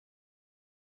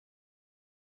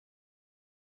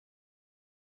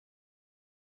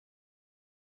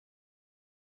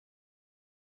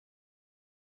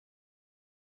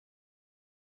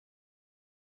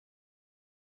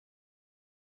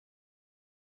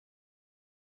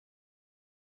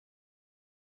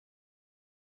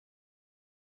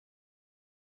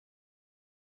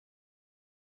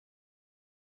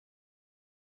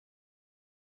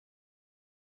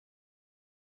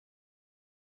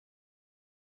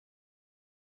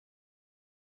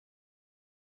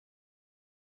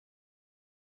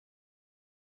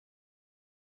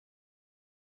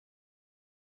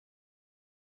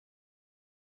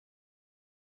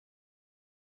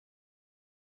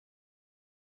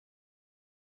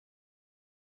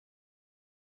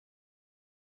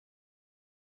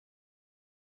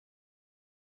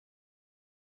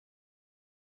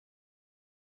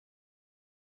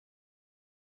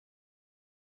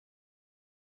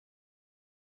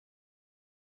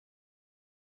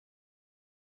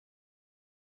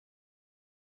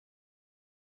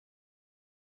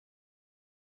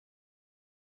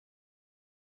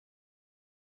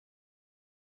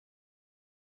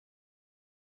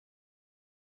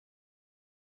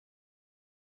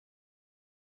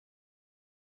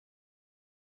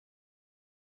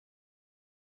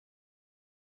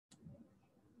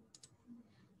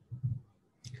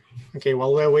Okay,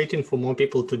 while we're waiting for more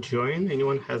people to join,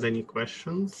 anyone has any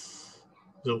questions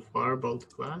so far about the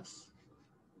class?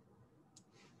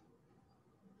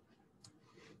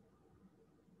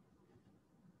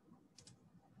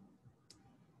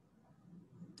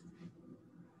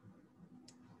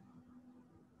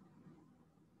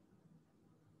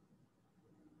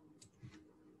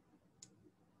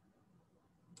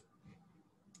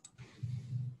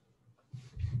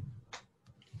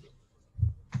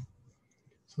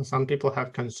 So some people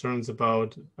have concerns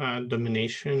about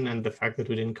domination and the fact that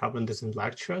we didn't cover this in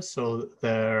lecture. So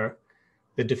the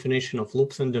definition of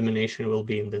loops and domination will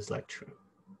be in this lecture.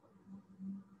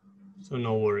 So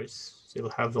no worries. So you'll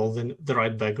have all the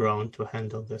right background to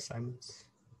handle the assignments.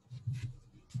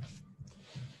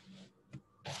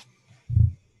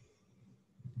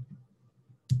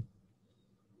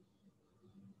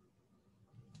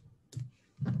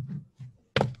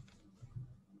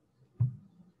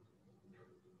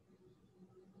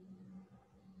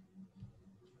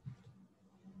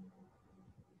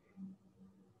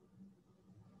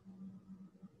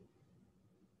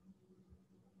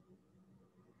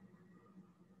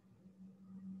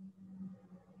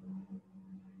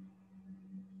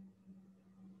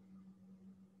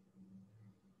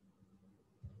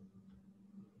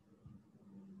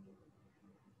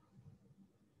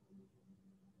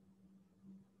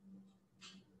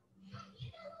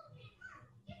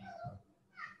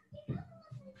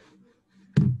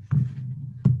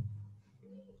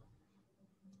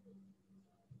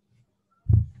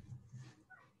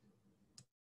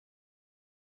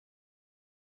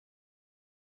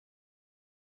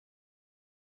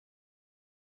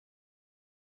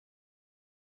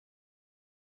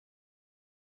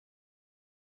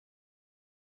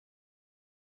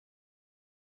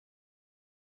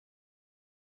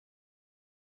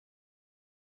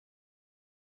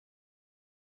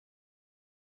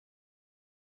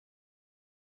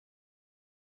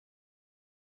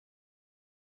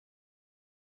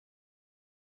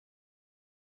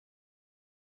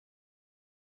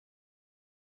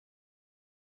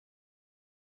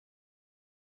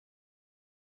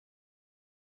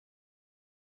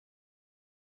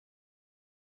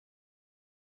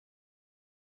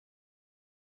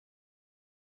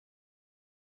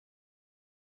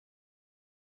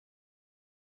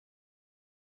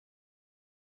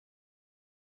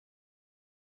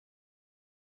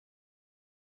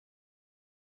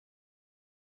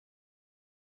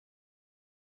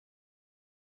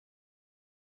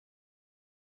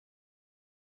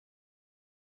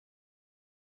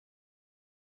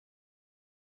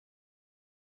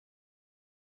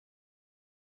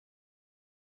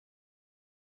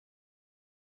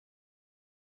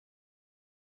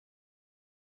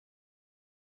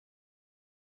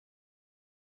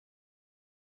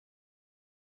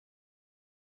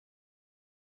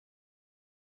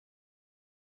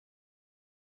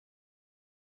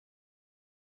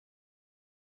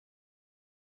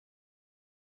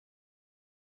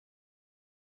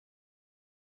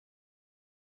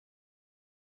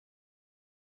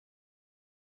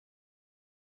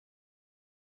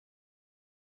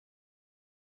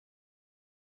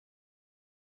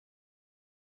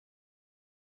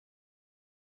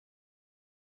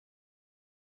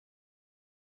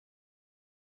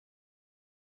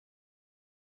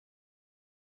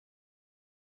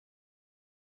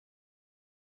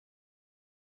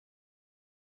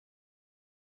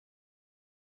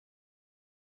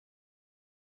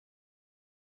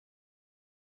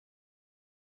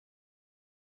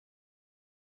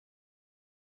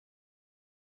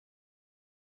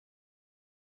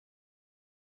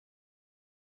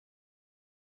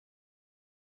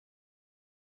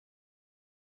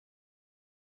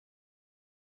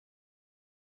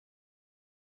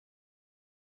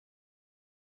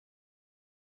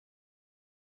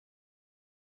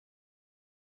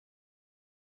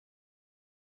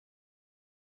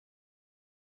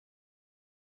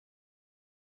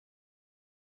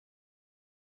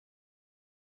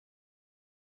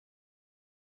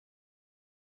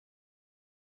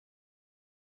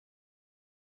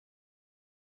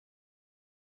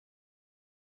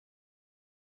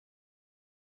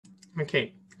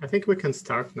 Okay, I think we can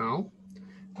start now.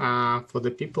 For the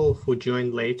people who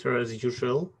joined later, as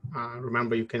usual,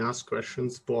 remember you can ask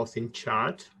questions both in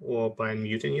chat or by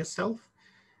unmuting yourself.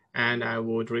 And I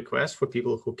would request for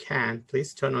people who can,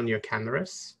 please turn on your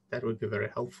cameras. That would be very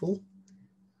helpful.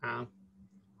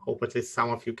 Hope at least some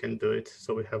of you can do it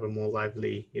so we have a more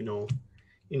lively,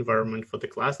 environment for the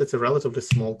class. It's a relatively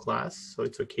small class, so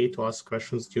it's okay to ask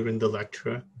questions during the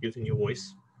lecture using your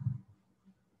voice.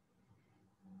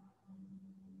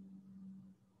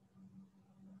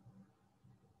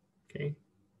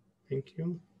 Thank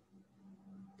you.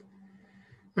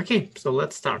 Okay, so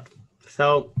let's start.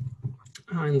 So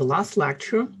in the last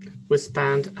lecture, we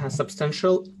spent a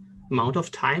substantial amount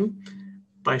of time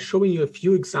by showing you a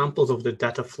few examples of the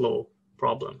data flow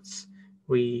problems.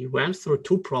 We went through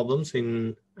two problems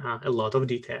in a lot of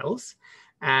details.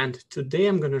 And today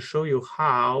I'm going to show you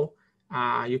how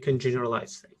you can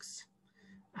generalize things.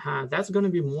 That's going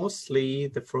to be mostly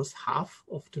the first half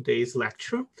of today's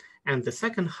lecture. And the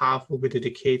second half will be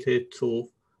dedicated to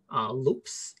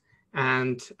loops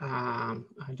and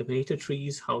dominator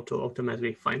trees, how to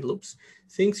automatically find loops.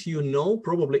 Things you know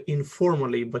probably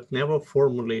informally, but never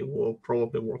formally were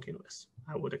probably working with,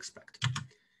 I would expect.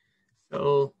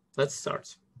 So let's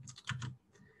start.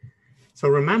 So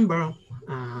remember,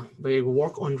 we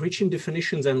work on reaching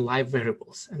definitions and live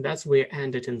variables, and that's where we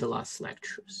ended in the last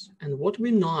lectures. And what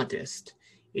we noticed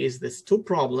is these two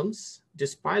problems,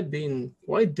 despite being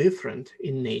quite different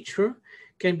in nature,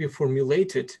 can be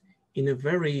formulated in a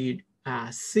very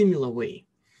similar way.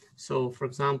 So for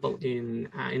example, in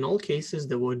all cases,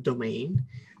 the word domain,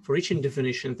 for reaching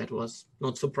definition that was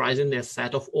not surprisingly a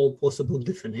set of all possible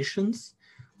definitions.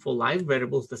 For live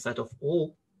variables, the set of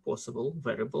all possible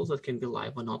variables that can be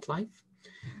live or not live.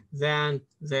 Then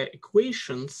the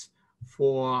equations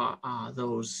for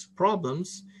those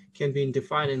problems can be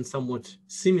defined in somewhat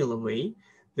similar way.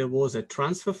 There was a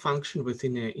transfer function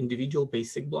within an individual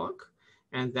basic block,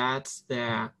 and that's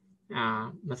the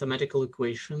mathematical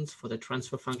equations for the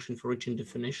transfer function for reaching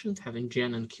definitions, having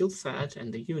gen and kill set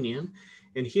and the union.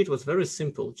 And here it was very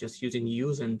simple, just using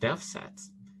use and def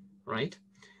sets, right?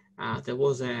 There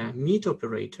was a meet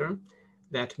operator.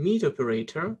 That meet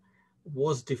operator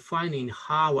was defining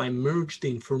how I merge the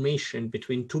information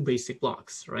between two basic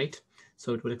blocks, right?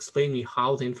 So it would explain me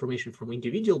how the information from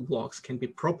individual blocks can be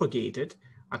propagated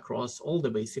across all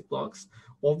the basic blocks.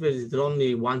 Obviously, there's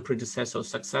only one predecessor or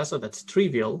successor. That's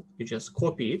trivial. You just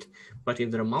copy it. But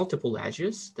if there are multiple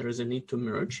edges, there is a need to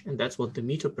merge, and that's what the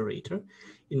meet operator.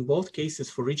 In both cases,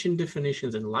 for reaching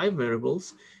definitions and live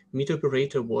variables, meet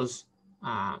operator was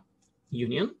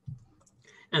union.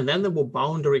 And then there were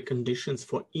boundary conditions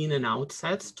for in and out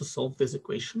sets to solve these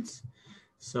equations.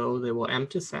 So there were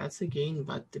empty sets again,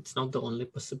 but it's not the only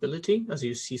possibility, as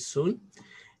you see soon.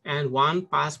 And one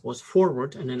path was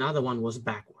forward and another one was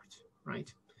backward,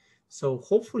 right? So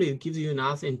hopefully it gives you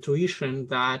enough intuition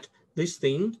that this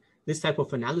type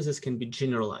of analysis can be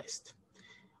generalized.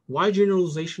 Why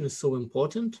generalization is so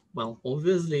important? Well,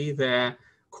 obviously the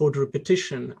code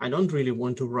repetition, I don't really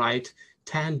want to write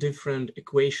 10 different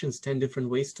equations, 10 different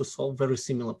ways to solve very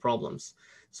similar problems.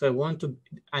 So I want to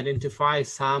identify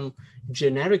some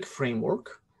generic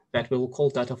framework that we will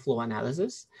call data flow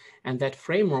analysis. And that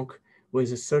framework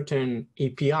with a certain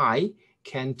API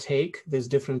can take these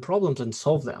different problems and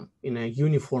solve them in a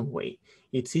uniform way.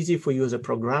 It's easy for you as a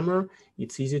programmer.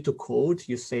 It's easy to code.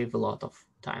 You save a lot of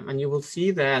time. And you will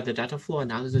see that the data flow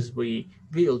analysis we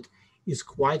built is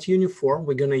quite uniform.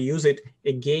 We're going to use it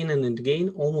again and again,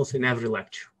 almost in every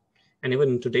lecture. And even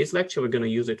in today's lecture, we're going to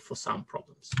use it for some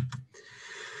problems.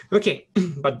 Okay,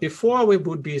 but before we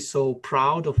would be so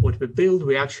proud of what we build,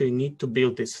 we actually need to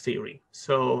build this theory.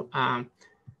 So,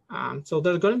 so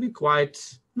there's going to be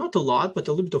quite, not a lot, but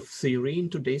a little bit of theory in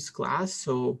today's class.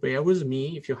 So bear with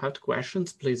me. If you have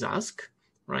questions, please ask,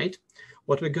 right?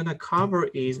 What we're going to cover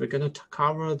is we're going to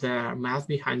cover the math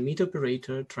behind meet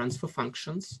operator, transfer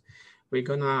functions. We're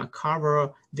going to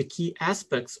cover the key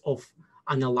aspects of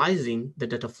analyzing the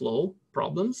data flow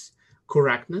problems,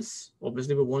 correctness.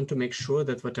 Obviously, we want to make sure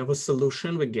that whatever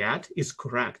solution we get is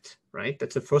correct, right?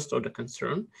 That's a first order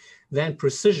concern. Then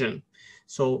precision.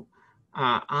 So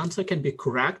answer can be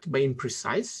correct by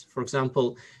imprecise. For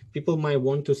example, people might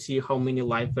want to see how many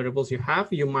live variables you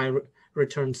have. You might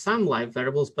return some live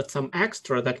variables, but some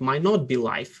extra that might not be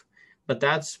live. But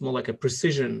that's more like a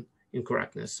precision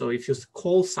incorrectness. So if you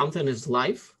call something as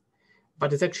live,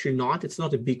 but it's actually not, it's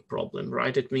not a big problem,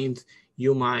 right? It means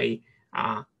you might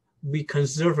be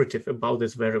conservative about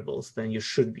these variables than you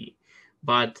should be.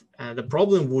 But the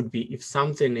problem would be if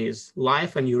something is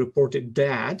live and you report it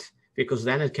dead, because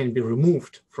then it can be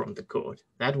removed from the code.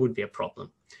 That would be a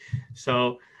problem.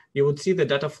 So you would see the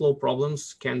data flow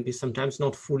problems can be sometimes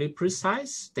not fully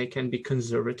precise. They can be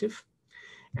conservative.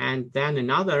 And then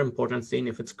another important thing,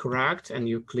 if it's correct and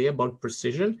you're clear about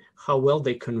precision, how well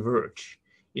they converge.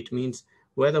 It means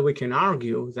whether we can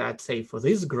argue that, say, for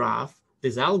this graph,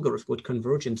 this algorithm would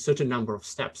converge in certain number of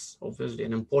steps. Obviously,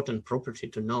 an important property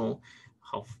to know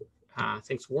how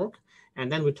things work.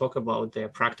 And then we talk about their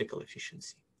practical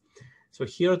efficiency. So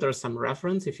here there are some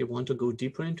reference if you want to go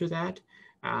deeper into that.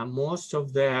 Most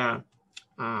of the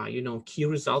key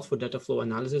results for data flow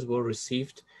analysis were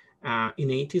received in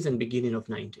 80s and beginning of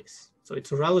 90s. So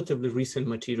it's a relatively recent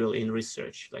material in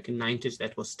research. Like in 90s,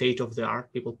 that was state of the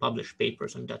art. People published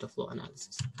papers on data flow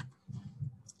analysis.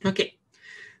 Okay,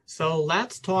 so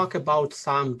let's talk about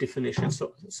some definitions.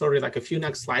 So sorry, like a few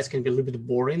next slides can be a little bit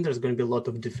boring. There's going to be a lot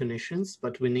of definitions,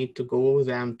 but we need to go over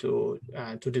them to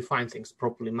define things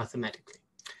properly mathematically.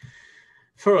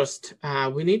 First,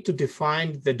 we need to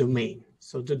define the domain.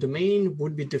 So the domain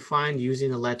would be defined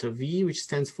using a letter V, which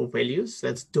stands for values.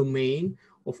 That's domain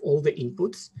of all the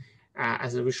inputs.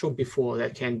 As we showed before,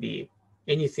 that can be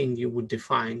anything you would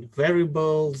define,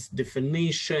 variables,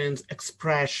 definitions,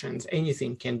 expressions,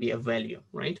 anything can be a value,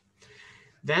 right?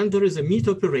 Then there is a meet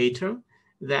operator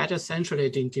that essentially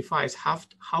identifies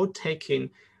how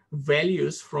taking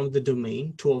values from the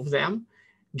domain, two of them,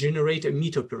 generate a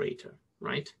meet operator,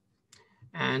 right?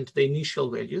 And the initial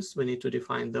values, we need to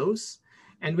define those.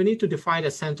 And we need to define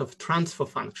a set of transfer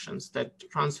functions that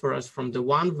transfer us from the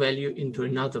one value into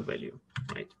another value,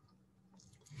 right?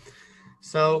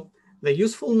 So the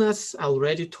usefulness I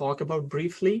already talked about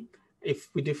briefly. If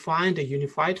we define a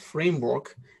unified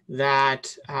framework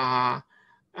that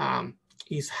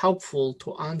is helpful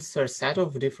to answer a set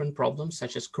of different problems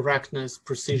such as correctness,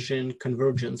 precision,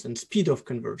 convergence, and speed of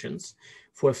convergence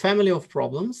for a family of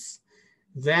problems,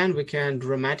 then we can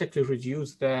dramatically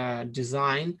reduce the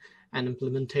design and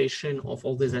implementation of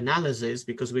all this analysis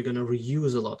because we're going to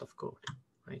reuse a lot of code,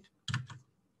 right?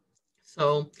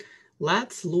 So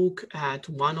let's look at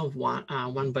one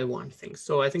by one things.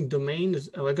 So I think domain is,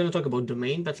 we're going to talk about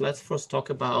domain, but let's first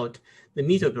talk about the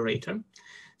meet operator.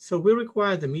 So we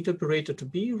require the meet operator to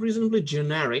be reasonably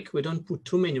generic. We don't put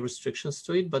too many restrictions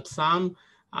to it, but some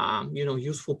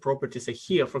useful properties are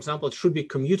here. For example, it should be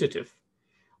commutative.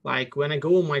 Like when I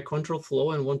go on my control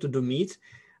flow and want to do meet,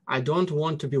 I don't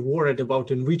want to be worried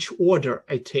about in which order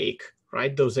I take,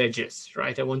 right, those edges,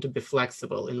 right? I want to be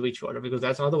flexible in which order because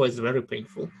that's otherwise very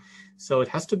painful. So it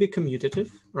has to be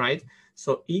commutative, right?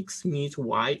 So x meet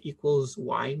y equals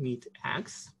y meet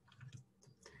x.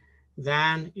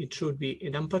 Then it should be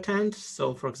idempotent.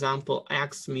 So for example,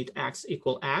 x meet x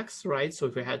equal x, right? So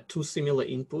if we had two similar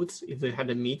inputs, if they had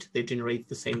a meet, they generate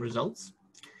the same results.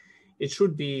 It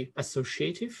should be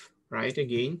associative, right?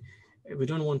 Again, we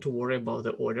don't want to worry about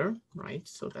the order, right?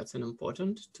 So that's an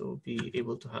important to be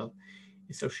able to have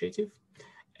associative.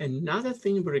 Another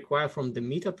thing we require from the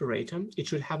meet operator, it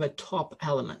should have a top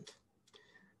element.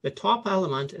 The top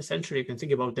element, essentially, you can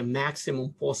think about the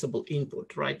maximum possible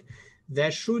input, right?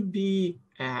 There should be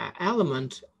an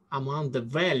element among the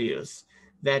values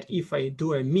that if I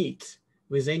do a meet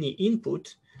with any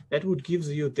input, that would give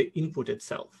you the input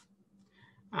itself.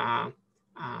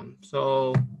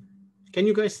 So can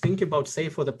you guys think about, say,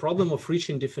 for the problem of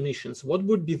reaching definitions, what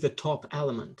would be the top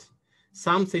element?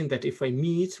 Something that if I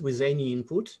meet with any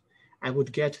input, I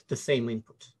would get the same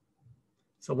input.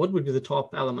 So what would be the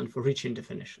top element for reaching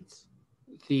definitions?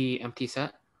 The empty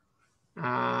set.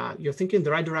 You're thinking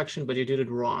the right direction, but you did it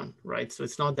wrong, right? So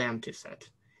it's not the empty set.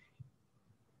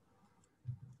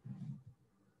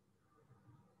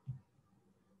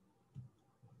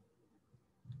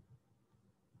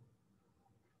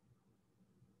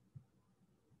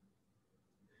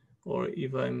 Or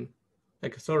even,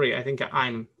 like, sorry, I think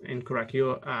I'm incorrect.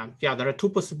 Yeah, there are two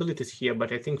possibilities here,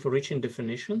 but I think for reaching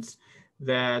definitions,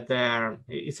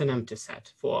 it's an empty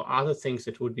set. For other things,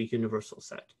 it would be universal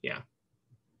set. Yeah.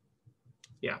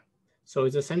 Yeah. So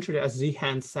it's essentially a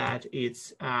Z-hand set.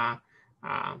 It's the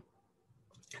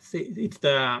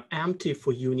empty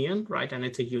for union, right? And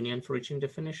it's a union for reaching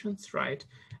definitions, right?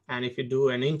 And if you do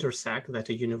an intersect,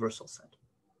 that's a universal set.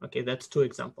 Okay, that's two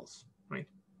examples, right?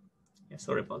 Yeah,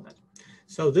 sorry about that.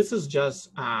 So this is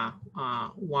just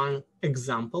one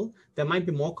example. There might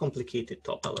be more complicated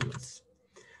top elements.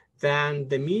 Then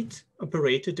the meet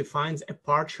operator defines a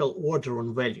partial order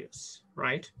on values,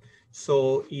 right?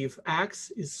 So if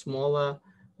x is smaller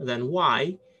than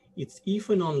y, it's if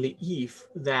and only if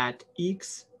that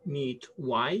x meet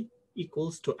y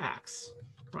equals to x,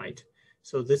 right?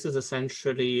 So this is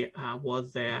essentially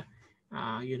what the,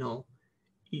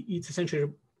 it's essentially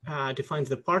defines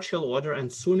the partial order,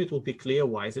 and soon it will be clear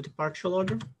why is it a partial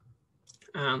order.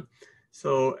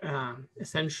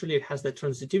 Essentially it has the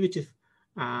transitivity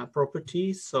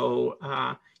property. So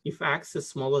if x is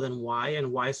smaller than y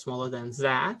and y is smaller than z,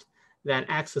 then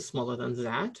x is smaller than z,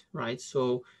 right?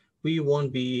 So we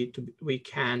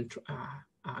can't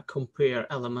compare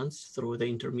elements through the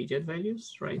intermediate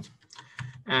values, right?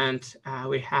 And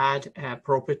we had a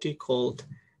property called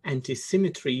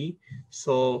antisymmetry.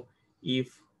 So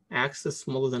if x is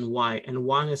smaller than y and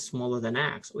 1 is smaller than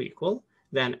x or equal,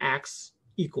 then x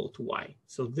equal to y.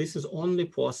 So this is only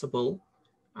possible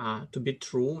to be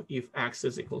true if x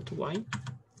is equal to y,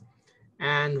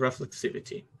 and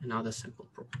reflexivity, another simple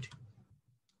property.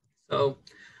 So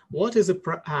what is a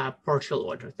partial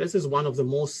order? This is one of the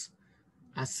most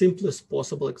simplest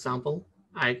possible example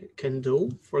I can do.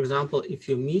 For example, if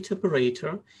your meet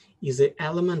operator is an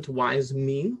element-wise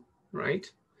mean,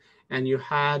 right? And you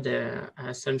had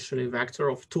essentially a vector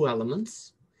of 2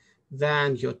 elements,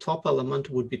 then your top element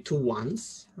would be 2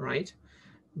 ones, right?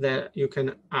 That you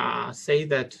can say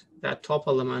that that top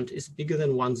element is bigger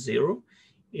than 1, 0.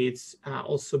 It's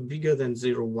also bigger than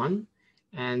 0, 1.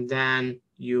 And then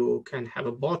you can have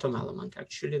a bottom element,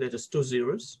 actually, that is 2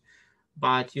 zeros.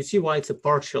 But you see why it's a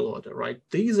partial order, right?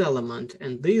 These element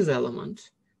and these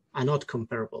element are not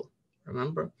comparable,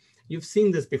 remember? You've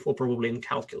seen this before probably in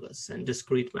calculus and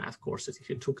discrete math courses, if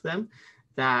you took them,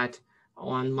 that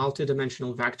on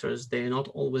multidimensional vectors, they not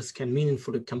always can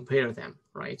meaningfully compare them,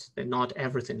 right? That not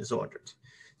everything is ordered.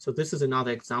 So this is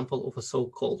another example of a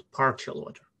so-called partial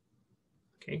order.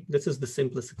 Okay, this is the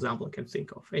simplest example I can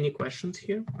think of. Any questions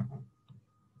here?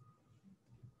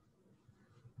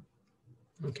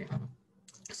 Okay.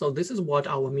 So this is what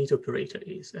our meet operator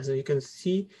is. As you can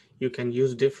see, you can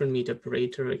use different meet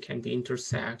operator. It can be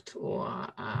intersect or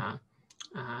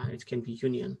it can be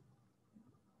union.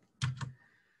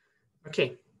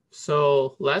 Okay,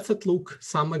 so let's look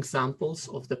some examples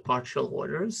of the partial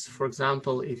orders. For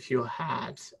example, if you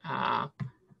had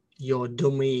your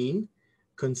domain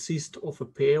consist of a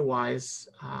pairwise,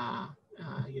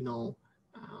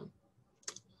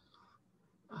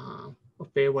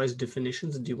 of pairwise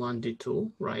definitions, D1,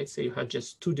 D2, right? So you have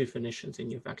just 2 definitions in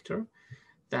your vector,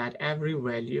 that every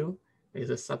value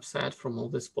is a subset from all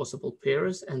these possible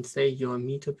pairs, and say your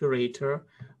meet operator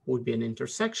would be an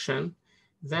intersection,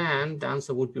 then the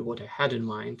answer would be what I had in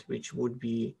mind, which would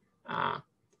be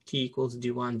T equals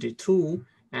D1, D2,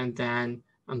 and then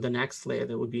on the next layer,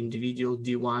 there would be individual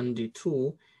D1,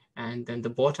 D2, and then the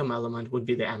bottom element would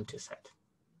be the empty set,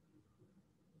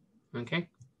 okay?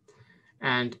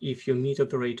 And if your meet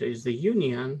operator is the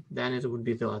union, then it would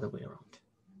be the other way around.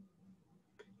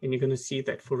 And you're going to see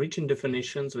that for reaching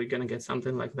definitions, we're going to get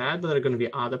something like that, but there are going to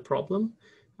be other problems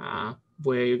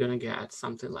where you're going to get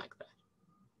something like that.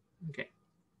 Okay.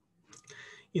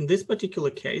 In this particular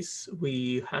case,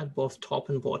 we had both top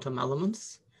and bottom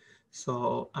elements.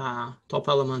 So top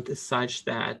element is such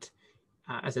that,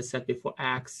 as I said before,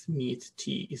 x meet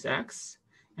t is x.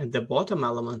 And the bottom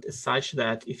element is such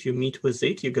that if you meet with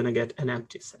it, you're going to get an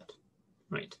empty set,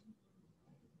 right?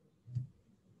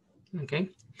 Okay.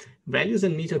 Values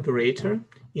and meet operator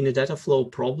in a data flow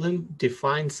problem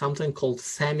define something called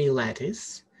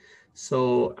semi-lattice.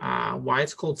 So why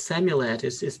it's called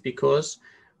semi-lattice is because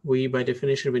we, by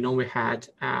definition, we know we had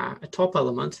a top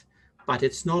element, but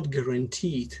it's not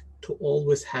guaranteed to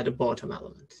always have a bottom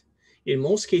element. In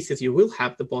most cases, you will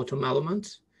have the bottom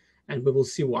element, and we will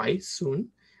see why soon.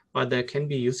 But there can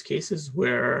be use cases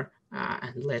where,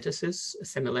 and lattices,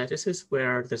 semi-lattices,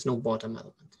 where there's no bottom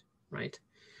element, right?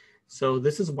 So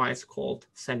this is why it's called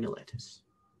semi-lattice.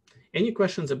 Any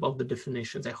questions about the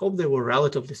definitions? I hope they were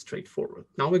relatively straightforward.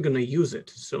 Now we're going to use it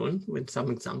soon with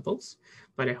some examples,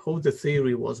 but I hope the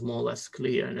theory was more or less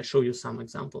clear, and I show you some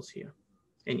examples here.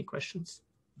 Any questions?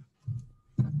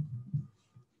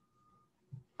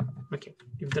 Okay,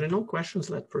 if there are no questions,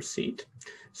 let's proceed.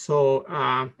 So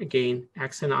again,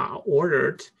 x and r are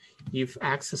ordered if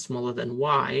x is smaller than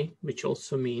y, which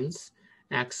also means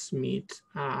x meet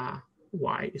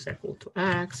y is equal to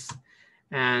x.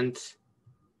 And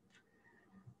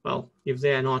well, if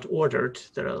they are not ordered,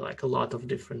 there are like a lot of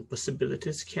different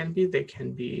possibilities they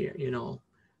can be,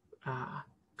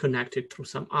 connected through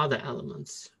some other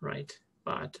elements, right?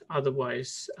 But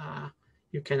otherwise,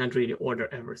 you cannot really order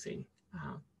everything.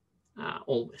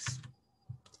 Always.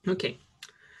 Okay,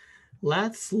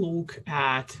 let's look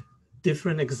at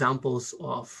different examples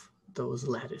of those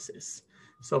lattices.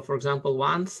 So for example,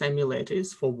 one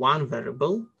semi-lattice for one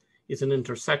variable is an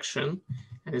intersection,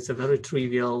 and it's a very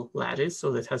trivial lattice.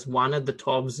 So that has 1 at the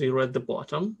top, 0 at the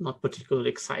bottom, not particularly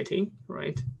exciting,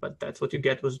 right? But that's what you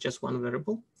get with just one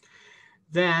variable.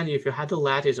 Then if you had a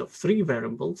lattice of 3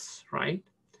 variables, right?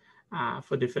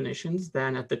 For definitions,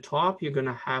 then at the top, you're going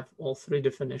to have all 3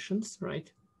 definitions,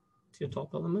 right? It's your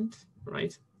top element,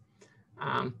 right?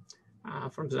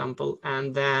 For example,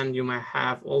 and then you might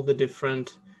have all the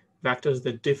different vectors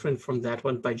that different from that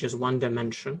one by just 1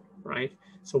 dimension, right?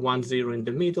 So 1, 0 in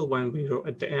the middle, 1, 0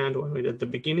 at the end, 1 at the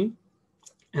beginning.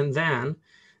 And then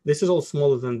this is all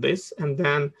smaller than this. And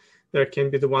then there can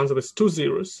be the ones with 2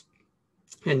 zeros.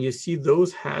 And you see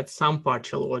those had some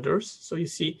partial orders. So you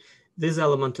see, this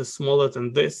element is smaller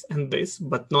than this and this,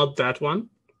 but not that one.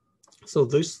 So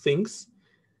these things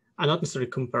are not necessarily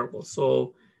comparable.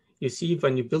 So you see,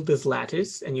 when you build this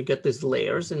lattice and you get these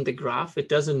layers in the graph, it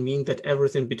doesn't mean that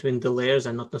everything between the layers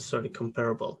are not necessarily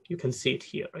comparable. You can see it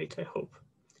here, right? I hope.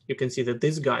 You can see that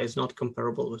this guy is not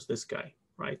comparable with this guy,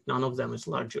 right? None of them is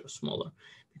larger or smaller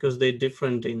because they're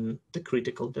different in the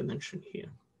critical dimension here.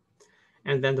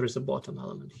 And then there is a bottom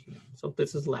element here. So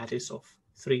this is lattice of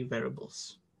 3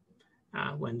 variables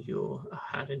when you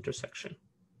had intersection.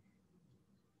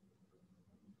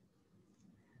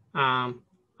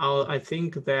 I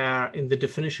think that in the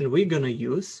definition we're going to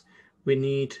use, we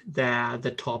need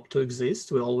the top to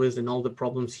exist. We always, in all the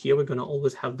problems here, we're going to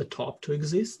always have the top to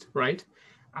exist, right?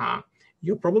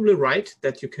 You're probably right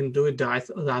that you can do it the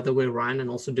other way around and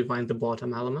also define the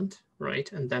bottom element,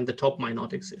 right? And then the top might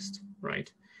not exist,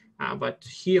 right? But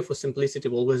here, for simplicity,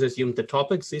 we'll always assume the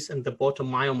top exists and the bottom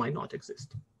might or might not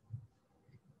exist.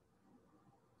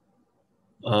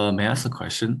 May I ask a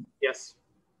question? Yes.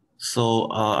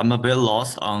 So I'm a bit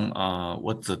lost on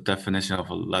what the definition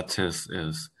of a lattice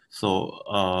is.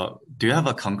 So do you have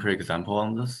a concrete example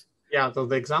on this? Yeah, so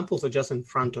the examples are just in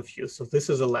front of you. So this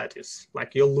is a lattice,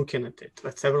 like you're looking at it.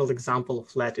 That's several examples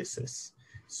of lattices.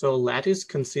 So lattice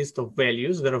consists of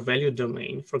values that are value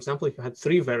domain. For example, if you had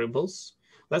 3 variables,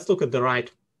 let's look at the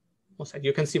right side.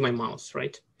 You can see my mouse,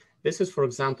 right? This is, for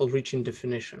example, reaching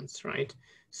definitions, right?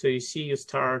 So you see you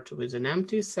start with an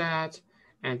empty set,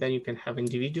 and then you can have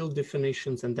individual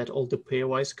definitions and that all the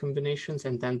pairwise combinations,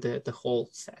 and then the whole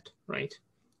set, right?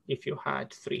 If you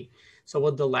had 3. So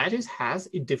what the lattice has,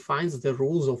 it defines the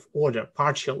rules of order,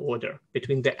 partial order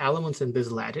between the elements in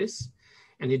this lattice,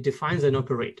 and it defines an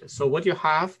operator. So what you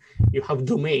have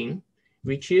domain,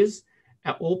 which is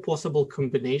all possible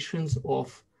combinations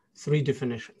of 3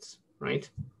 definitions, right?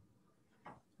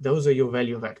 Those are your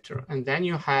value vector. And then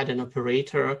you had an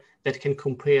operator that can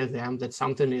compare them, that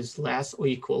something is less or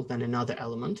equal than another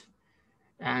element.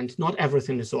 And not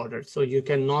everything is ordered. So you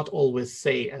cannot always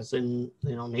say, as in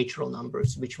natural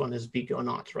numbers, which one is big or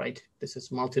not, right? This is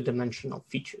multidimensional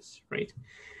features, right?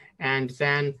 And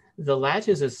then the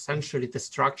lattice is essentially the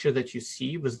structure that you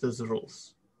see with those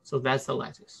rules. So that's the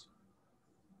lattice.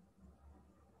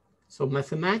 So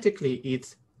mathematically,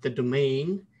 it's the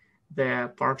domain,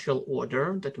 the partial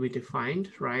order that we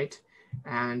defined, right?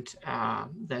 And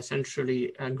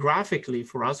essentially, graphically,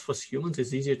 for us, for humans,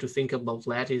 it's easier to think about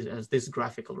lattice as this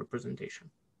graphical representation.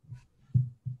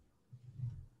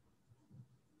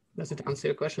 Does it answer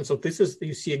your question? So this is,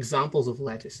 you see examples of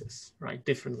lattices, right?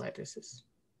 Different lattices.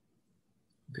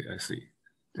 Okay, I see.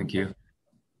 Thank you.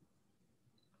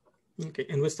 Okay,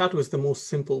 and we start with the most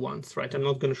simple ones, right? I'm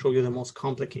not going to show you the most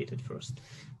complicated first,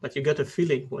 but you get a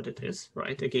feeling what it is,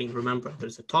 right? Again, remember,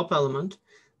 there's a top element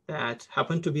that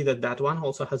happened to be that one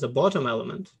also has a bottom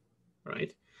element,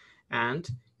 right? And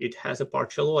it has a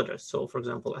partial order. So for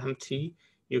example, empty,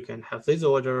 you can have this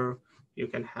order, you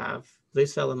can have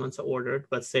these elements are ordered,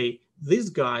 but say this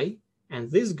guy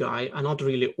and this guy are not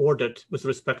really ordered with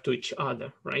respect to each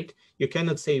other, right? You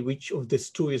cannot say which of these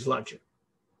 2 is larger,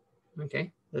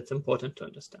 okay? That's important to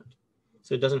understand.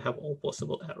 So it doesn't have all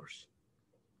possible errors.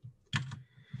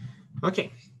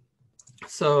 Okay,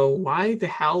 so why the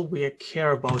hell we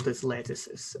care about these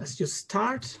lattices? As you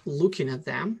start looking at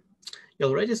them, you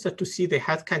already start to see they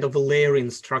had kind of a layering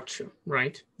structure,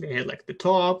 right? They had like the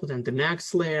top, then the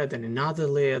next layer, then another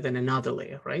layer, then another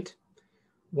layer, right?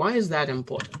 Why is that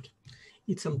important?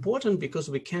 It's important because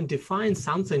we can define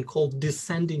something called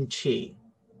descending chain.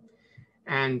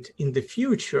 And in the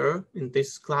future, in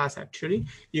this class, actually,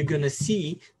 you're going to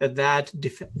see that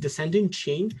descending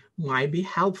chain might be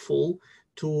helpful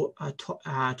to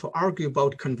argue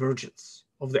about convergence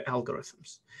of the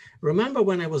algorithms. Remember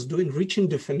when I was doing reaching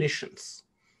definitions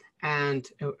and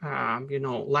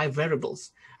live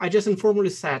variables, I just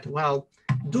informally said, well,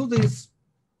 do this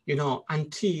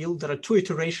until there are 2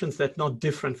 iterations that are not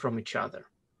different from each other.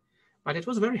 But it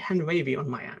was very hand-wavy on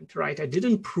my end, right? I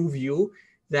didn't prove you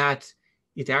that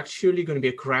it's actually going to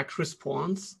be a correct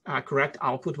response, correct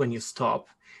output when you stop.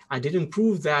 I didn't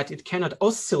prove that it cannot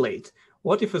oscillate.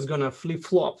 What if it's going to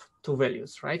flip-flop to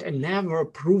values, right? I never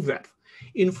proved that.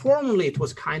 Informally, it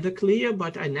was kind of clear,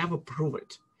 but I never proved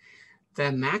it.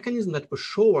 The mechanism that will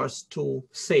show us to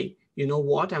say, you know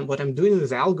what, and what I'm doing in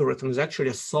this algorithm is actually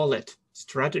a solid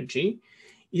strategy,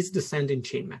 is descending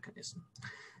chain mechanism.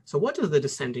 So what is the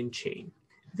descending chain?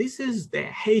 This is the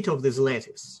height of this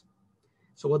lattice.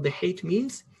 So what the height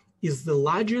means is the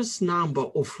largest number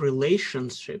of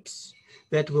relationships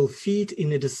that will fit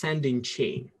in a descending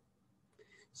chain.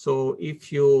 So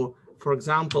if you, for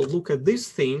example, look at this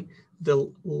thing,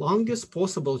 the longest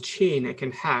possible chain I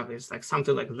can have is like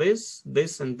something like this,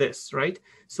 this, and this, right?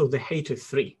 So the height is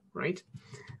 3, right?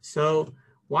 So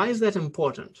Why is that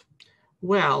important?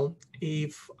 Well,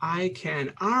 if I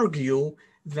can argue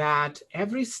that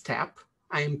every step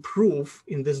I improve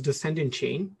in this descending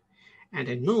chain, and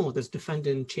I know this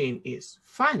descending chain is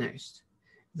finite,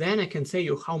 then I can say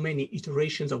you how many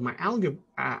iterations of my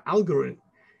algorithm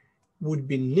would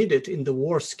be needed in the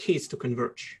worst case to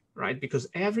converge, right? Because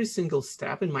every single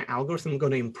step in my algorithm is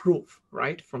going to improve,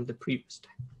 right, from the previous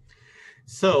step.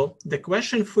 So the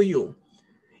question for you,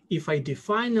 if I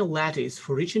define a lattice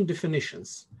for reaching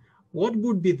definitions, what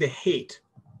would be the height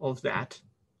of that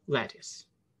lattice?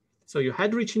 So you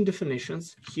had reaching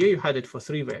definitions. Here you had it for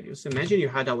 3 values. Imagine you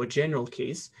had our general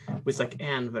case with like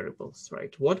n variables,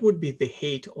 right? What would be the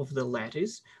height of the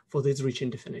lattice for this reaching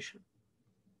definition?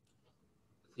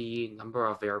 The number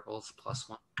of variables plus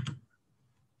 1.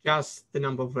 Just the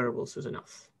number of variables is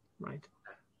enough, right?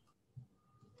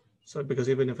 So because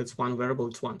even if it's 1 variable,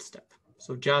 it's 1 step.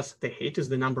 So just the height is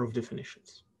the number of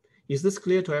definitions. Is this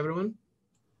clear to everyone?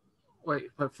 Wait,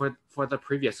 but for the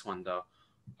previous one though,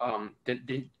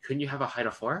 couldn't you have a height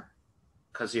of 4?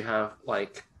 Because you have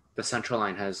like the central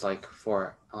line has like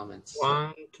 4 elements.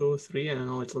 1, 2, 3. I don't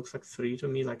know. It looks like 3 to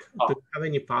me. Like, do you have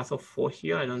any path of 4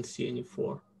 here? I don't see any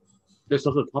 4. There's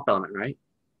also the top element, right?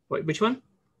 Wait, which one?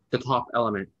 The top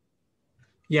element.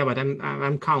 Yeah, but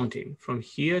I'm counting from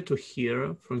here to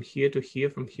here, from here to here,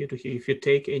 from here to here. If you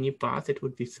take any path, it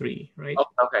would be 3, right?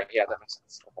 Oh, okay, yeah, that makes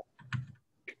sense. Okay.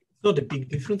 It's not a big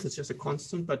difference. It's just a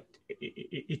constant, but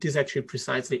it is actually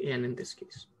precisely n in this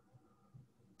case.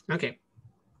 Okay.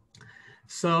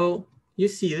 So you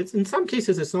see, it's, in some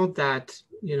cases, it's not that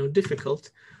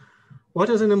difficult. What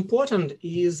is important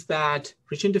is that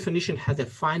reaching definition has a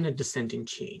finite descending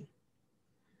chain.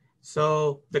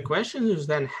 So the question is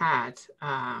then had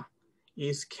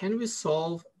is, can we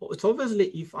solve, it's obviously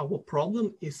if our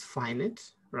problem is finite,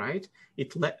 right?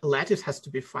 Lattice has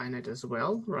to be finite as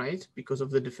well, right? Because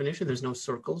of the definition, there's no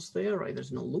circles there, right?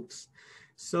 There's no loops.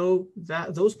 So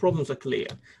those problems are clear.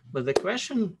 But the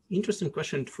question, interesting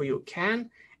question for you,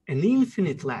 can an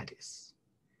infinite lattice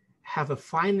have a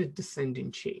finite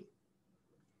descending chain?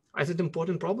 Is it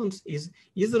important problems? Is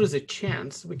there is a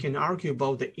chance we can argue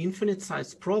about the infinite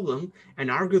size problem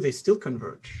and argue they still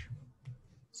converge?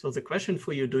 So the question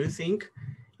for you, do you think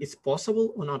it's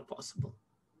possible or not possible?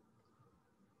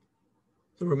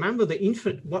 So remember the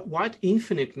infinite, what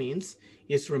infinite means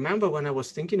is, remember when I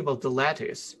was thinking about the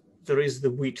lattice, there is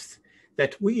the width.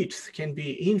 That width can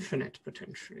be infinite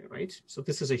potentially, right? So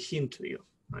this is a hint to you,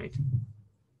 right?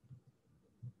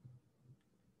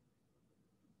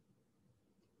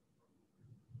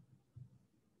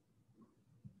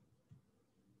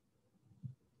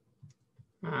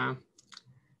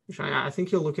 I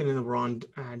think you're looking in the wrong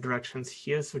directions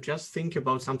here. So just think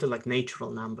about something like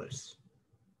natural numbers.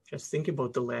 Just think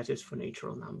about the lattice for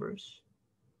natural numbers.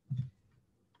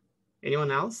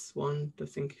 Anyone else want to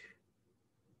think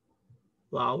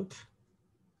loud?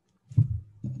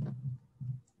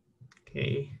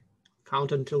 Okay,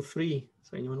 count until 3.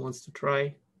 So anyone wants to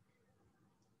try?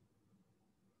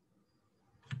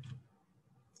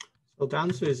 So the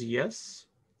answer is yes.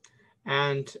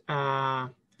 And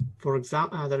for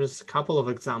example, there is a couple of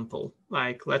examples.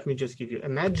 Like, let me just give you,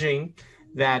 imagine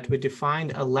that we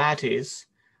defined a lattice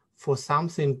for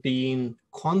something being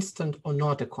constant or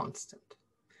not a constant.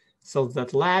 So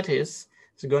that lattice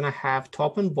is going to have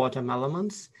top and bottom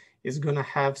elements, is going to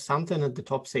have something at the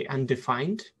top, say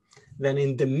undefined. Then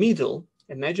in the middle,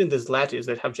 imagine this lattice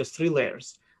that have just 3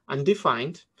 layers,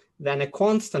 undefined, then a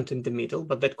constant in the middle,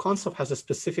 but that constant has a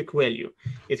specific value.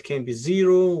 It can be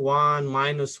 0, 1,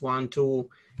 -1, 2,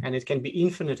 and it can be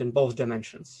infinite in both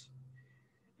dimensions.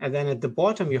 And then at the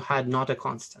bottom, you had not a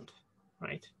constant,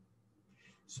 right?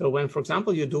 So when, for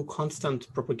example, you do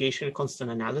constant propagation, constant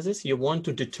analysis, you want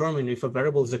to determine if a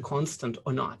variable is a constant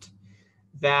or not.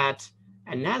 That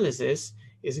analysis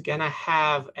is gonna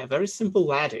have a very simple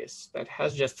lattice that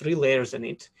has just 3 layers in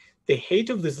it. The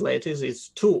height of this lattice is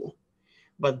 2,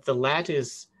 but the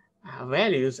lattice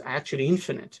values are actually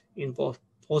infinite in both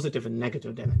positive and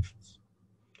negative dimensions.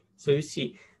 So you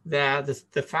see that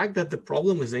the fact that the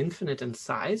problem is infinite in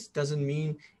size doesn't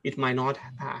mean it might not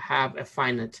have a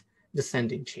finite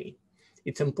descending chain.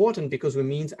 It's important because it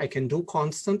means I can do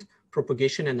constant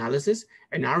propagation analysis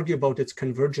and argue about its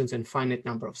convergence in finite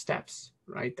number of steps,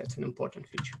 right? That's an important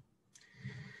feature.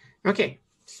 Okay,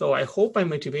 so I hope I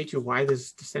motivate you why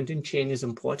this descending chain is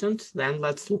important. Then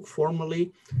let's look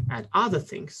formally at other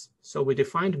things. So we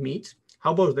defined meet.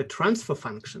 How about the transfer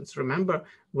functions? Remember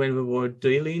when we were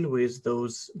dealing with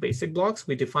those basic blocks,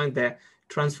 we defined the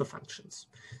transfer functions.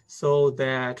 So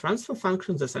the transfer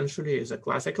functions essentially is a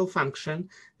classical function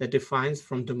that defines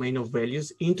from domain of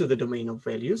values into the domain of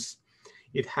values.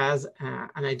 It has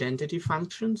an identity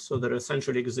function. So there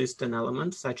essentially exists an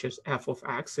element such as f of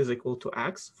x is equal to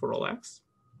x for all x.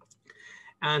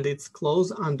 And it's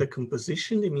closed under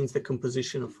composition. It means the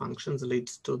composition of functions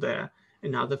leads to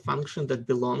another function that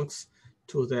belongs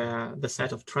to the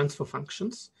set of transfer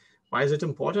functions. Why is it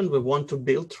important? We want to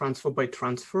build transfer by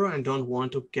transfer and don't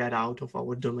want to get out of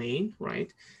our domain,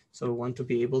 right? So we want to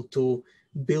be able to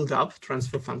build up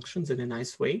transfer functions in a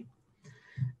nice way.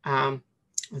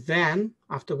 Then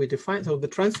after we define, so the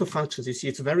transfer functions, you see,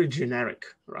 it's very generic,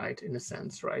 right? In a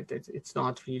sense, right? It's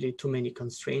not really too many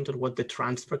constraints on what the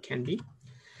transfer can be.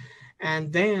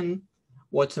 And then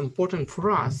what's important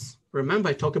for us, remember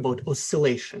I talk about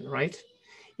oscillation, right?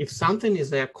 If something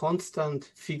is a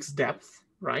constant fixed depth,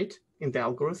 right, in the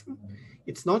algorithm,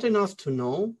 it's not enough to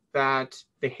know that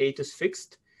the height is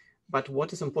fixed, but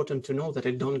what is important to know that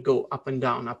it don't go up and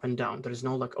down, up and down. There is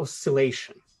no like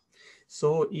oscillation.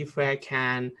 So if I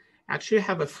can actually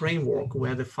have a framework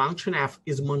where the function f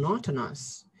is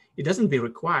monotonous, it doesn't be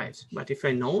required, but if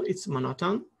I know it's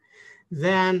monotone,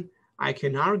 then I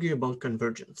can argue about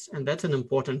convergence. And that's an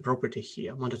important property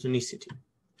here, monotonicity.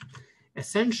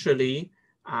 Essentially,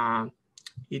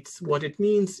 it's what it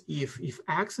means if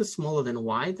x is smaller than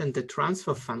y, then the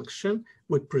transfer function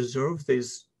would preserve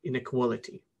this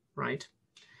inequality, right?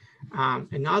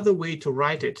 Another way to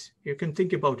write it, you can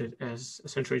think about it as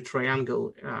essentially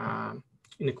triangle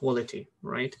inequality,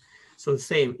 right? So the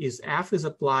same is f is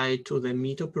applied to the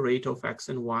meet operator of x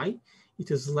and y.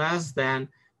 It is less than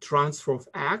transfer of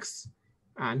x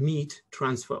meet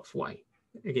transfer of y.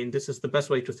 Again, this is the best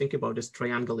way to think about this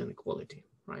triangle inequality,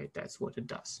 right? That's what it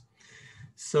does.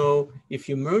 So if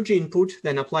you merge input,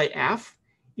 then apply f,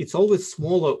 it's always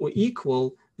smaller or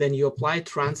equal, then you apply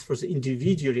transfers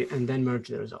individually and then merge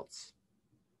the results,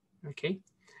 okay?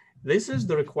 This is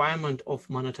the requirement of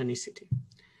monotonicity.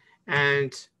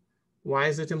 And why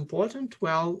is it important?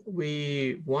 Well,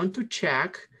 we want to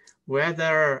check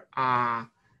whether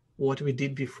what we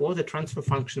did before, the transfer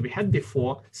function we had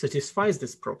before, satisfies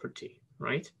this property,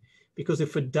 right? Because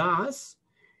if it does,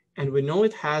 and we know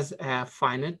it has a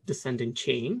finite descending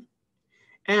chain,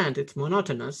 and it's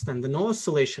monotonous, then the no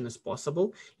oscillation is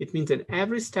possible. It means that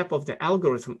every step of the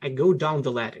algorithm, I go down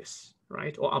the lattice,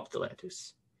 right? Or up the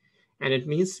lattice. And it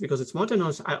means because it's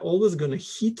monotonous, I'm always gonna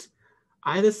hit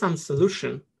either some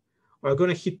solution or I'm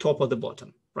gonna hit top or the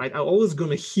bottom, right? I'm always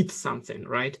gonna hit something,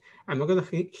 right? I'm not gonna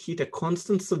hit a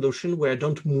constant solution where I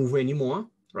don't move anymore,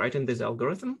 right? In this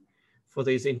algorithm for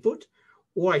this input,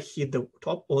 or I hit the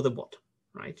top or the bottom,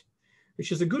 right?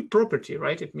 Which is a good property,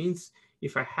 right? It means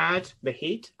if I had the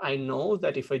height, I know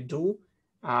that if I do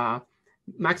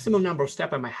maximum number of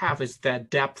steps I might have is the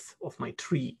depth of my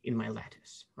tree in my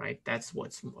lattice, right? That's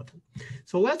what's important.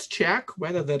 So let's check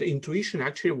whether that intuition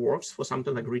actually works for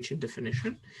something like reaching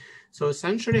definition. So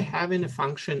essentially having a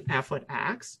function f at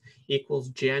x equals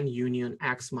gen union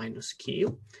x minus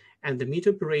q, and the meet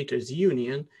operator is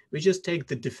union, we just take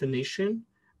the definition,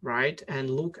 right?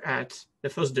 And look at the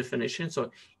first definition.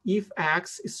 So if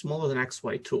x is smaller than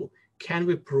xy2, can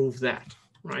we prove that,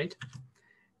 right?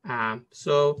 And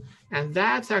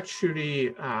that's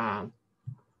actually,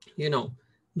 you know,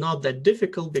 not that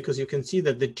difficult because you can see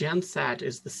that the gen set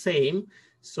is the same.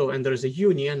 So, and there's a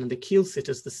union and the kill set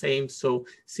is the same. So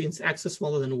since x is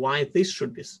smaller than y, this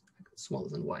should be smaller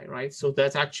than y, right? So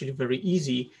that's actually very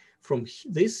easy from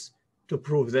this to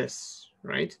prove this,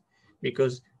 right?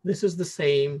 Because this is the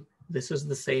same, this is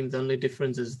the same, the only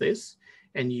difference is this.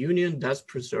 And union does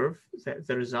preserve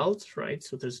the results, right?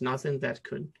 So there's nothing that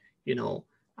could, you know,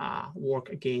 work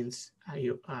against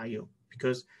you,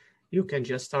 because you can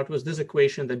just start with this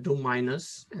equation that do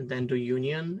minus and then do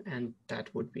union, and that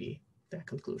would be the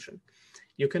conclusion.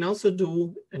 You can also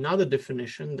do another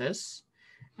definition, this,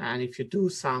 and if you do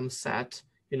some set,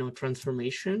 you know,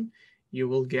 transformation, you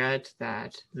will get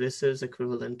that this is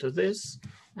equivalent to this,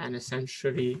 and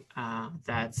essentially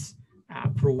that's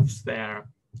proves their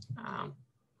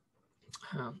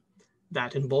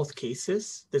that in both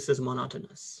cases, this is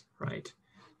monotonous, right?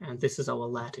 And this is our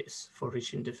lattice for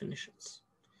reaching definitions.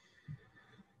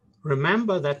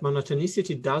 Remember that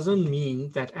monotonicity doesn't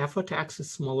mean that f at x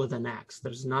is smaller than x.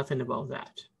 There's nothing about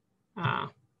that.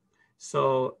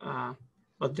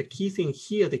 But the key thing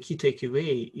here, the key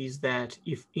takeaway is that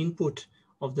if input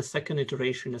of the second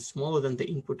iteration is smaller than the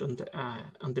input on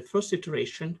the first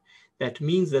iteration, that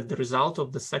means that the result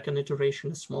of the second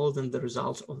iteration is smaller than the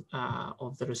result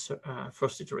of the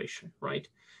first iteration, right?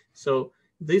 So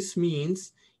this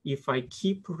means if I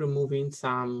keep removing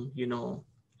some, you know,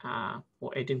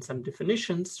 or adding some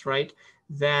definitions, right,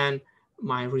 then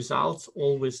my results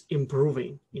always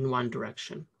improving in one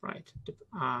direction, right?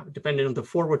 Depending on the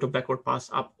forward or backward pass,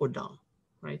 up or down,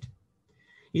 right?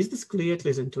 Is this clear, at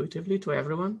least intuitively, to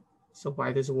everyone? So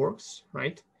why this works,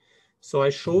 right? So I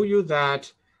show you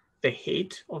that the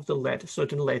height of the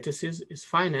certain lattices is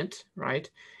finite, right?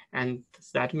 And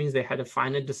that means they had a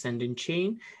finite descending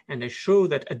chain. And I show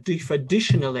that if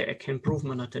additionally I can prove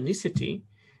monotonicity,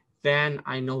 then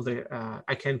I know that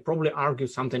I can probably argue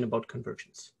something about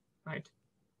convergence, right?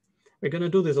 We're going to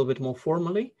do this a little bit more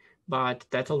formally, but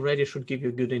that already should give you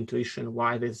a good intuition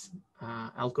why this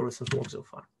algorithms work so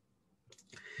far.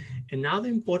 Another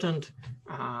important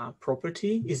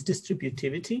property is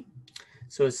distributivity.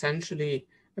 So essentially,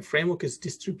 a framework is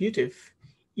distributive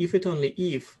if it only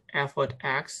if f at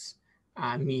x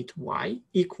meet y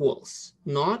equals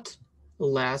not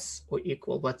less or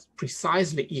equal, but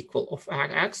precisely equal of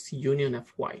x union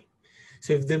of y.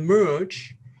 So if the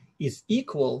merge is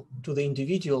equal to the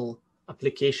individual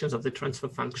applications of the transfer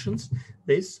functions,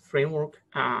 this framework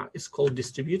is called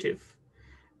distributive.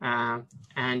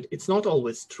 And it's not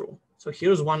always true. So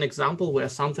here's one example where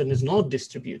something is not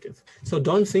distributive. So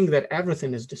don't think that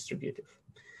everything is distributive.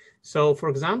 So for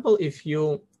example, if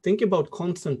you think about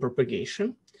constant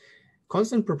propagation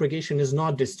is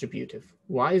not distributive.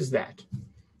 Why is that?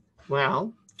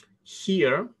 Well,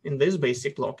 here in this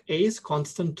basic block, A is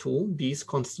constant 2, B is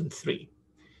constant 3.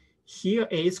 Here,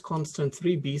 A is constant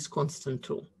 3, B is constant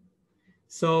 2.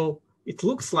 So it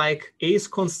looks like A is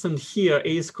constant here,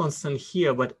 A is constant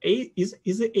here, but is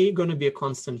A going to be a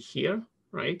constant here,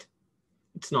 right?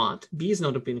 It's not. B is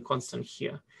not being a constant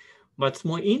here. But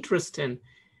more interesting,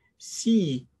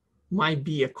 C might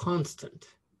be a constant,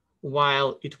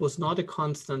 while it was not a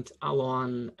constant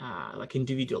along like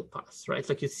individual paths, right?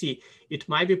 Like you see, it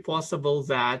might be possible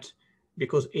that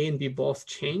because A and B both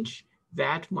change,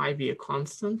 that might be a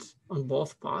constant on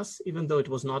both paths, even though it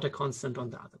was not a constant on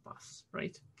the other paths,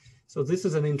 right? So this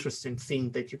is an interesting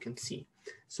thing that you can see.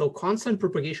 So constant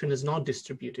propagation is not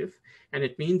distributive, and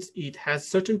it means it has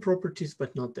certain properties,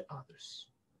 but not the others.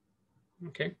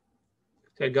 Okay.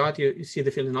 So I got you see the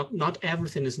feeling, not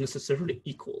everything is necessarily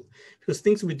equal, because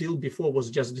things we dealt before was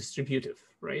just distributive,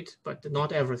 right? But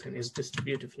not everything is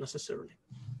distributive necessarily.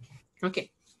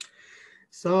 Okay.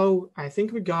 So I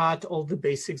think we got all the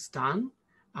basics done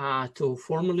to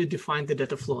formally define the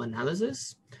data flow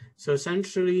analysis. So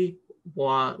essentially,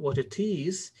 what it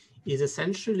is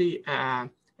essentially a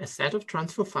set of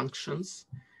transfer functions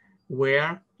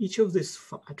where each of these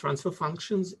transfer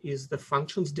functions is the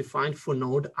functions defined for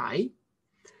node I.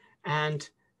 And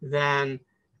then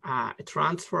a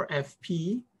transfer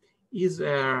FP is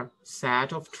a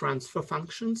set of transfer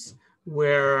functions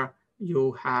where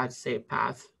you had, say, a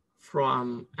path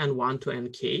from N1 to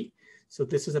Nk. So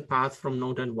this is a path from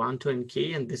node N1 to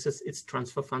Nk, and this is its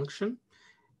transfer function.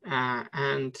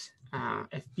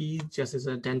 FP just is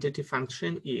an identity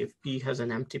function if P has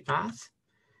an empty path.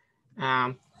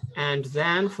 And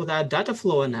then for that data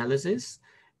flow analysis,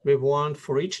 we want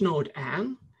for each node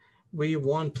N, we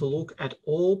want to look at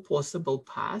all possible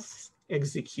paths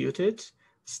executed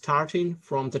starting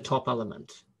from the top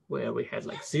element where we had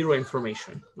like 0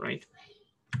 information, right?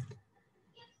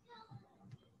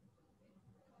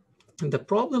 And the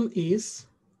problem is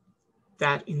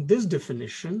that in this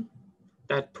definition,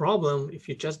 that problem, if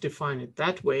you just define it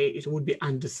that way, it would be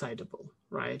undecidable,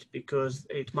 right? Because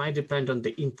it might depend on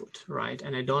the input, right?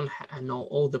 And I don't know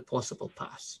all the possible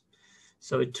paths.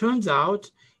 So it turns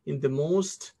out in the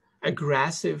most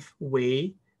aggressive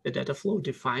way the data flow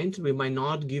defined, we might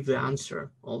not give the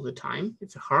answer all the time.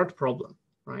 It's a hard problem,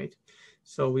 right?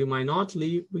 So we might not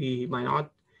be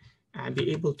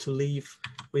able to live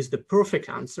with the perfect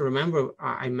answer. Remember,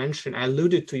 I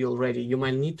alluded to you already, you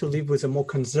might need to live with a more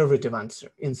conservative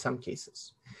answer in some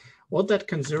cases. What that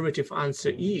conservative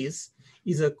answer is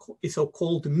a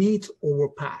so-called meet over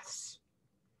paths.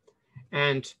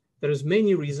 And there's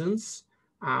many reasons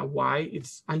why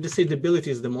it's undecidability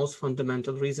is the most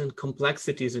fundamental reason.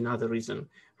 Complexity is another reason,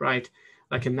 right?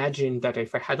 Like imagine that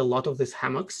if I had a lot of these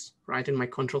hammocks, right, in my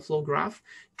control flow graph,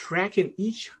 tracking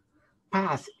each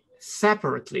path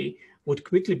separately would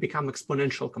quickly become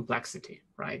exponential complexity,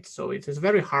 right? So it is a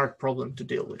very hard problem to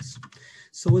deal with.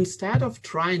 So instead of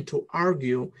trying to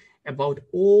argue about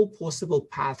all possible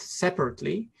paths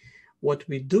separately, what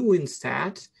we do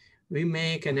instead, we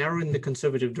make an arrow in the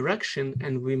conservative direction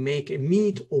and we make a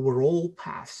meet over all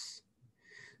paths.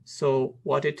 So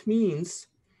what it means,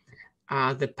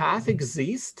 the path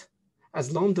exists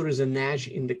as long as there is an edge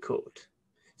in the code.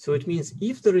 So it means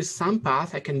if there is some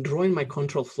path I can draw in my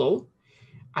control flow,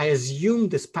 I assume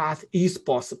this path is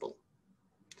possible.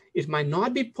 it might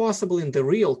not be possible in the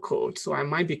real code, so I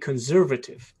might be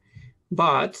conservative,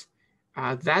 but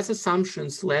that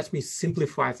assumptions let me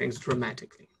simplify things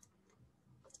dramatically.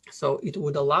 So it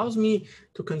would allow me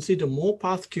to consider more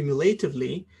paths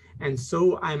cumulatively, and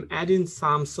so I'm adding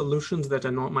some solutions that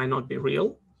are might not be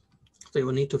real, so you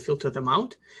will need to filter them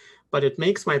out, but it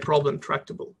makes my problem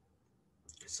tractable.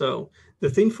 So the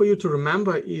thing for you to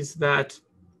remember is that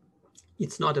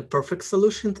it's not a perfect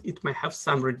solution. It might have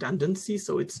some redundancy,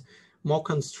 so it's more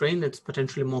constrained, it's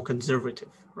potentially more conservative,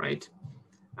 right?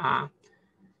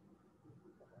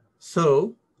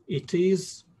 So it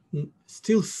is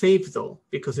still safe though,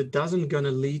 because it doesn't gonna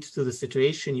lead to the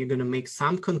situation you're gonna make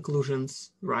some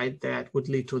conclusions, right, that would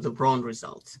lead to the wrong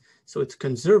results. So it's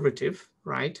conservative,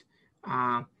 right?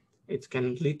 It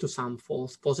can lead to some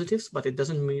false positives, but it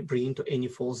doesn't bring into any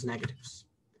false negatives.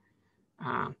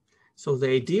 So the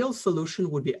ideal solution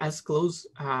would be as close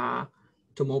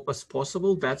to MOP as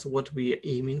possible. That's what we're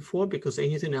aiming for, because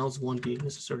anything else won't be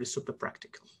necessarily super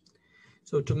practical.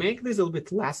 So to make this a little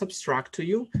bit less abstract to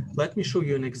you, let me show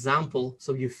you an example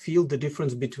so you feel the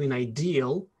difference between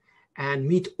ideal and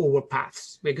meet over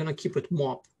paths. We're going to keep it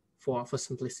MOP for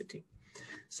simplicity.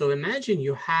 So imagine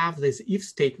you have these if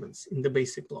statements in the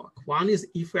basic block. One is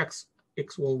if x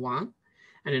equals 1,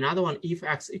 and another one if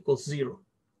x equals 0.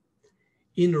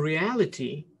 In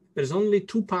reality, there's only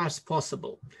two paths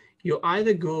possible. You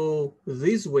either go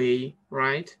this way,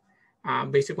 right?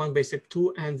 Basic 1, basic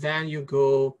 2, and then you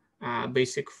go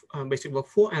basic block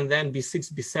 4, and then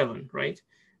B6, B7, right?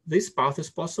 This path is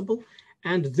possible,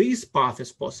 and this path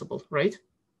is possible, right?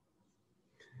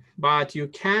 But you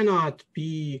cannot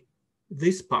be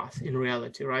this path in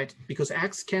reality, right? Because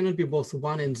x cannot be both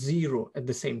 1 and 0 at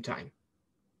the same time.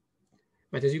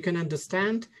 But as you can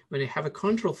understand, when I have a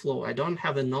control flow, I don't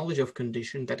have a knowledge of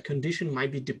condition. That condition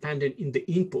might be dependent in the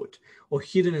input or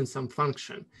hidden in some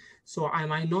function. So I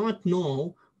might not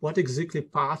know what exactly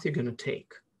path you're going to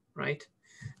take, right?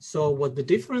 So what the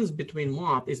difference between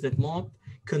MOP is that MOP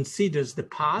considers the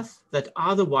path that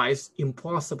otherwise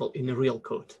impossible in a real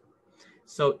code.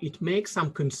 So it makes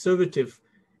some conservative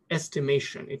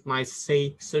estimation. It might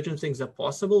say certain things are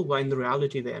possible, while in the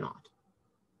reality they're not.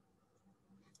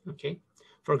 Okay.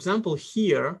 For example,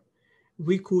 here,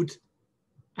 we could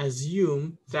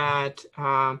assume that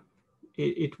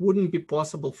it wouldn't be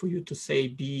possible for you to say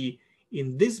be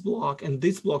in this block and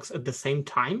these blocks at the same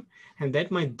time, and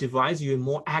that might devise you a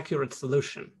more accurate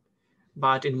solution.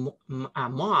 But in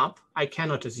MOP, I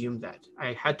cannot assume that.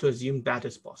 I had to assume that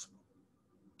is possible.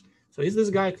 So is this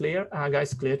guy clear?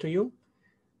 Guys, clear to you?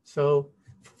 So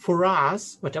for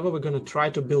us, whatever we're going to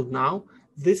try to build now,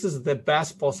 this is the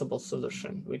best possible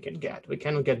solution we can get. We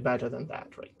cannot get better than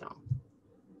that right now.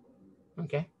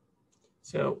 Okay.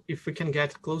 So if we can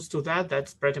get close to that,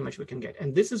 that's pretty much we can get.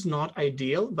 And this is not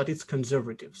ideal, but it's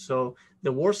conservative. So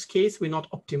the worst case, we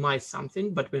not optimize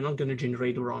something, but we're not going to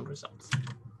generate the wrong results.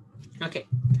 Okay.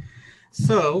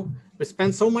 So we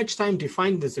spend so much time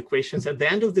defining these equations. At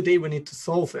the end of the day, we need to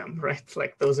solve them, right?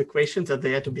 Like those equations are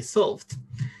there to be solved.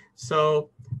 So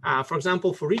for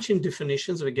example, for reaching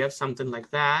definitions, we get something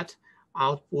like that.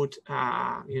 Output,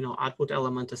 output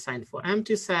element assigned for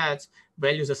empty sets,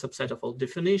 values a subset of all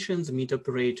definitions, meet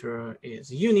operator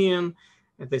is union.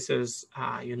 This is,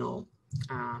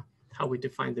 how we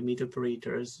define the meet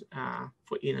operators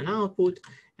for in and output.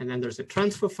 And then there's a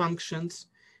transfer functions,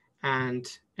 and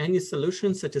any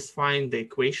solution satisfying the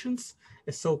equations,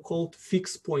 a so-called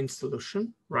fixed point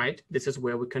solution, right? This is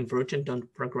where we converge and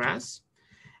don't progress.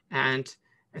 And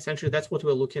essentially that's what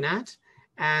we're looking at.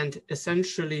 And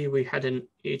essentially we had an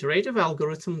iterative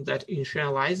algorithm that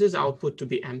initializes output to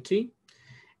be empty.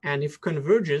 And if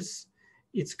converges,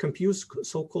 it computes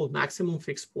so-called maximum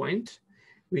fixed point,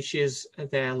 which is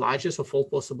the largest of all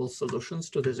possible solutions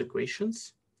to these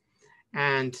equations.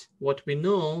 And what we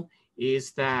know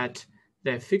is that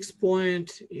the fixed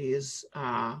point is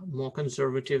more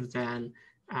conservative than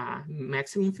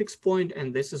maximum fixed point,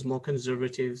 and this is more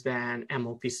conservative than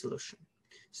MOP solution.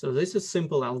 So this is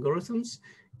simple algorithms,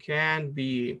 can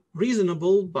be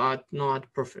reasonable, but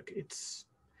not perfect.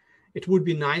 It would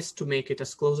be nice to make it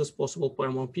as close as possible to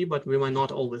MOP, but we might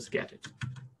not always get it.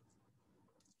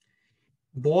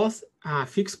 Both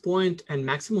fixed point and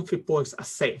maximum fixed points are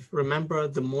safe. Remember,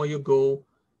 the more you go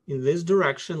in this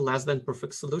direction, less than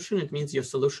perfect solution, it means your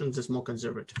solution is more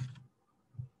conservative.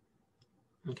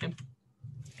 Okay.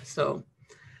 So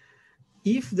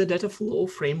if the data flow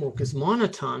framework is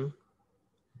monotone,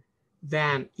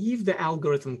 then if the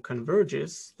algorithm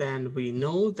converges, then we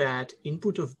know that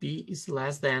input of B is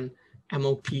less than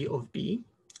MOP of B.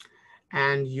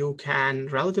 And you can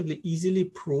relatively easily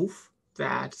prove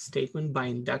that statement by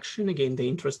induction. Again, in the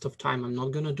interest of time, I'm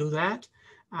not going to do that,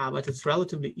 but it's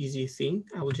relatively easy thing.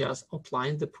 I will just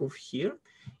outline the proof here.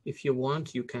 If you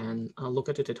want, you can look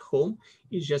at it at home.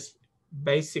 You just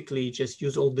basically just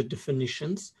use all the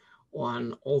definitions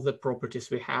on all the properties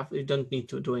we have. You don't need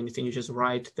to do anything. You just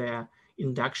write the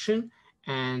induction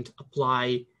and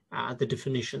apply the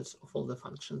definitions of all the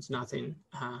functions. Nothing,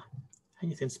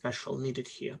 anything special needed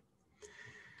here.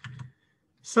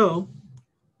 So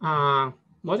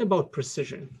what about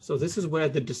precision? So this is where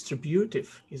the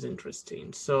distributive is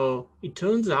interesting. So it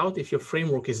turns out if your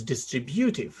framework is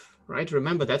distributive, right?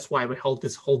 Remember, that's why we hold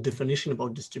this whole definition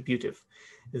about distributive.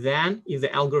 Then if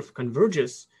the algorithm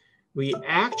converges, we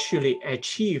actually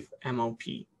achieve MOP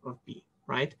of B,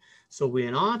 right? So we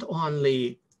are not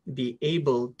only be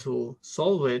able to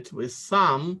solve it with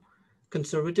some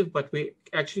conservative, but we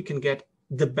actually can get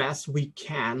the best we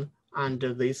can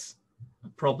under this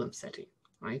problem setting,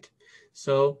 right?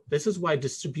 So this is why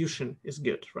distribution is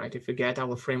good, right? If we get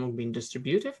our framework being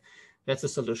distributive, that's a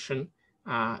solution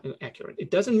accurate.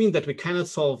 It doesn't mean that we cannot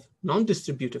solve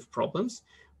non-distributive problems,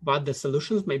 but the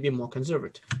solutions may be more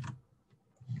conservative.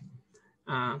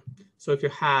 So if you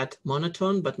had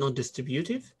monotone but not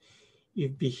distributive, you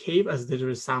behave as there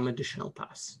is some additional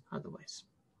pass otherwise.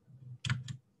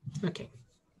 Okay.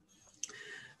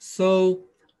 So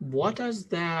what is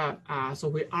the, so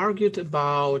we argued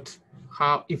about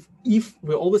how if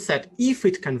we always said if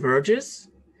it converges,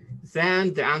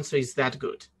 then the answer is that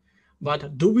good.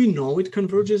 But do we know it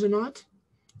converges or not?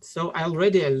 So I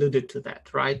already alluded to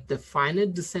that, right? The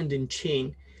finite descending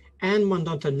chain and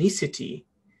monotonicity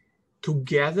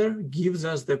together gives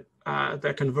us the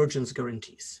convergence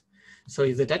guarantees. So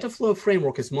if the data flow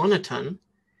framework is monotone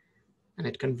and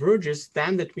it converges,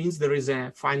 then that means there is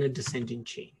a finite descending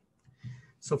chain.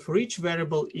 So for each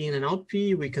variable in and out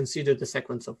P, we consider the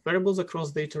sequence of variables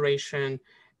across the iteration,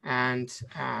 and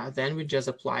then we just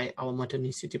apply our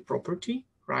monotonicity property,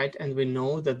 right? And we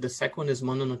know that the second is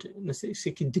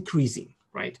monotonicity decreasing,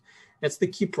 right? That's the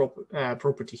key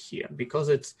property here, because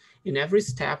it's in every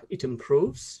step it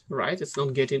improves, right? It's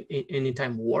not getting any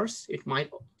time worse.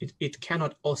 It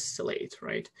cannot oscillate,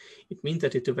 right? It means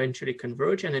that it eventually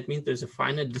converges, and it means there's a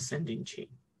finite descending chain.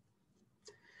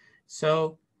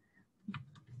 So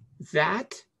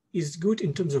that is good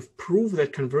in terms of proof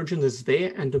that convergence is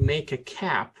there and to make a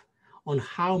cap on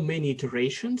how many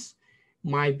iterations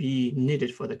might be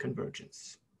needed for the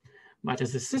convergence. But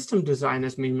as a system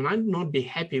designers, we might not be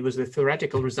happy with the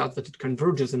theoretical result that it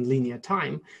converges in linear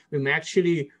time. We may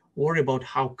actually worry about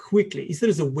how quickly, is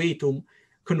there a way to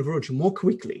converge more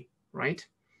quickly, right?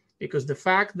 Because the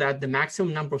fact that the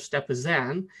maximum number of steps is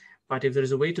n, but if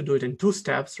there's a way to do it in 2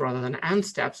 steps rather than n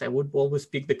steps, I would always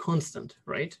pick the constant,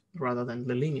 right? Rather than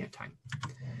the linear time.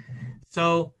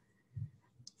 So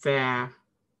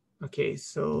okay,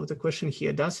 so the question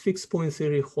here, does fixed point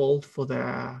theory hold for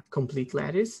the complete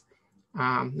lattice?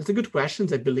 That's a good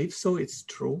question. I believe so. It's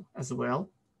true as well.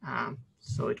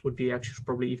 So it would be actually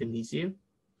probably even easier.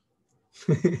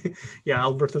 Yeah,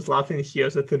 Albert is laughing here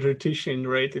as a theoretician,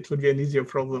 right? It would be an easier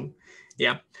problem.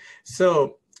 Yeah.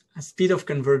 So speed of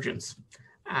convergence.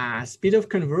 Speed of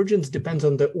convergence depends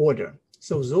on the order.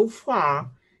 So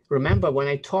far, remember when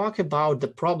I talk about the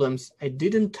problems, I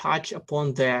didn't touch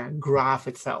upon the graph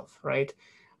itself, right?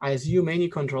 I assume any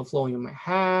control flow you may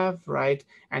have, right?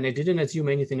 And I didn't assume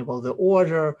anything about the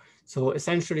order. So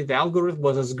essentially the algorithm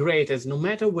was as great as no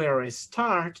matter where I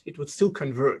start, it would still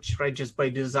converge, right? Just by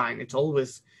design, it's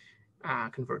always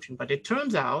converging. But it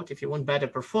turns out if you want better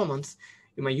performance,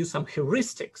 you might use some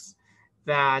heuristics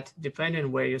that depending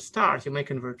on where you start, you may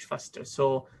converge faster.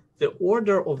 So the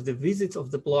order of the visits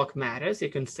of the block matters. You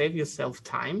can save yourself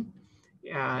time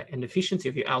and efficiency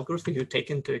of your algorithm you take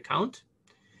into account.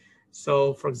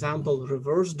 So for example,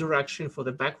 reverse direction for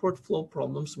the backward flow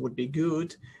problems would be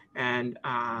good, and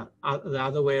the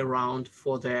other way around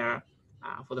for the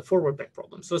forward back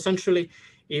problem. So essentially,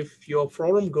 if your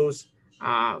problem goes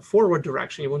forward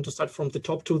direction, you want to start from the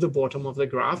top to the bottom of the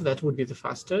graph, that would be the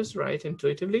fastest, right,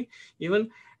 intuitively even.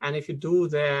 And if you do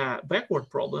the backward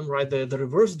problem, right, the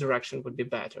reverse direction would be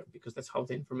better, because that's how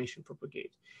the information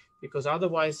propagates. Because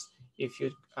otherwise, if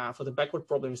you, for the backward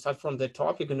problem, you start from the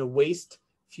top, you're going to waste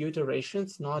few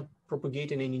iterations not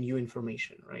propagating any new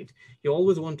information, right? You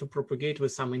always want to propagate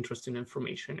with some interesting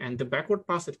information, and the backward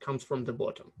pass, it comes from the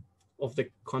bottom of the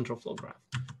control flow graph.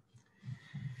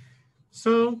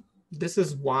 So this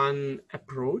is one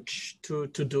approach to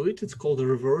do it. It's called the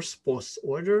reverse post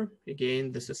order.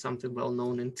 Again, this is something well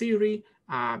known in theory.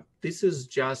 This is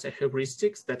just a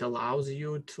heuristics that allows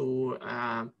you to,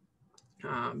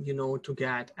 you know, to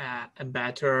get a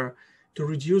better to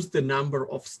reduce the number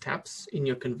of steps in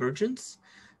your convergence.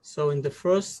 So in the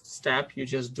first step, you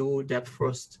just do depth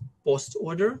first post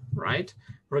order, right?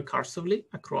 Recursively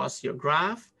across your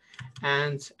graph.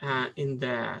 And in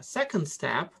the second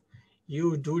step,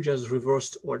 you do just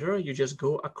reversed order. You just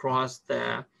go across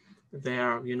the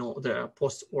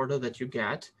post order that you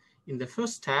get in the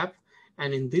first step.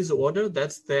 And in this order,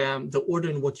 that's the order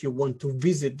in what you want to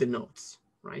visit the nodes,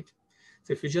 right?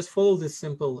 So if you just follow this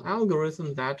simple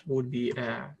algorithm, that would be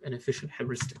an efficient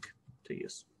heuristic to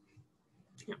use.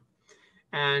 Yeah.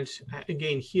 And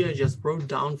again, here I just broke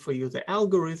down for you the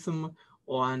algorithm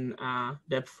on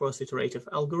depth first iterative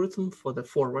algorithm for the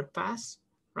forward pass,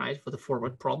 right? For the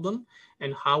forward problem,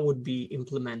 and how would be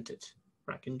implemented,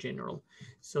 right, in general.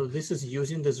 So this is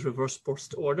using this reverse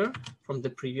post order from the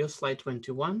previous slide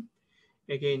 21.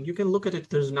 Again, you can look at it.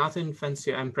 There's nothing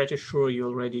fancy. I'm pretty sure you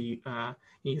already,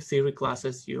 in your theory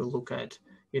classes, you look at,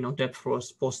 depth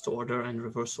first, post order, and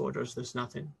reverse orders. There's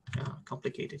nothing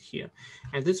complicated here.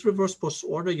 And this reverse post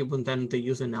order, you will then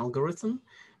use an algorithm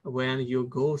when you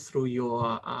go through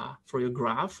your for your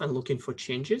graph and looking for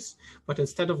changes. But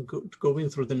instead of going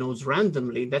through the nodes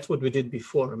randomly, that's what we did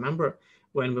before. Remember,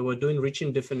 when we were doing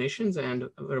reaching definitions and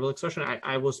variable expression,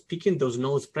 I was picking those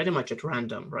nodes pretty much at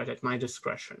random, right, at my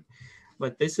discretion.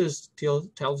 But this is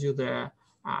tells you the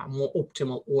more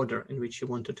optimal order in which you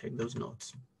want to take those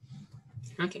nodes.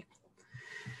 Okay.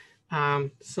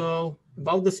 So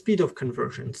about the speed of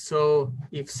conversion. So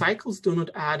if cycles do not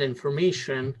add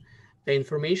information, the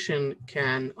information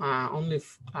can only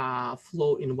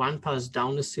flow in one pass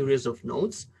down a series of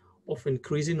nodes of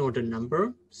increasing order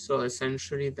number. So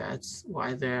essentially that's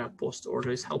why the post order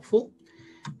is helpful.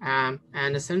 And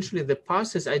essentially the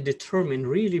passes are determined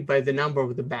really by the number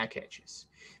of the back edges.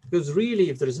 Because really,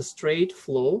 if there is a straight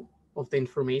flow of the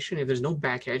information, if there's no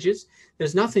back edges,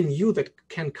 there's nothing new that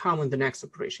can come in the next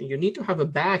operation. You need to have a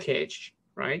back edge,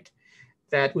 right?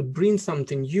 That would bring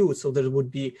something new, so there would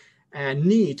be a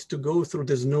need to go through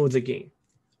these nodes again,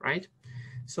 right?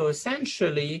 So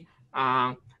essentially,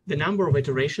 the number of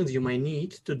iterations you might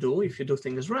need to do, if you do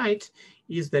things right,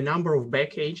 is the number of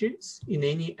back edges in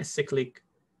any acyclic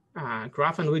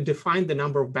graph, and we define the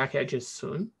number of back edges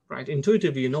soon, right?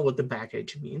 Intuitively, you know what the back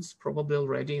edge means, probably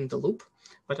already in the loop,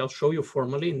 but I'll show you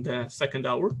formally in the second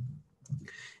hour.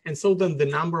 And so then the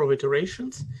number of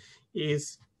iterations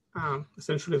is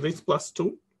essentially this plus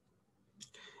 2,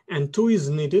 and 2 is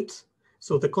needed.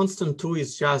 So the constant 2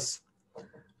 is just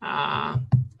a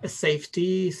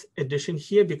safety addition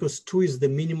here, because 2 is the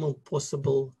minimum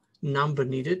possible number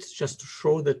needed just to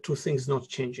show that two things not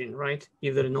changing, right?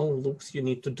 If there are no loops, you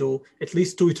need to do at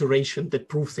least 2 iterations that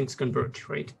prove things converge,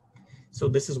 right? So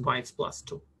this is why it's plus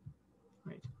 2,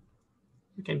 right?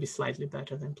 It can be slightly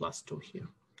better than plus 2 here.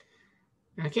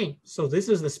 Okay, so this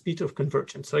is the speed of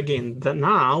convergence. So again,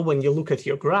 now when you look at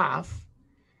your graph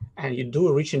and you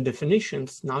do reaching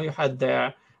definitions, now you had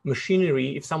the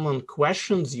machinery. If someone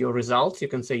questions your results, you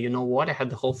can say, you know what, I had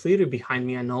the whole theory behind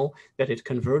me. I know that it's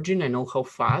converging. I know how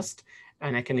fast,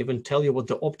 and I can even tell you what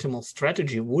the optimal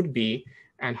strategy would be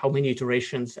and how many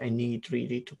iterations I need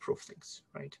really to prove things,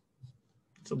 right?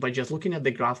 So by just looking at the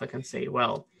graph, I can say,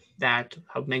 well, that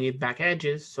how many back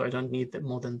edges, so I don't need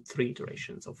more than 3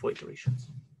 iterations or 4 iterations.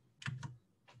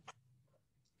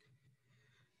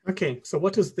 Okay, so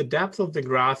what is the depth of the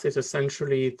graph? Is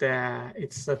essentially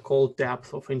it's called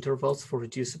depth of intervals for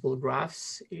reducible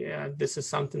graphs. Yeah, this is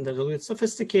something that is a little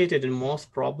sophisticated. In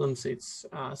most problems, it's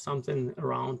something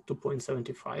around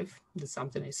 2.75. That's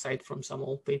something I cite from some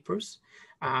old papers,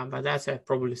 but that's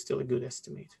probably still a good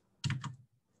estimate.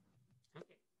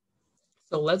 Okay.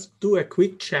 So let's do a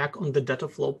quick check on the data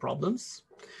flow problems.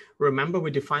 Remember,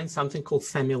 we defined something called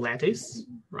semi-lattice,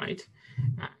 right?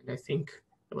 And I think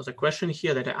there was a question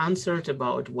here that I answered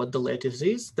about what the lattice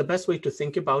is. The best way to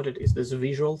think about it is this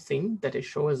visual thing that I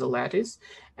show as a lattice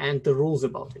and the rules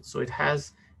about it. So it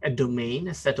has a domain,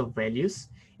 a set of values.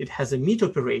 It has a meet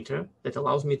operator that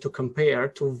allows me to compare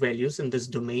two values in this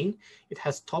domain. It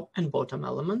has top and bottom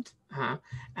element,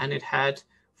 and it had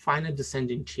finite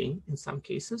descending chain in some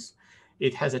cases.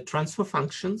 It has a transfer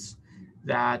functions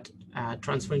that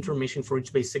transfer information for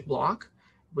each basic block.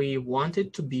 We want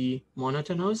it to be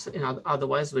monotonous, and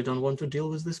otherwise we don't want to deal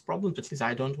with this problem, at least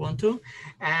I don't want to.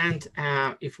 And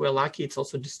if we're lucky, it's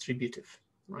also distributive,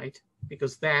 right?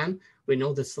 Because then we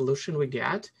know the solution we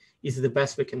get is the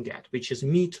best we can get, which is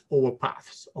meet over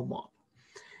paths or mob.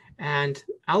 And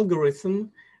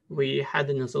algorithm, we had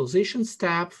an initialization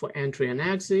step for entry and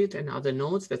exit and other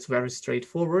nodes. That's very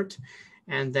straightforward.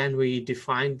 And then we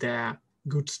defined the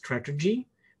good strategy,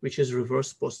 which is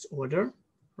reverse post order,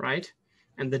 right?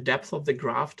 and the depth of the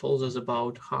graph tells us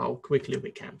about how quickly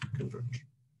we can converge.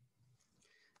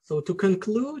 So to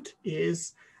conclude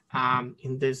is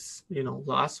in this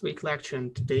last week lecture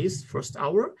and today's first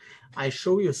hour, I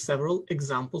show you several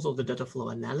examples of the data flow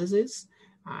analysis,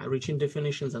 reaching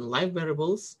definitions and live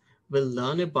variables. We'll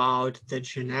learn about the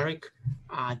generic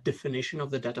definition of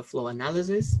the data flow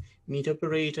analysis, meet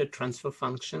operator, transfer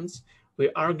functions. We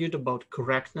argued about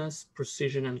correctness,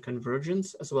 precision, and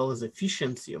convergence, as well as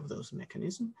efficiency of those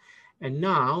mechanisms. And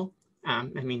now,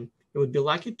 it would be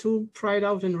lucky to try it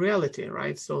out in reality,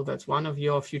 right? So that's one of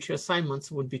your future assignments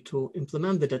would be to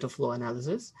implement the data flow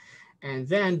analysis and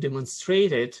then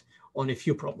demonstrate it on a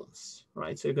few problems,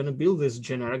 right? So you're going to build this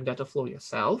generic data flow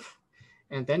yourself,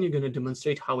 and then you're going to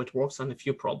demonstrate how it works on a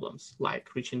few problems,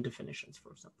 like reaching definitions,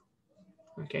 for example.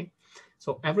 Okay,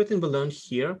 so everything we learned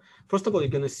here, first of all, you're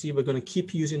going to see we're going to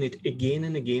keep using it again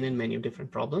and again in many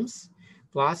different problems.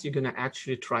 Plus, you're going to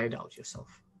actually try it out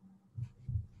yourself.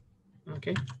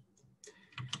 Okay.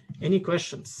 Any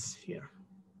questions here?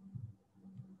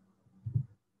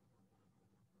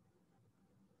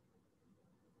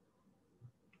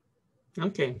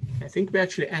 Okay, I think we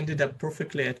actually ended up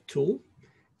perfectly at 2.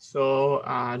 So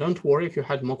don't worry if you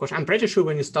had more questions. I'm pretty sure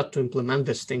when you start to implement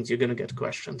these things, you're going to get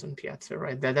questions on Piazza,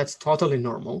 right? That's totally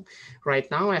normal. Right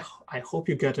now, I hope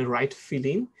you get the right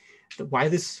feeling why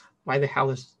the hell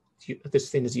is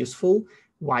this thing is useful,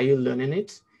 why you're learning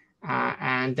it.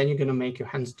 And then you're going to make your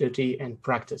hands dirty and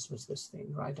practice with this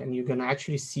thing, right? And you're going to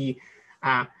actually see,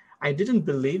 I didn't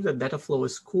believe that data flow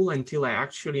is cool until I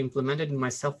actually implemented it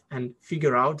myself and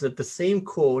figure out that the same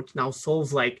code now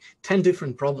solves like 10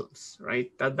 different problems,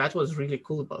 right? That was really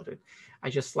cool about it. I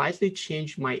just slightly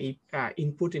changed my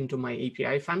input into my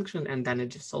API function, and then it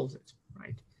just solves it,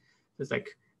 right? It's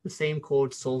like the same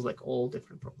code solves like all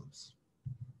different problems.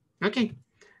 Okay.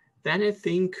 Then I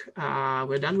think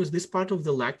we're done with this part of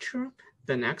the lecture.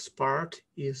 The next part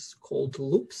is called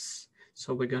loops.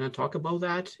 So we're going to talk about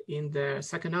that in the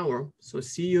second hour. So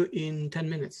see you in 10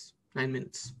 minutes, 9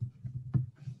 minutes.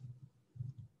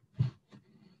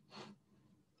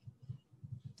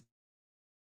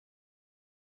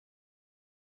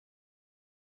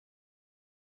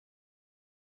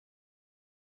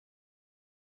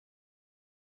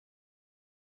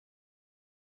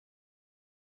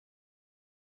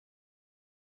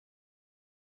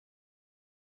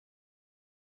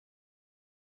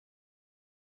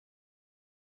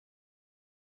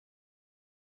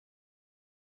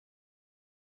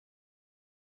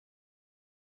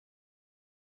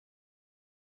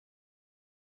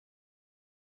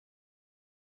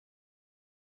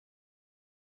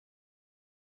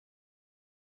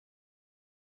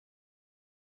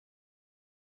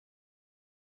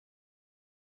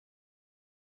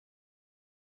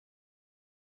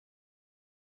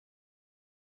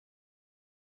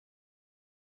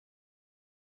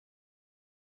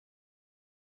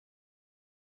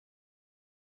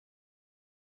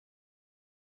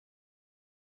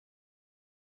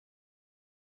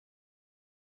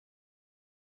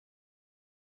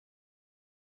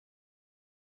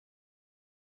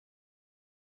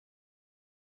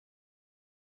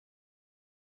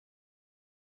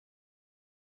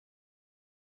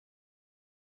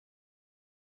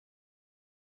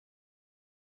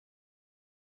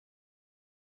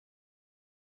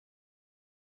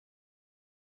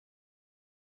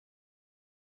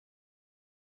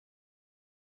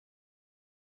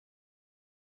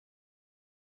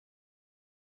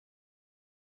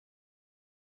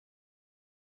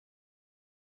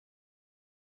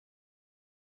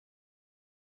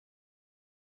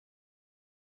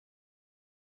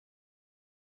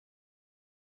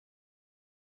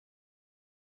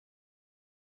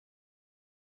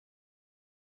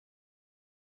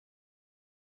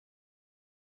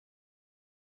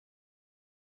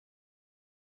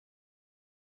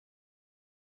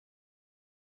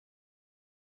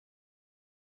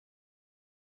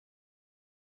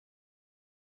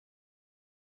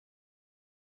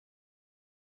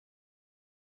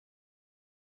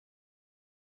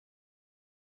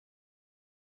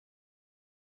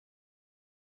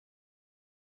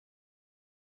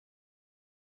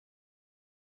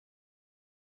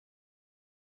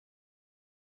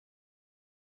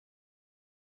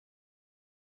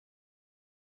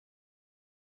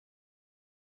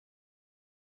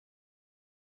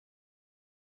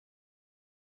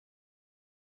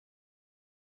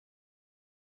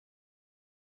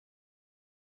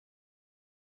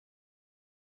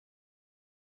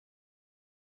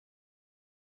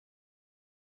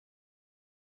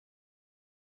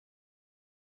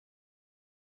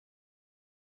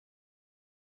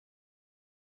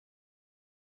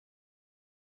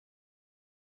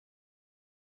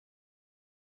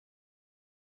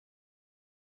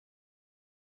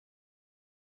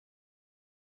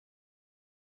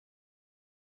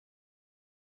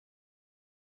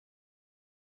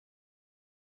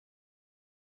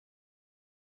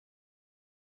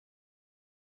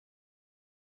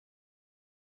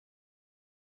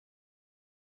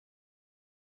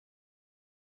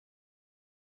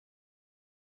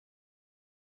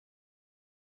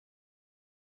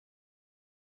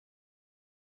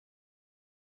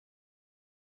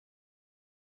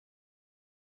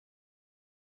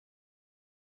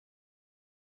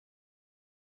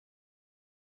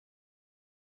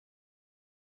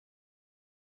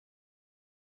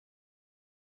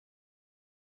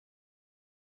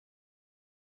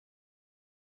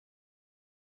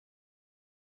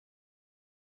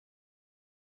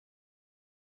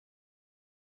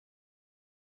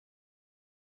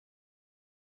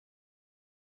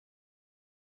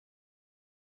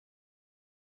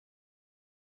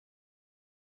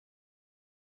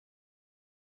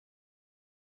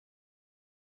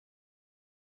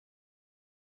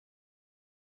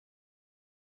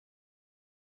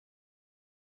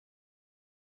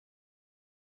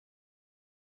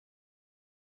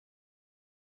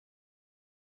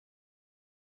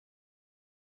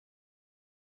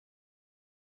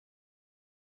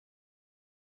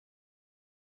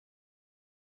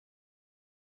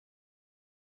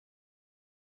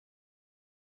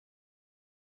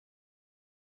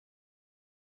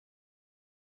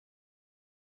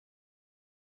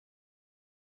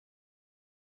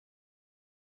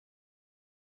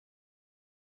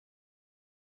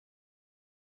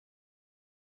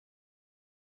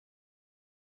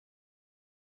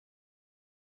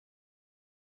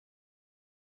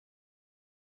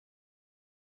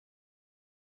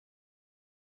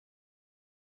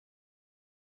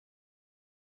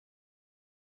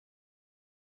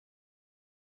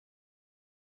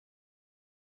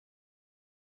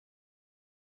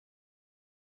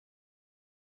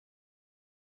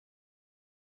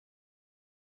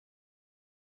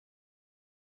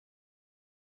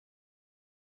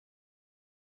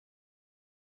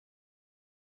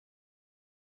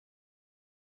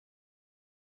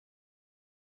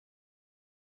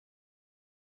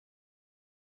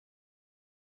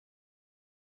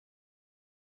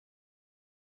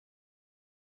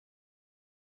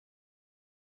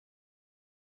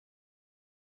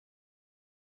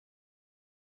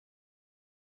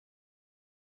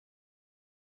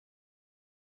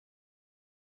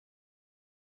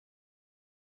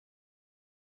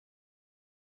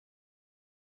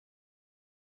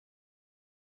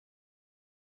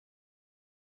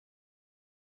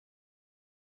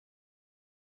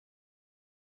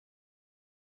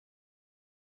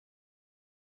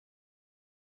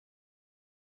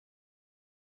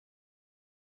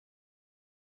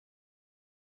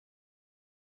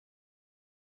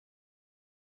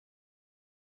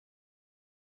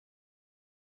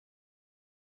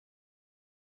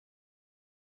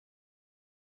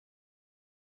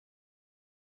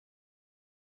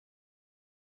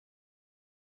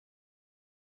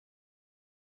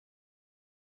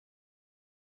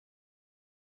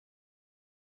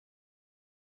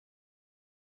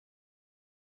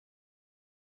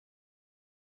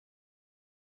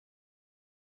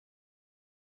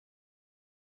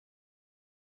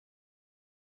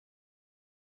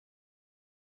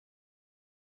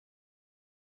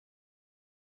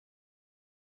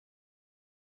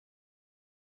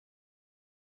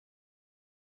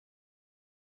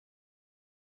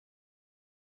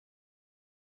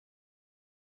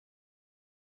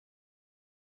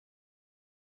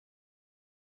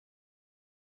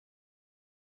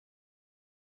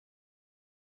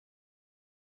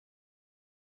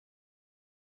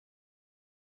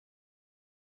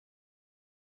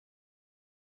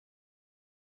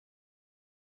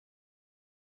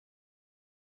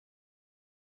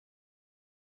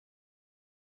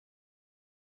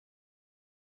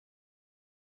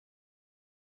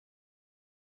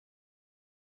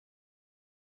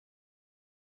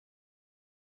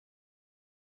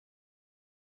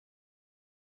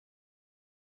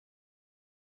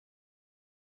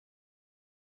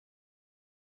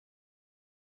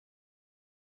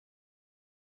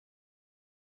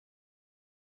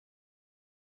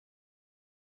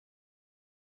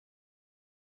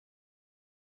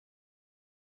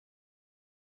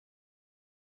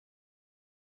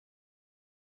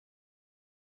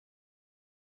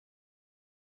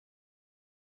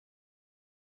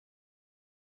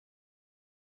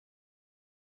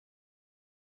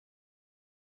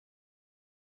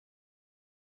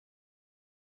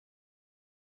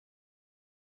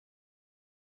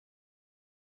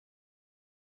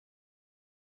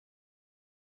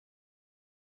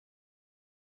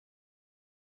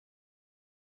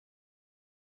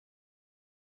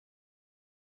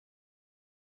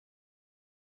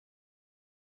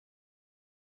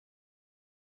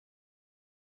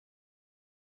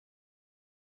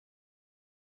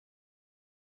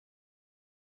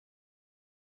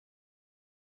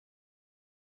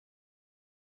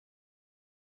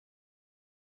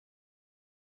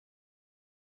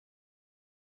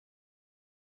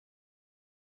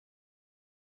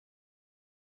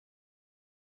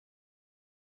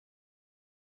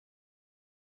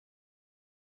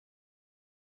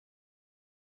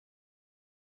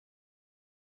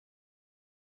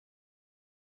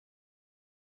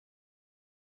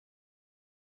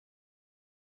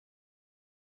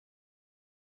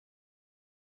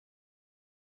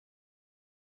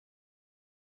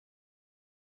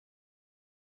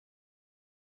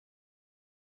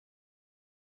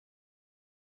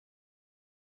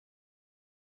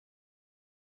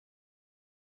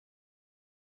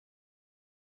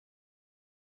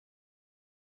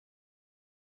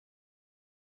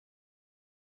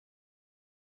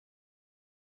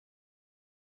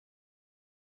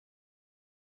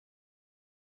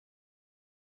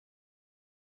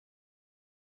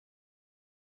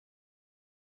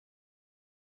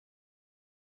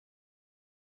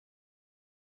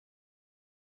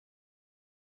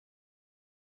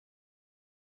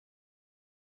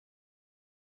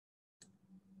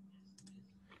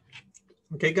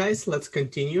 Okay, guys, let's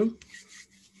continue.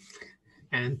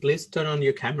 And please turn on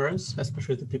your cameras,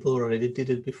 especially the people who already did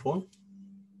it before.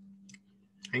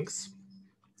 Thanks.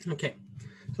 Okay,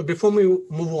 so before we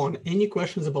move on, any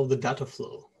questions about the data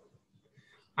flow?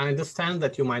 I understand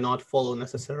that you might not follow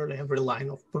necessarily every line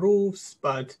of proofs,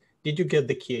 but did you get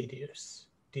the key ideas?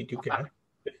 Did you get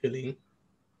the feeling?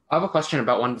 I have a question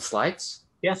about one of the slides.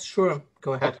 Yes, sure.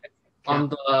 Go ahead. Okay. On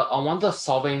one of the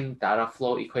solving data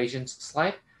flow equations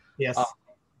slide, Yes.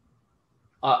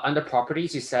 under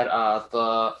properties, you said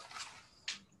the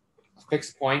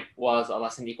fixed point was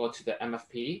less than equal to the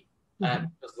MFP, and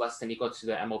it was less than equal to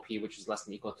the MOP, which is less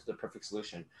than equal to the perfect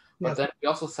solution. But Yes. then we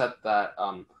also said that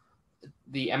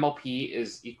the MOP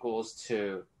is equals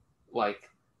to like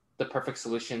the perfect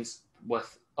solutions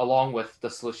along with the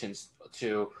solutions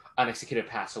to unexecuted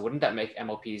paths. So wouldn't that make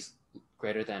MOPs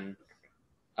greater than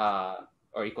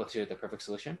or equal to the perfect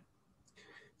solution?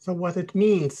 So what it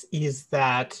means is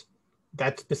that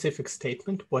that specific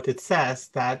statement, what it says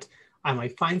that I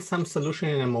might find some solution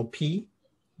in MOP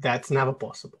that's never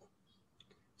possible.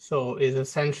 So it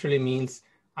essentially means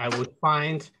I would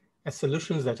find a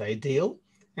solution that's ideal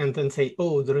and then say,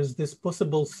 oh, there is this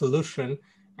possible solution.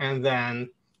 And then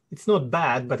it's not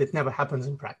bad, but it never happens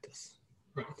in practice.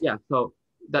 Right? Yeah, so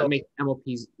that makes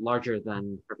MOPs larger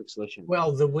than perfect solution.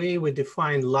 Well, the way we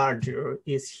define larger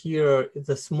is here,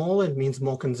 the smaller means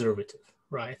more conservative,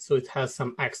 right? So it has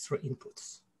some extra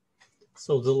inputs.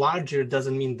 So the larger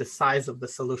doesn't mean the size of the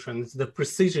solution, it's the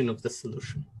precision of the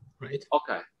solution, right?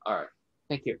 Okay, all right.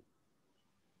 Thank you.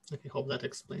 I hope that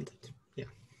explained it. Yeah.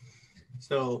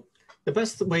 So the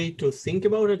best way to think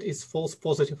about it is false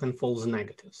positive and false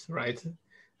negatives, right?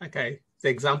 Okay, the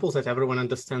examples that everyone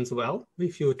understands well,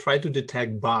 if you try to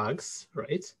detect bugs,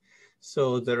 right?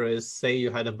 So there is, say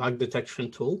you had a bug detection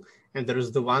tool, and there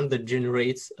is the one that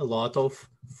generates a lot of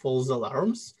false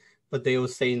alarms, but they were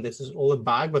saying this is all a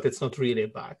bug, but it's not really a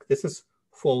bug. This is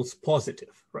false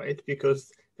positive, right?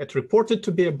 Because it reported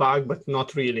to be a bug, but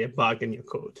not really a bug in your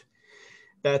code.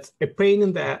 That's a pain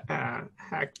in the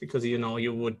hack because, you know,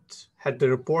 you would have the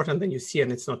report and then you see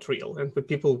and it's not real. And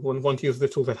people won't want to use the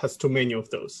tool that has too many of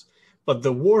those. But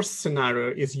the worst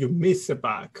scenario is you miss a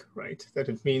bug, right? That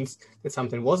it means that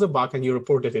something was a bug and you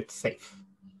reported it safe,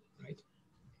 right?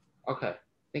 Okay,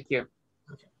 thank you.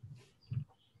 Okay.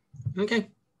 Okay.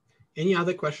 Any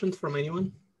other questions from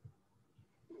anyone?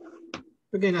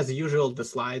 Again, as usual, the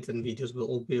slides and videos will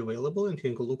all be available and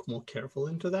you can look more careful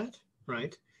into that,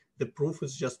 right? The proof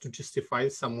is just to justify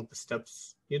some of the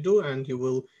steps you do, and you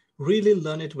will really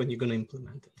learn it when you're going to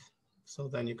implement it. So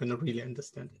then you're going to really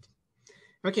understand it.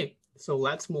 Okay, so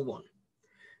let's move on.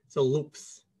 So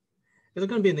loops. It's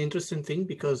going to be an interesting thing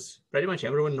because pretty much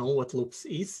everyone knows what loops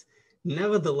is.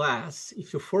 Nevertheless,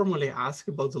 if you formally ask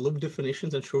about the loop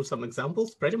definitions and show some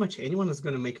examples, pretty much anyone is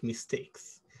going to make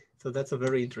mistakes. So that's a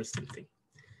very interesting thing.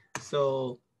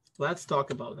 So let's talk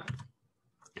about that.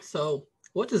 So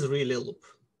what is really a loop?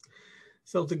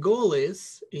 So the goal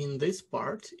is, in this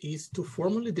part, is to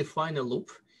formally define a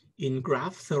loop in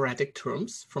graph theoretic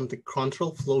terms from the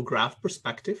control flow graph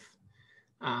perspective,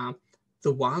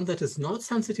 the one that is not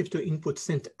sensitive to input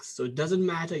syntax. So it doesn't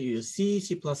matter you use C,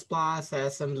 C++,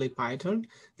 assembly, Python,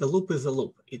 the loop is a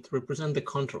loop. It represents the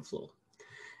control flow.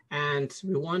 And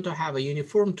we want to have a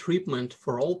uniform treatment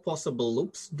for all possible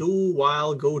loops, do,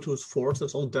 while, go tos, for,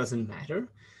 this all doesn't matter.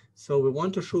 So we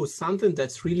want to show something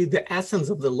that's really the essence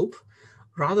of the loop,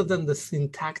 rather than the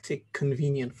syntactic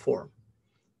convenient form.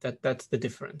 That's the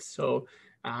difference. So,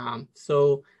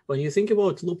 so when you think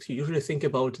about loops, you usually think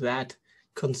about that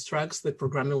constructs that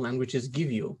programming languages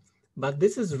give you. But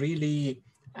this is really,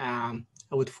 I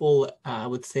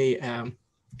would say, an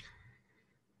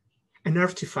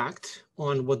artifact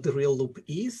on what the real loop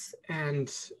is, and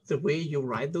the way you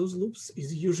write those loops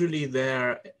is usually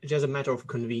there just a matter of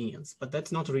convenience, but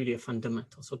that's not really a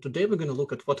fundamental. So today we're going to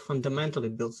look at what fundamentally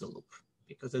builds the loop,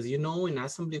 because as you know, in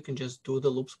assembly, you can just do the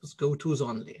loops with go-tos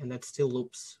only, and that's still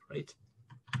loops, right?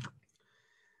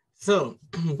 So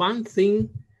one thing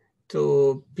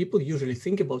people usually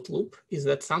think about loop is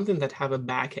that something that have a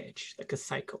back edge, like a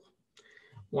cycle.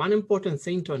 One important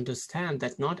thing to understand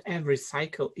that not every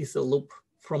cycle is a loop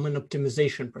from an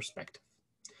optimization perspective.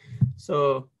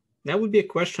 So that would be a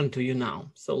question to you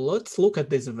now. So let's look at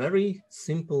this very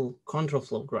simple control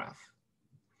flow graph.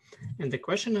 And the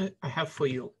question I have for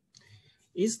you,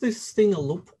 is this thing a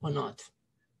loop or not?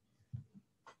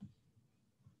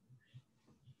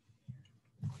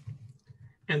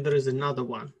 And there is another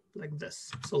one like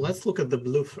this. So let's look at the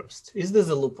blue first. Is this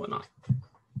a loop or not?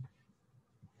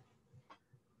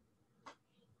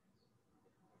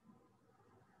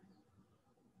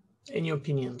 Any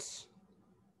opinions?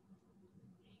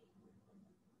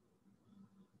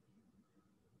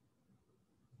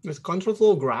 This control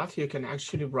flow graph, you can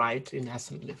actually write in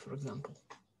assembly, for example.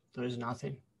 There is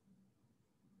nothing.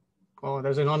 Oh,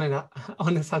 there's an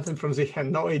honest answer from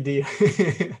Zihan, no idea.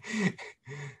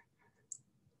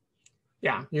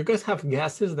 Yeah, you guys have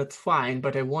guesses, that's fine,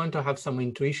 but I want to have some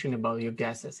intuition about your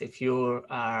guesses. If you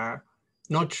are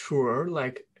not sure,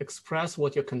 like express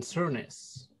what your concern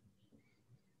is.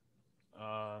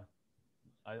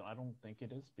 I don't think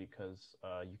it is because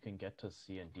you can get to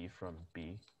C and D from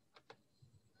B.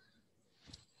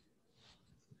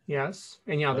 Yes,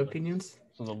 any other opinions?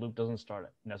 So the loop doesn't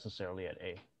start necessarily at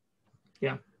A.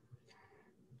 Yeah.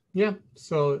 Yeah,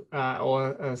 so,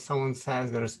 someone says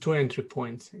there's 2 entry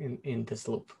points in this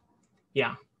loop.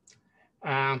 Yeah,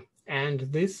 and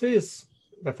this is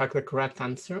the fact the correct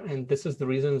answer, and this is the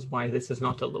reasons why this is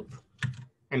not a loop.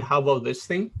 And how about this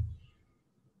thing?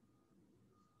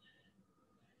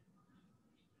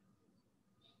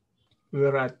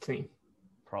 The red thing.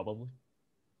 Probably.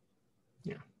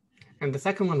 Yeah, and the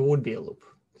second one would be a loop.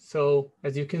 So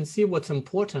as you can see, what's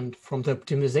important from the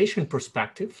optimization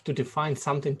perspective to define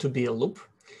something to be a loop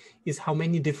is how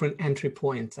many different entry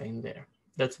points are in there.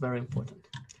 That's very important.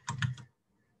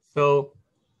 So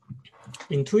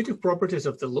intuitive properties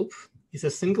of the loop is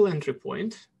a single entry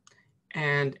point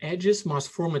and edges must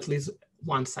form at least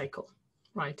one cycle,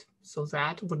 right? So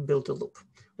that would build a loop.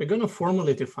 We're going to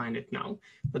formally define it now,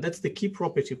 but that's the key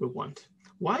property we want.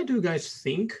 Why do you guys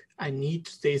think I need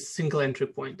this single entry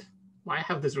point? Why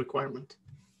have this requirement?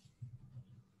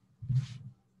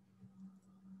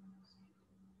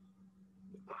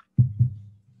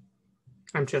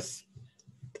 I'm just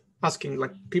asking,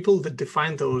 like, people that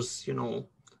define those, you know,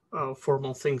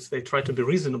 formal things, they try to be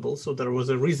reasonable. So there was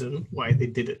a reason why they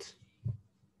did it.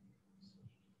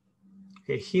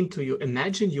 A hint to you,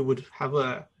 imagine you would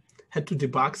have had to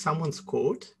debug someone's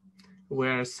code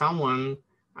where someone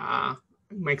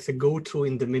makes a go-to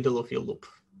in the middle of your loop.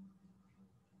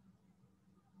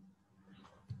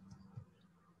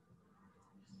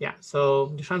 Yeah,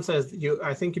 so Dishan says,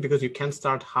 I think because you can't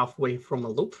start halfway from a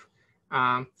loop.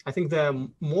 I think the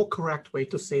more correct way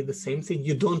to say the same thing,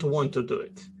 you don't want to do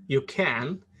it. You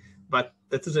can, but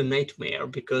that is a nightmare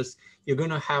because you're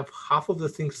going to have half of the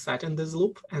things set in this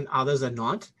loop and others are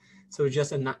not. So it's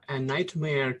just a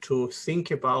nightmare to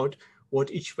think about what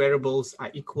each variables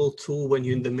are equal to when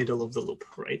you're in the middle of the loop,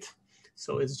 right?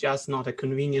 So it's just not a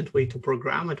convenient way to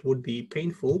program. It would be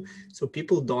painful. So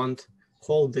people don't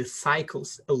call these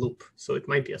cycles a loop. So it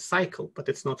might be a cycle, but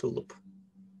it's not a loop,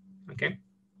 okay?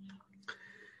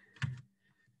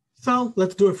 So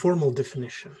let's do a formal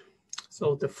definition.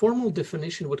 So the formal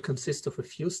definition would consist of a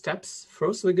few steps.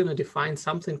 First, we're going to define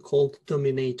something called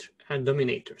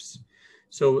dominators.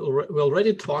 So we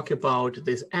already talked about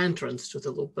this entrance to the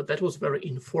loop, but that was very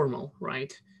informal,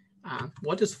 right?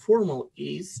 What is formal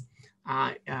is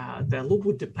the loop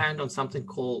would depend on something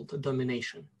called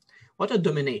domination. What are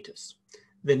dominators?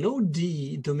 The node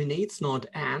D dominates node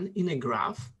N in a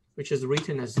graph, which is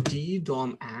written as D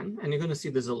dom N, and you're going to see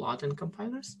this a lot in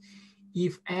compilers.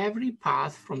 If every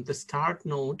path from the start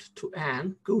node to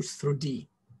N goes through D.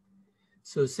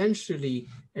 So essentially,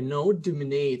 a node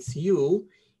dominates U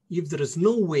if there is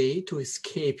no way to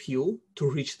escape U to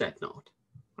reach that node,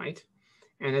 right?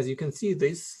 And as you can see,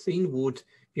 this thing would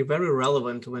be very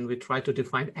relevant when we try to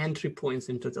define entry points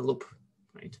into the loop,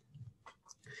 right?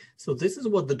 So this is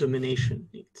what the domination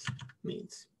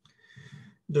means.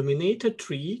 Dominator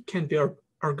tree can be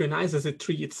organized as a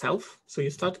tree itself. So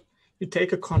you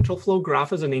take a control flow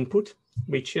graph as an input,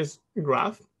 which is a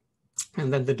graph.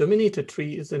 And then the dominator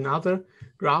tree is another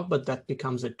graph, but that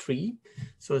becomes a tree.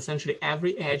 So essentially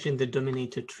every edge in the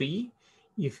dominator tree,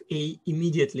 if A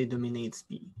immediately dominates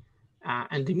B.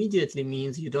 And immediately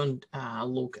means you don't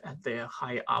look at the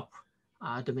high up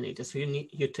dominator. So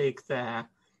you take the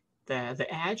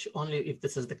edge only if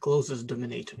this is the closest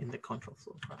dominator in the control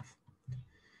flow graph.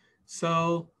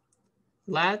 So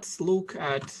let's look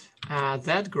at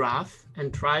that graph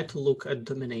and try to look at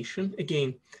domination.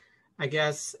 Again, I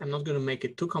guess I'm not going to make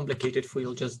it too complicated for you.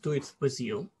 I'll just do it with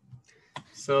you.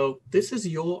 So this is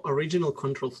your original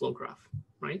control flow graph,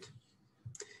 right?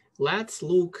 Let's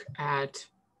look at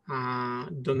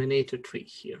dominator tree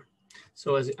here.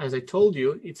 So as I told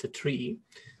you, it's a tree.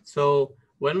 So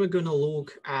when we're going to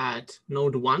look at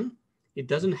node 1, it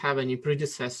doesn't have any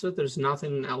predecessor. There's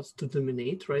nothing else to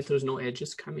dominate, right? There's no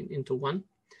edges coming into 1.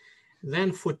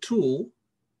 Then for 2,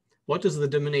 what is the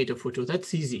dominator for 2?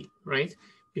 That's easy, right?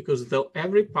 Because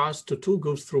every pass to 2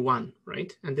 goes through 1,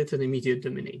 right? And it's an immediate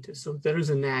dominator. So there is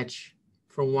an edge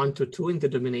from 1 to 2 in the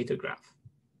dominator graph.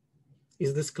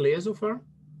 Is this clear so far?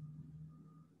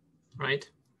 Right?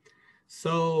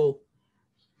 So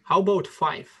how about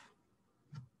 5?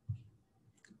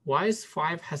 Why is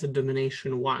 5 has a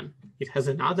domination 1? It has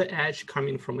another edge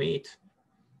coming from 8.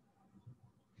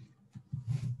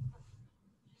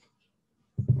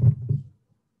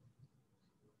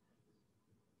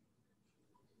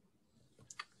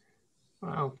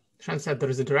 Well, Shan said there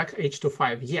is a direct edge to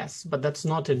 5. Yes, but that's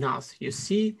not enough. You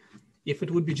see, if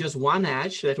it would be just one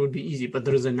edge, that would be easy, but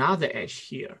there is another edge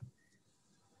here.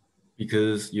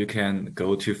 Because you can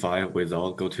go to 5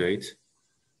 without go to 8?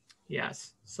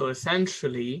 Yes. So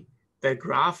essentially, the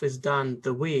graph is done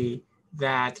the way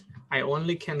that I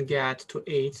only can get to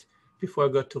 8 before I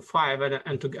got to 5.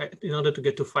 And in order to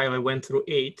get to 5, I went through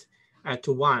 8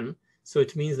 to 1. So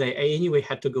it means that I anyway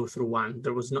had to go through 1.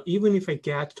 There was no, even if I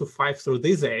get to 5 through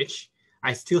this edge,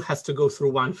 I still has to go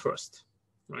through 1 first,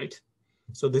 right?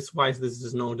 So this is why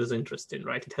this node is interesting,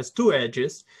 right? It has 2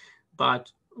 edges,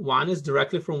 but one is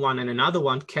directly from 1 and another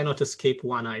one cannot escape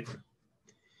 1 either.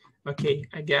 Okay,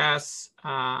 I guess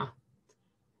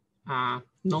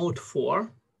node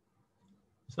 4.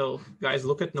 So guys,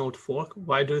 look at node 4.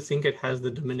 Why do you think it has the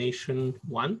domination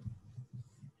 1?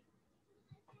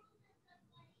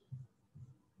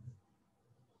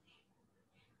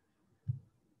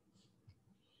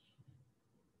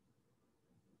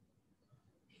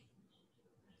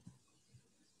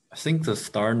 I think the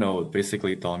star node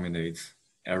basically dominates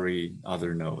every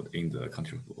other node in the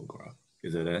controllable graph.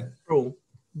 Is it it? True,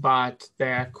 but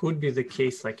there could be the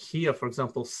case like here, for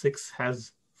example, 6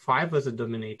 has 5 as a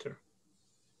dominator.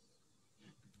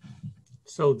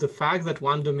 So the fact that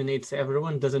 1 dominates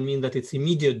everyone doesn't mean that it's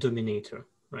immediate dominator,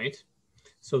 right?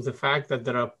 So the fact that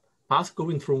there are paths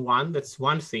going through 1, that's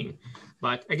one thing.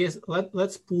 But I guess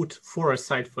let's put 4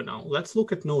 aside for now. Let's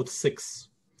look at node 6.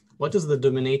 What is the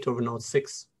dominator of node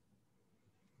 6?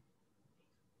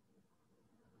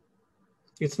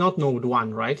 It's not node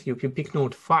 1, right? You pick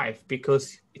node 5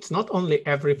 because it's not only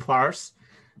every parse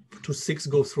to 6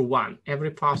 goes through 1. Every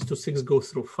parse to 6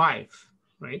 goes through 5,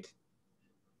 right?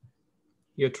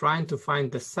 You're trying to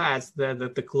find the sets that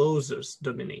the closest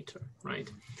dominator,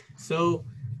 right? So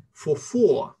for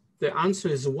 4, the answer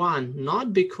is 1,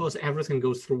 not because everything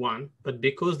goes through 1, but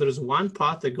because there's one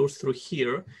path that goes through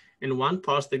here and one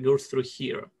path that goes through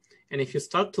here. And if you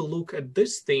start to look at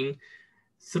this thing,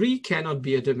 3 cannot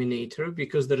be a dominator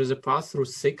because there is a path through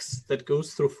 6 that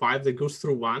goes through 5 that goes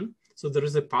through 1. So there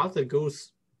is a path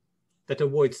that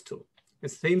avoids 2.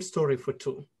 And same story for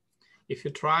 2. If you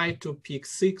try to pick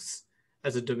 6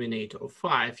 as a dominator of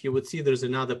 5, you would see there's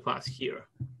another path here.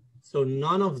 So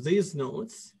none of these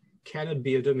nodes cannot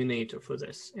be a dominator for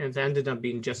this, and it ended up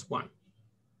being just 1.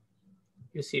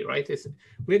 You see, right?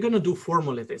 We're going to do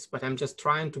formally this, but I'm just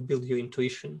trying to build your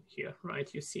intuition here, right?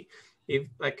 You see, if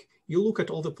like you look at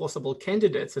all the possible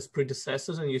candidates as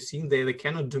predecessors and you see they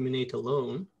cannot dominate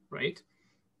alone, right?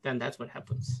 Then that's what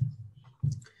happens.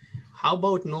 How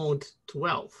about node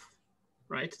 12,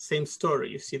 right? Same story.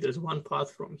 You see there's one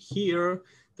path from here,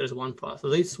 there's one path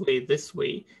this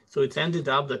way. So it's ended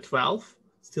up that 12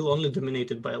 still only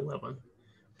dominated by 11.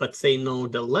 But say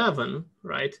node 11,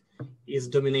 right, is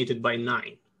dominated by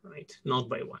 9, right? Not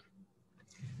by 1.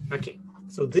 Okay,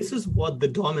 so this is what the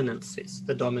dominance is,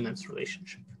 the dominance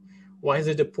relationship. Why is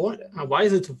it important? Why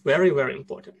is it very, very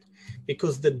important?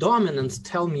 Because the dominance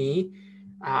tell me,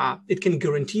 it can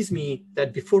guarantees me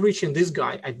that before reaching this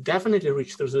guy, I definitely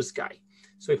reach through this guy.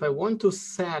 So if I want to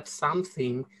set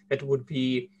something that would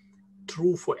be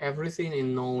true for everything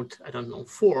in node, I don't know,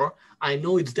 4, I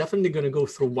know it's definitely going to go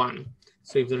through 1.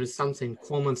 So if there is something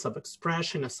common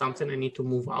sub-expression or something I need to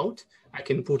move out, I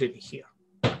can put it here.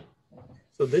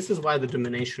 So this is why the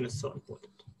domination is so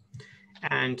important.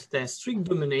 And the strict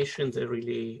dominations are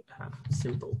really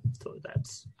simple. So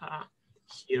that's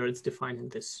here it's defined in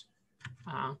this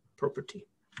property.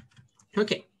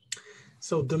 Okay,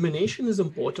 so domination is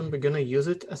important. We're going to use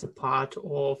it as a part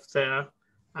of the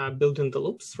building the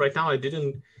loops. Right now, I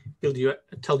didn't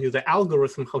tell you the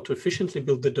algorithm how to efficiently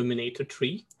build the dominator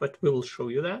tree, but we will show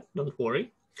you that, don't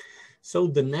worry. So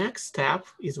the next step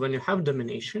is when you have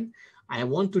domination, I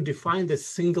want to define the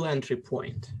single entry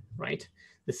point, right?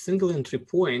 The single entry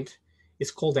point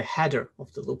is called the header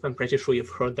of the loop. I'm pretty sure you've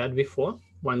heard that before,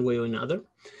 one way or another.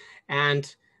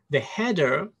 And the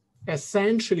header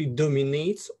essentially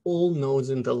dominates all nodes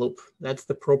in the loop. That's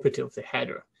the property of the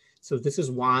header. So this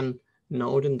is one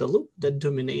node in the loop that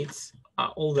dominates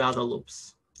all the other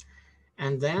loops.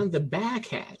 And then the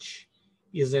back edge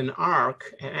is an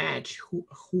arc, an edge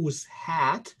whose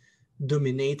hat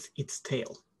dominates its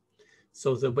tail.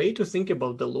 So the way to think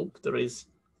about the loop, there is,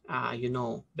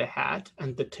 the hat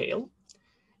and the tail,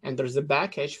 and there's a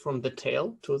back edge from the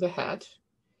tail to the hat,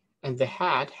 and the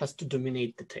hat has to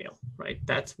dominate the tail, right?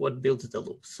 That's what builds the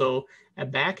loop. So a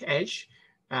back edge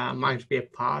might be a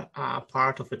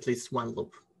part of at least one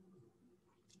loop.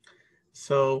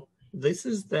 So this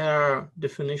is their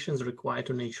definitions required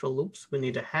to natural loops. We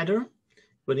need a header,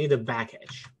 we need a back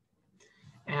edge.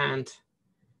 And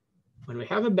when we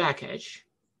have a back edge,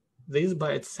 this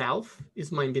by itself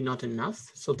might be not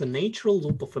enough. So the natural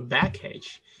loop of a back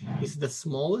edge is the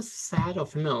smallest set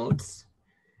of nodes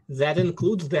that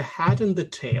includes the head and the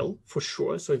tail for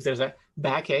sure. So if there's a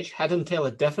back edge, head and tail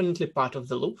are definitely part of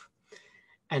the loop.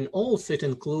 And also it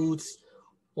includes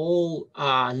all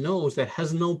nodes that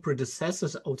has no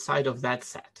predecessors outside of that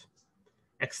set,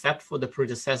 except for the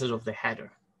predecessors of the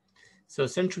header. So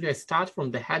essentially I start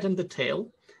from the head and the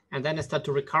tail, and then I start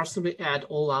to recursively add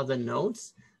all other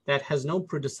nodes that has no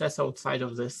predecessor outside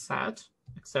of this set,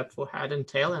 except for head and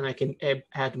tail, and I can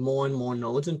add more and more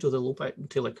nodes into the loop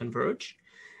until I converge,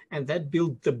 and that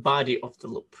builds the body of the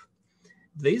loop.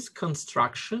 This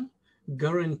construction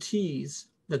guarantees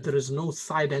that there is no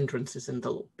side entrances in the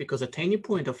loop, because at any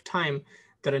point of time,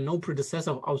 there are no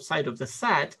predecessors outside of the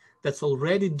set that's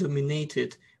already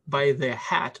dominated by the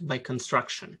head by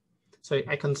construction. So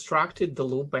I constructed the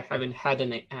loop by having head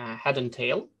and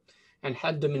tail, and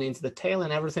head dominates the tail,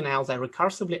 and everything else I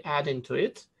recursively add into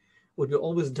it would be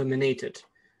always dominated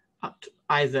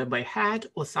either by head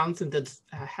or something that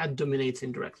head dominates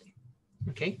indirectly,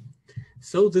 okay?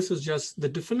 So this is just the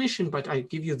definition, but I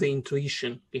give you the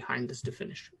intuition behind this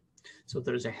definition. So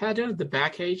there's a header, the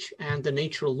back edge, and the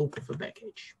natural loop of a back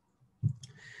edge.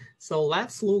 So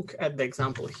let's look at the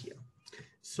example here.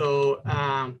 So,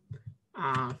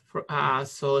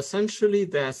 so essentially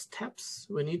the steps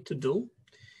we need to do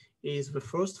is we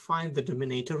first find the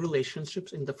dominator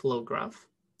relationships in the flow graph.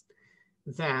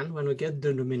 Then when we get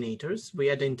the denominators, we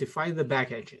identify the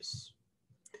back edges.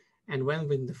 And when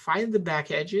we define the back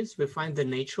edges, we find the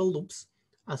natural loops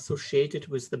associated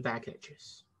with the back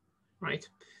edges, right?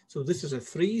 So this is a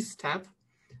 3-step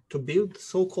to build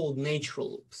so-called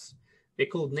natural loops. They're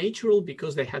called natural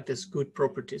because they have these good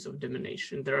properties of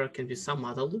domination. There can be some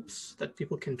other loops that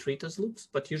people can treat as loops,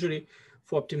 but usually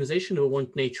for optimization, we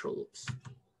want natural loops.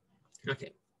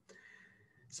 Okay,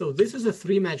 so this is a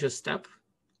 3-major step.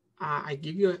 I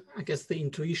give you, I guess, the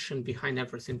intuition behind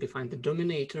everything, behind the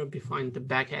dominator, behind the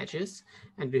back edges,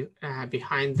 and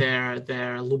behind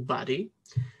their loop body.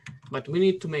 But we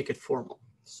need to make it formal.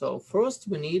 So first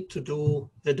we need to do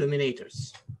the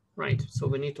dominators, right? So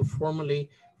we need to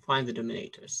formally find the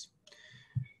dominators.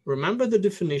 Remember the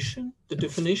definition. The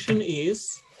definition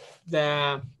is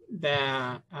the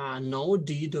node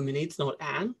D dominates node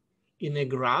N in a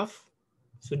graph.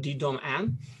 So D dom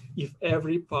N, if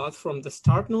every path from the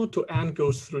start node to N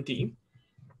goes through D.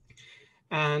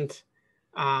 And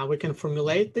we can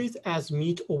formulate this as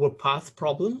meet over path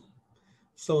problem.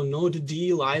 So node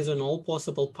D lies on all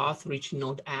possible paths reaching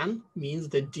node N, means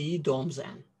that D doms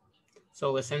N.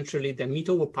 So essentially the meet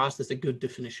over path is a good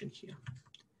definition here.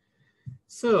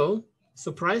 So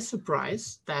surprise,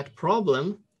 surprise, that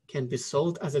problem can be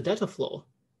solved as a data flow,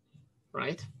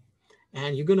 right?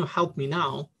 And you're gonna help me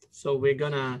now. So we're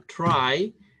gonna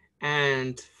try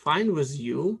and find with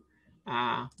you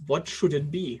what should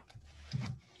it be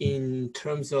in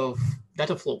terms of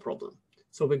data flow problem.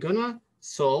 So we're gonna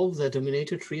solve the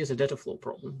dominator tree as a data flow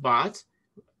problem, but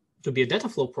to be a data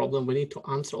flow problem, we need to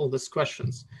answer all these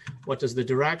questions. What is the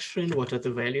direction? What are the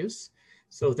values?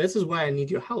 So this is why I need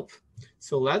your help.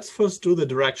 So let's first do the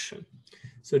direction.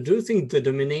 So do you think the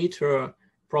dominator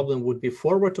problem would be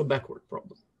forward or backward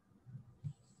problem?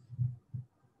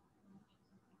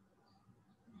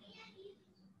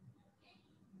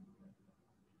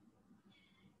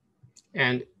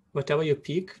 And whatever you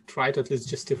pick, try to at least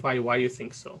justify why you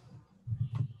think so.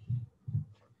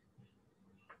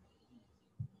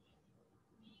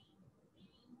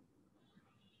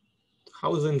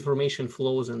 How the information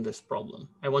flows in this problem?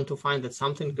 I want to find that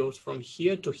something goes from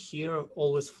here to here,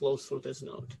 always flows through this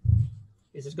node.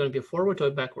 Is it going to be a forward or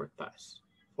a backward pass?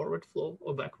 Forward flow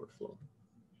or backward flow?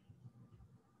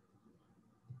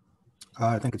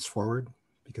 I think it's forward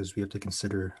because we have to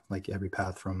consider like every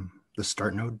path from the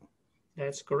start node.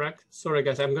 That's correct. Sorry,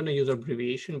 guys, I'm going to use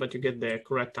abbreviation, but you get the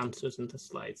correct answers in the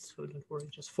slides. So don't worry,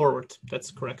 just forward.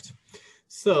 That's correct.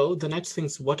 So the next thing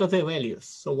is, what are the values?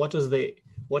 So what is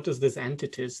these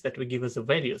entities that we give as the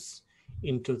values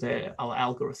into our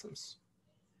algorithms?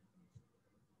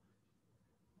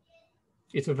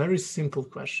 It's a very simple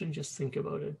question. Just think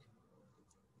about it.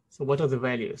 So what are the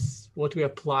values? What we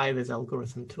apply this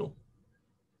algorithm to?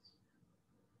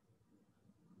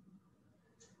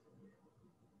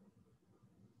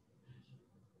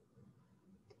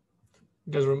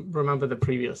 Just remember the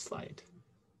previous slide.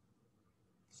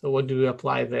 So what do we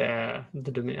apply the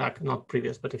not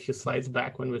previous, but a few slides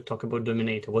back when we talk about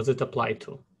dominator? What's it applied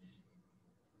to?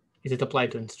 Is it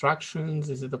applied to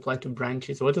instructions? Is it applied to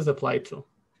branches? What is it applied to?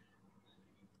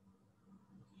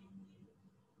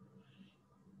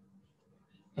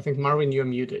 I think Marvin, you're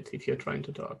muted if you're trying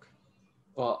to talk.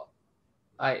 Well,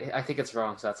 I think it's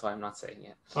wrong, so that's why I'm not saying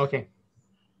it. Okay.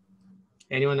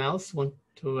 Anyone else want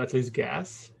to at least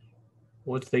guess?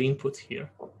 What's the input here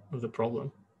of the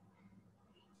problem?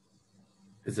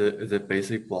 Is it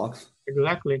basic blocks?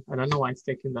 Exactly. I don't know why it's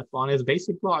taking that long. It's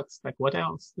basic blocks. Like what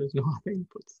else? There's no other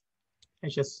inputs. I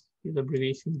just use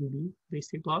abbreviation BB,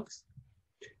 basic blocks.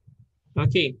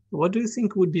 Okay, what do you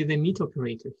think would be the meet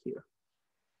operator here?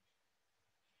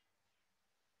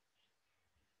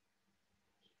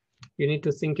 You need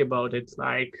to think about it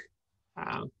like,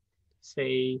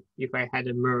 say, if I had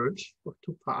a merge of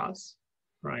two paths,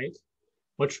 right?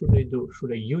 What should I do?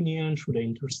 Should I union? Should I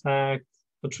intersect?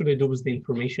 What should I do with the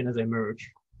information as I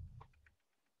merge?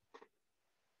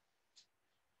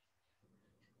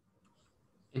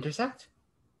 Intersect?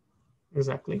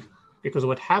 Exactly. Because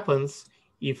what happens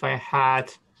if I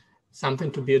had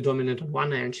something to be a dominant on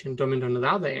one edge and dominant on the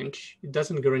other edge, it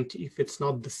doesn't guarantee if it's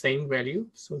not the same value,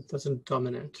 so it doesn't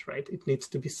dominant, right? It needs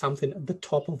to be something at the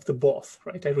top of the both,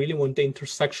 right? I really want the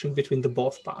intersection between the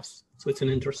both paths, so it's an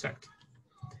intersect.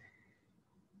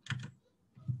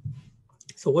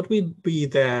 So what would be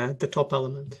the top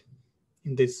element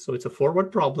in this? So it's a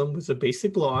forward problem with the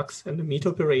basic blocks and the meet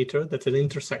operator that's an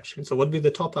intersection. So what would be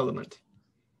the top element?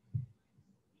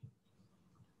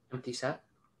 Empty set?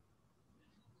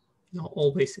 No,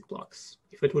 all basic blocks.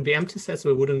 If it would be empty sets,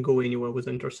 we wouldn't go anywhere with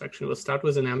intersection. We'll start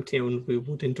with an empty and we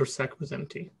would intersect with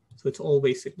empty. So it's all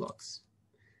basic blocks.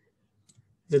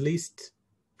 The least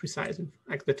precise,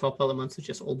 like the top elements are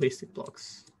just all basic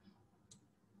blocks.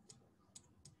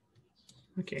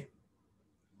 Okay,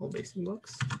 all basic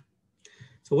blocks.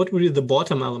 So what would be the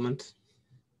bottom element?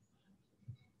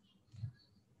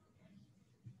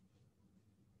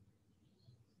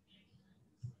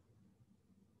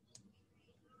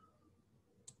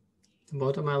 The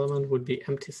bottom element would be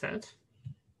empty set.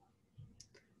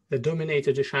 The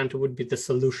dominator Dushanto would be the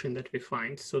solution that we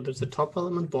find. So there's a top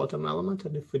element, bottom element,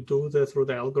 and if we do that through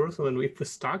the algorithm and if we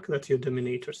stack, that's your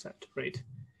dominator set, right?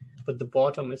 But the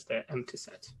bottom is the empty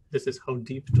set. This is how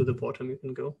deep to the bottom you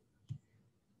can go.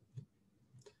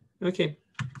 Okay.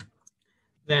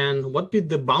 Then what be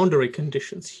the boundary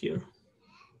conditions here?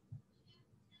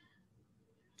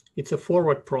 It's a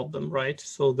forward problem, right?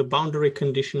 So the boundary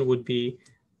condition would be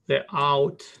the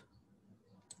output.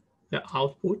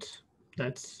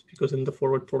 That's because in the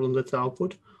forward problem, that's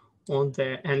output on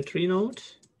the entry node.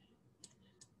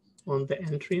 On the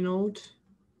entry node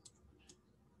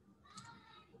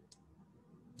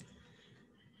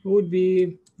would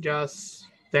be just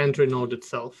the entry node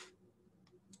itself.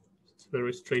 It's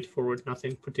very straightforward,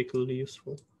 nothing particularly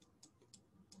useful.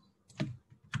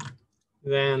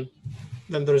 Then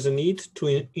there's a need to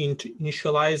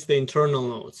initialize the internal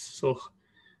nodes. So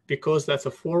because that's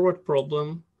a forward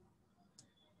problem,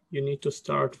 you need to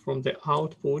start from the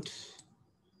output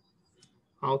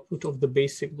of the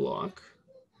basic block.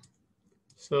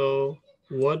 So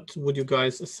what would you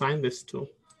guys assign this to?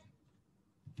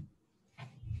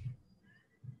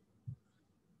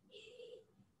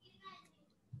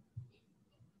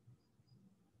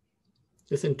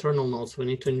 This internal node, so we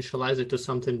need to initialize it to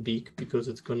something big because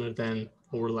it's gonna then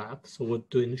overlap. So what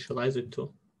do we initialize it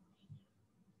to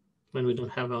when we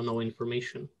don't have no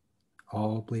information?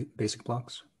 All basic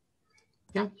blocks?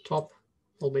 Yeah, top,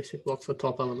 all basic blocks for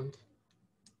top element.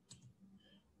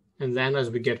 And then as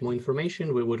we get more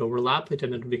information, we would overlap it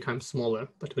and it would become smaller,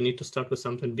 but we need to start with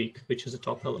something big, which is a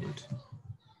top element.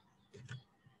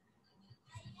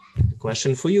 The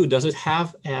question for you, does it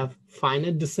have a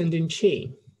finite descending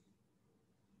chain?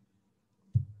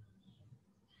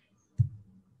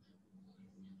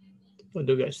 What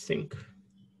do you guys think?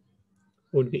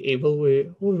 Would we be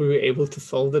able to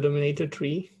solve the dominator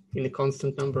tree in a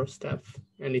constant number of steps?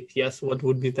 And if yes, what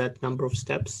would be that number of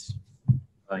steps?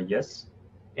 Yes.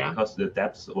 Yeah. Because the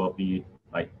depths will be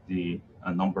like the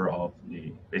number of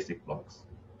the basic blocks.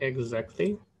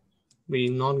 Exactly.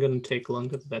 We're not going to take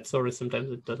longer than that. Sorry, sometimes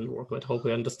it doesn't work, but hope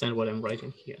we understand what I'm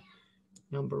writing here.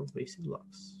 Number of basic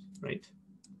blocks, right?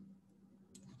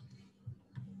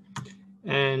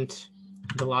 And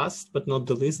the last but not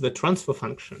the least, the transfer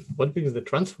function. What is the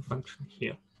transfer function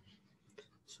here?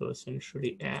 So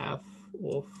essentially f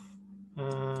of,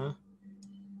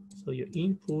 so your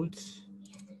input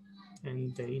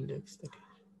and the index, okay.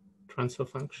 Transfer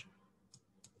function.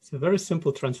 It's a very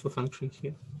simple transfer function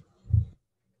here.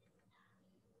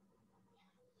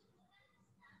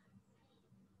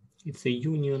 It's a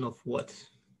union of what?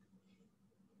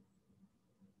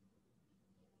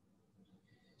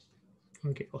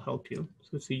 Okay, I'll help you.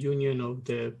 So it's a union of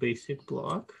the basic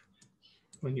block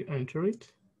when you enter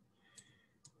it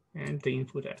and the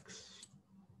input X.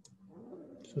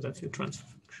 So that's your transfer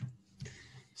function.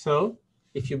 So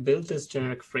if you build this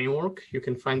generic framework, you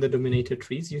can find the dominator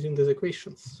trees using these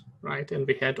equations, right? And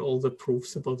we had all the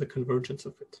proofs about the convergence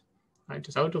of it, right?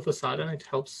 Just out of a sudden, it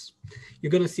helps.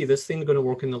 You're going to see this thing going to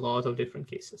work in a lot of different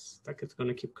cases. Like it's going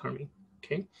to keep coming.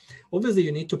 Okay, obviously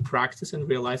you need to practice and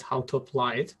realize how to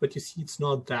apply it, but you see it's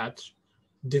not that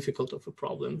difficult of a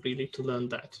problem really to learn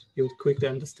that. You would quickly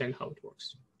understand how it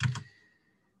works.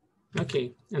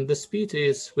 Okay, and the speed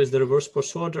is with the reverse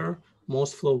first order,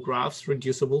 most flow graphs,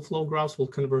 reducible flow graphs will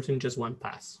convert in just one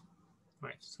pass,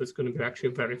 right? So it's going to be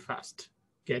actually very fast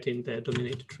getting the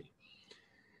dominator tree.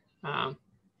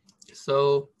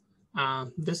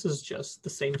 This is just the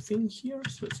same thing here,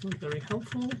 so it's not very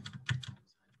helpful.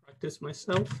 This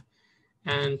myself,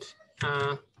 and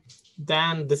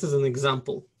then this is an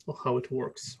example of how it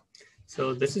works.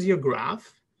 So this is your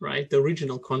graph, right? The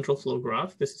original control flow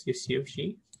graph. This is your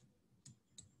CFG.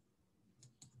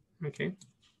 Okay.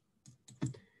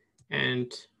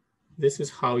 And this is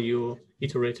how you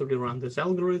iteratively run this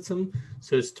algorithm.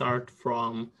 So you start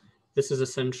from, this is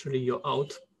essentially your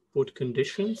output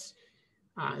conditions.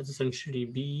 It's essentially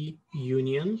B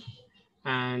union.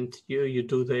 And you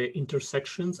do the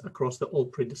intersections across the all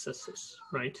predecessors,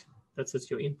 right? That's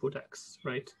just your input X,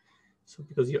 right? So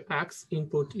because your X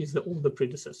input is all the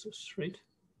predecessors, right?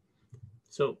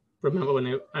 So remember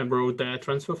when I wrote the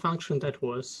transfer function, that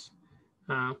was,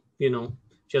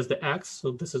 just the X.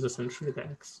 So this is essentially the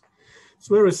X. It's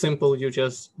very simple.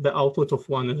 The output of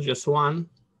 1 is just 1.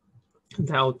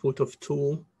 The output of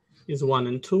 2 is 1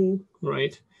 and 2,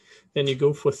 right? Then you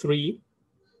go for 3.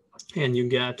 And you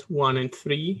get 1 and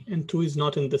 3, and 2 is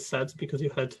not in the sets because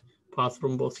you had path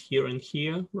from both here and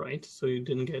here, right? So you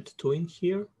didn't get 2 in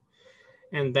here.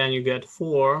 And then you get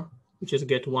 4, which is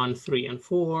get 1, 3, and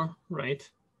 4, right?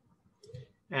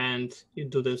 And you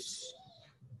do this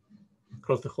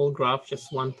across the whole graph,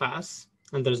 just one pass,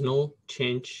 and there's no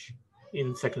change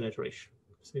in second iteration.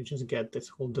 So you just get this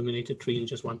whole dominated tree in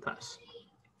just one pass.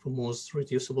 For most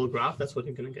reducible graph, that's what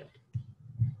you're gonna get.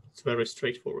 It's very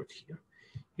straightforward here.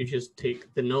 You just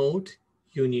take the node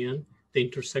union, the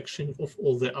intersection of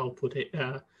all the output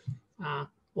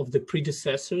of the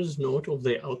predecessor's node of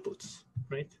the outputs,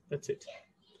 right? That's it.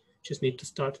 Just need to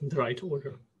start in the right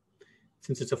order.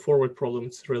 Since it's a forward problem,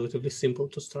 it's relatively simple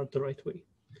to start the right way.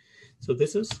 So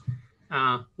this is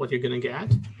what you're gonna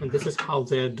get, and this is how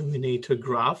the dominator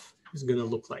graph is gonna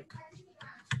look like.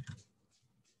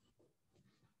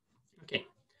 Okay,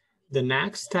 the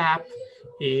next step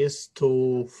is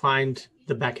to find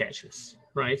the back edges,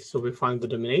 right? So we find the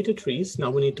dominator trees.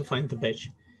 Now we need to find the back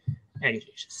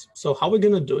edges. So how we're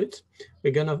gonna do it?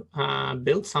 We're gonna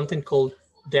build something called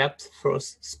depth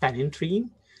first spanning tree.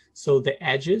 So the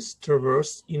edges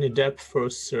traverse in a depth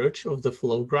first search of the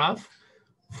flow graph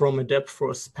from a depth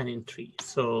first spanning tree.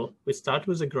 So we start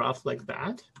with a graph like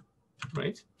that,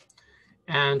 right?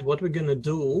 And what we're gonna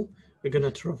do, we're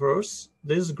gonna traverse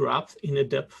this graph in a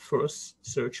depth first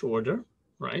search order,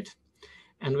 right?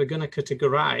 And we're gonna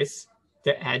categorize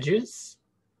the edges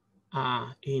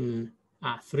in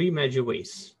 3 major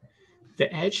ways.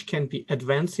 The edge can be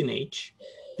advanced in age,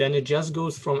 then it just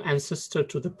goes from ancestor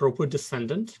to the proper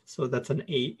descendant. So that's an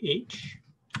AH.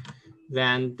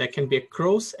 Then there can be a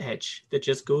cross edge that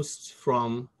just goes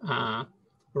from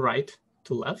right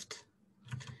to left.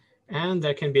 And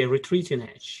there can be a retreating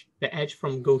edge. The edge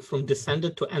goes from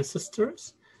descendant to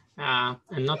ancestors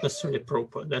and not necessarily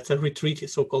proper. That's a retreating,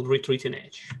 so-called retreating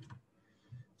edge.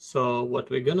 So what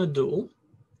we're gonna do,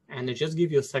 and I just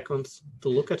give you a second to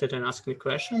look at it and ask me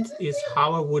questions, is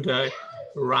how would I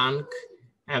rank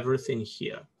everything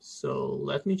here? So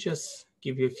let me just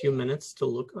give you a few minutes to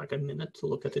look, like a minute to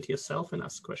look at it yourself and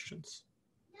ask questions.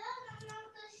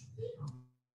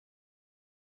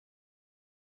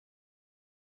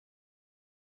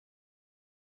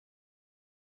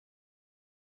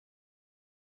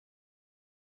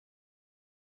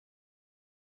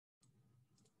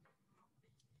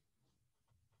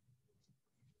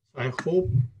 I hope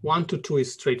 1 to 2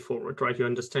 is straightforward, right? You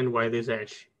understand why this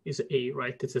edge is A,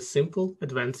 right? It's a simple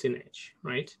advancing edge,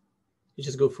 right? You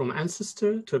just go from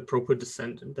ancestor to a proper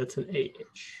descendant. That's an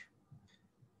AH.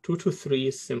 2 to 3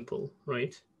 is simple,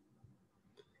 right?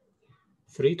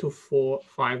 3 to 4,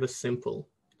 5 is simple.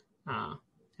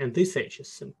 And this edge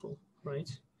is simple, right?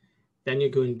 Then you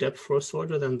go in depth first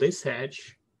order, then this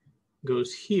edge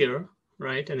goes here,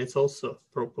 right? And it's also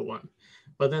a proper one.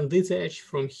 But then this edge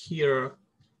from here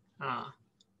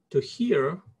to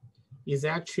here is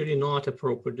actually not a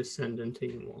proper descendant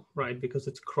anymore, right? Because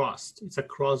it's crossed, it's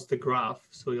across the graph.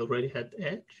 So you already had the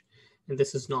edge, and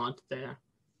this is not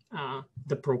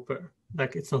the proper,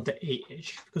 like it's not the A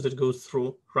edge, because it goes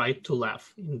through right to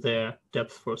left in the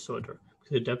depth first order.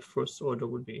 The depth first order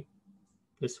would be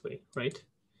this way, right?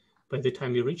 By the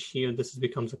time you reach here, this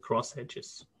becomes a cross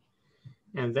edges.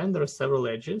 And then there are several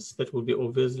edges that will be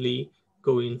obviously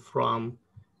going from,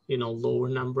 you know, lower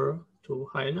number to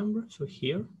higher number. So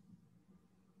here,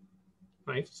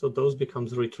 right? So those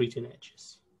becomes retreating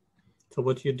edges. So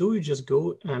what you do, you just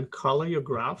go and color your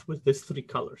graph with these three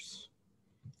colors: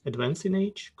 advancing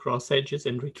edge, cross edges,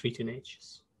 and retreating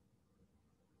edges.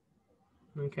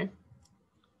 Okay.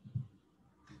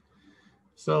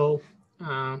 So,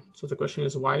 so the question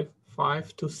is why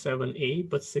 5 to 7A,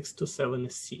 but 6 to 7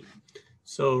 is C?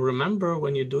 So remember,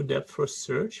 when you do depth first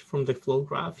search from the flow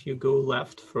graph, you go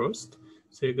left first.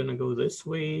 So you're gonna go this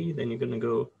way, then you're gonna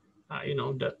go, you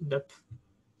know, depth.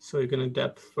 So you're gonna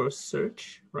depth first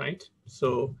search, right?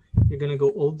 So you're gonna go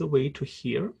all the way to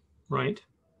here, right?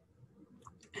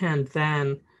 And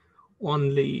then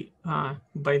only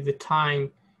by the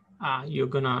time you're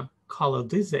gonna color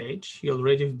this edge, you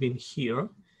already have been here.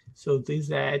 So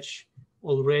this edge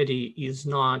already is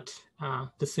not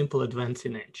the simple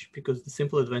advancing edge, because the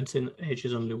simple advancing edge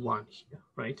is only one here,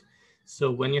 right? So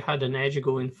when you had an edge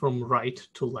going from right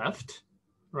to left,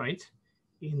 right,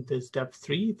 in this depth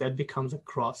 3, that becomes a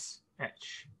cross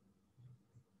edge,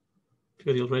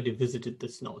 because you already visited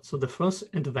this node. So the first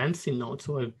advancing node,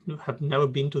 so I have never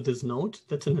been to this node,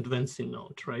 that's an advancing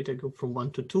node, right? I go from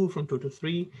 1 to 2, from 2 to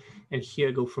 3, and here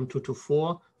I go from 2 to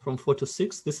 4, from 4 to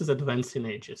 6. This is advancing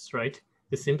edges, right?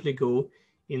 They simply go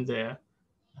in the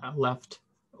left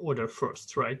order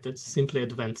first, right? That's simply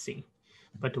advancing.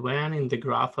 But when in the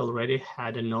graph I already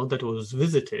had a node that was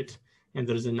visited, and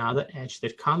there's another edge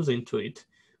that comes into it,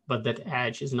 but that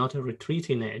edge is not a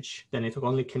retreating edge, then it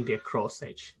only can be a cross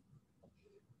edge.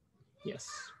 Yes.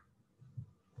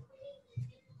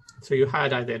 So you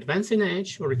had either advancing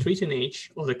edge or retreating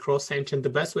edge or the cross edge. And the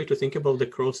best way to think about the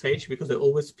cross edge, because I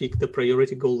always pick the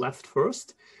priority go left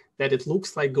first, that it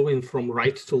looks like going from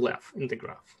right to left in the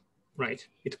graph, right?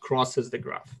 It crosses the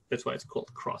graph. That's why it's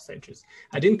called cross edges.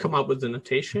 I didn't come up with the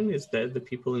notation. It's the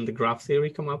people in the graph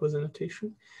theory come up with the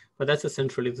notation, but that's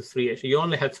essentially the three edges. You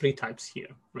only have three types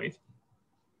here, right?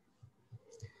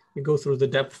 You go through the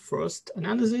depth first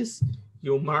analysis.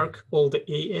 You mark all the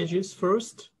A edges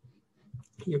first.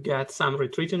 You get some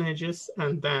retreating edges,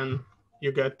 and then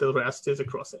you get the rest is the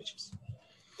cross edges.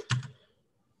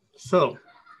 So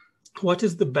what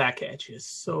is the back edges?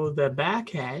 So the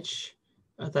back edge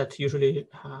that usually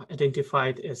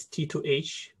identified as T to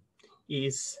H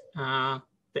is the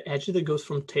edge that goes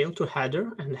from tail to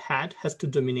header, and head has to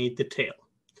dominate the tail.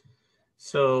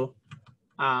 So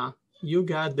you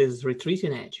got these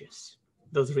retreating edges.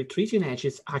 Those retreating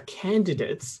edges are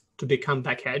candidates to become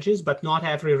back edges, but not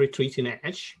every retreating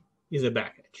edge is a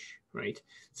back edge, right?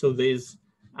 So these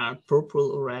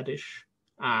purple or reddish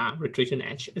retreating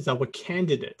edge is our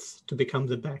candidates to become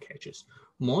the back edges.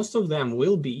 Most of them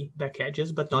will be back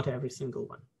edges, but not every single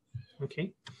one,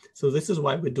 okay? So this is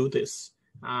why we do this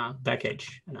back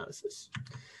edge analysis.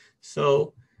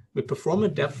 So we perform a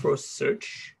depth first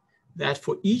search that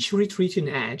for each retreating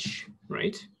edge,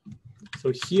 right?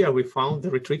 So here we found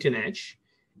the retreating edge.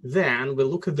 Then we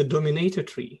look at the dominator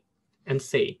tree and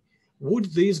say, would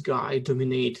this guy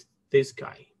dominate this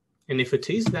guy? And if it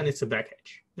is, then it's a back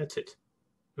edge. That's it.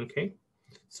 Okay.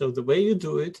 So the way you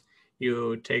do it,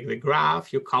 you take the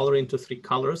graph, you color into three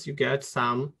colors, you get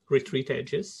some retreat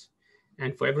edges.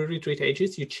 And for every retreat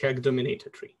edges, you check dominator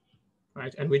tree,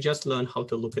 right? And we just learned how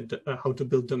to look at how to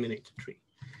build dominator tree.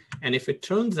 And if it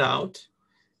turns out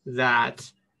that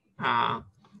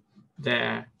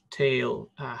the tail,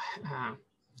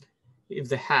 if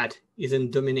the head is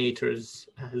in dominator's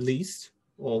list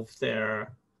of the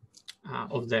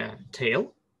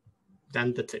tail,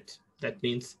 then that's it. That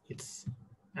means it's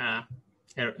a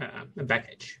back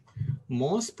edge.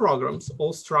 Most programs,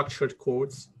 all structured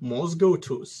codes, most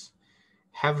go-tos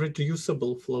have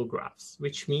reducible flow graphs,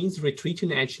 which means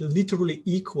retreating edge literally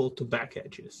equal to back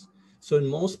edges. So in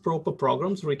most proper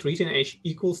programs, retreating edge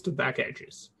equals to back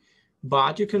edges.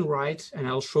 But you can write, and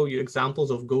I'll show you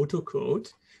examples of go-to code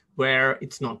where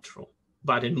it's not true.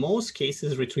 But in most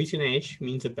cases, retreating edge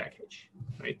means a back edge,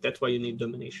 right? That's why you need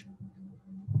domination,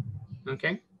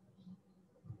 okay?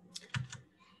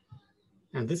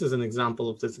 And this is an example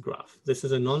of this graph. This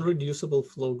is a non-reducible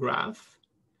flow graph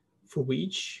for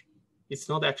which it's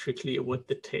not actually clear what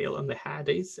the tail and the head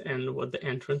is and what the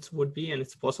entrance would be, and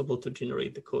it's possible to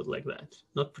generate the code like that.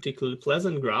 Not particularly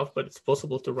pleasant graph, but it's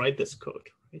possible to write this code,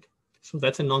 right? So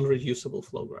that's a non-reducible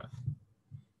flow graph.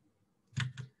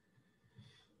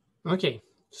 Okay,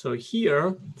 so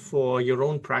here for your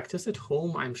own practice at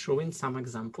home, I'm showing some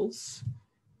examples.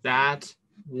 That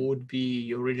would be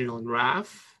your original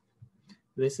graph.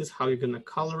 This is how you're gonna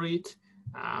color it.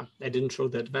 I didn't show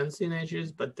the advancing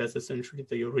edges, but that's essentially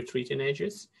your retreating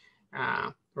edges,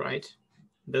 right?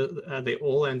 They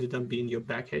all ended up being your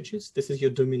back edges. This is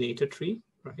your dominator tree,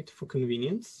 right, for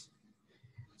convenience.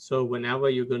 So whenever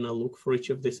you're gonna look for each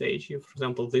of these edges, for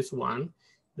example, this one,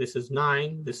 this is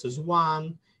 9, this is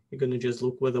 1, you're gonna just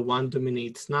look whether 1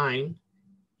 dominates 9.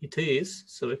 It is,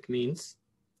 so it means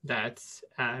that's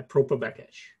a proper back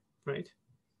edge, right?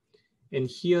 And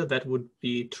here that would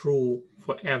be true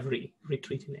for every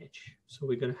retreating edge. So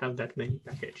we're gonna have that many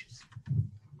back edges.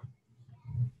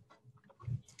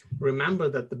 Remember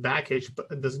that the back edge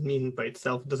doesn't mean by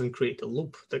itself, doesn't create a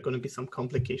loop. There are gonna be some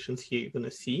complications here you're gonna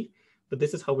see, but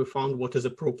this is how we found what is a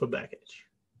proper back edge.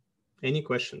 Any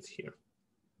questions here?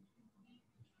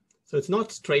 So it's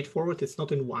not straightforward, it's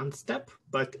not in one step,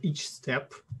 but each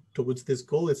step towards this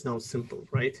goal is now simple,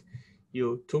 right?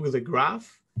 You took the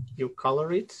graph, you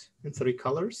color it in 3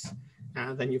 colors,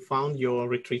 and then you found your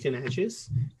retreating edges,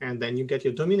 and then you get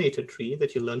your dominator tree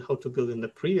that you learned how to build in the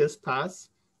previous pass,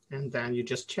 and then you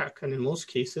just check. And in most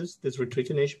cases, this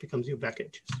retreating edge becomes your back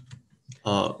edges.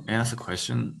 May I ask a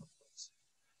question?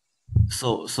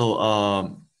 So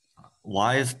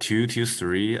why is 2 to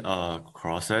 3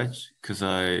 cross edge? Because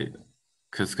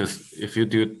if you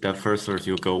do that first search,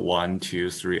 you go 1, 2,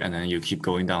 3, and then you keep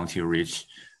going down till you reach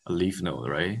a leaf node,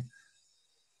 right?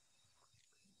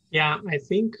 Yeah, I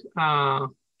think.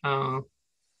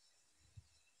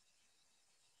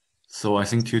 So I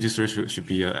think 2 to 3 should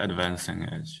be an advancing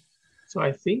edge. So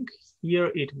I think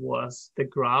here it was, the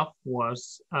graph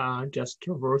was just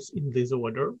traversed in this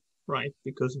order, right?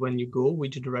 Because when you go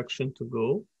which direction to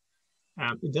go,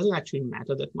 it doesn't actually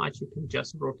matter that much. You can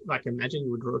just like imagine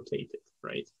you would rotate it,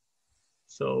 right?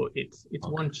 So it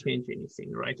won't change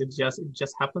anything, right? It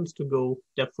just happens to go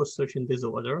depth first search in this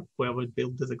order. Whoever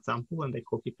built this example and they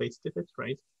copy pasted it,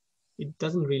 right? It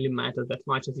doesn't really matter that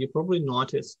much. As you probably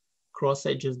noticed, cross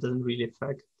edges doesn't really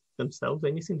affect themselves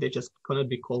anything. They just gonna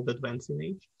be called advancing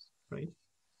edges, right?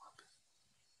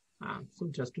 So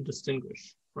just to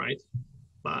distinguish, right?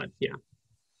 But yeah.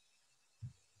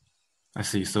 I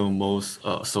see. So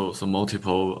so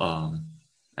multiple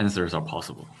answers are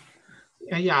possible.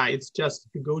 Yeah, it's just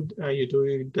you go, you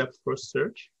do depth first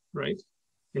search, right?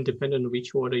 And depending on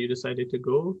which order you decided to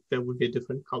go, there would be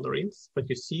different colorings. But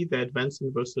you see the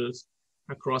advancing versus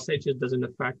a cross edges doesn't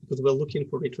affect because we're looking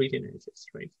for retreating edges,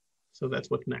 right? So that's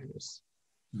what matters.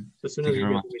 So as soon as you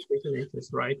get the retreating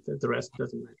edges right, the rest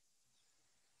doesn't matter.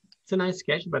 It's a nice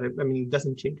sketch, but I mean, it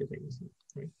doesn't change anything,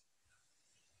 right?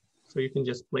 So you can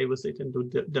just play with it and do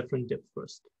different depth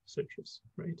first searches,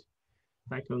 right?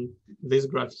 Like on this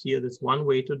graph here, there's one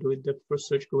way to do it, depth first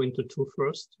search, go into 2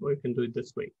 first, or you can do it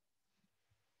this way.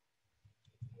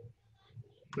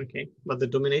 Okay, but the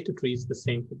dominator tree is the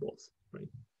same for both, right?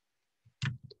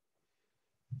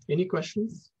 Any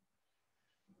questions?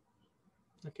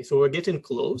 Okay, so we're getting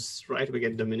close, right? We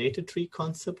get dominator tree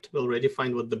concept. We already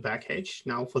find what the back edge.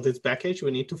 Now for this back edge,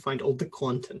 we need to find all the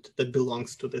content that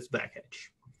belongs to this back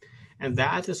edge. And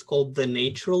that is called the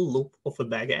natural loop of a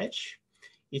back edge.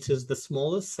 It is the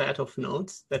smallest set of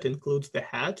nodes that includes the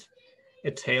head,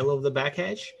 a tail of the back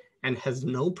edge, and has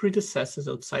no predecessors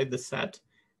outside the set,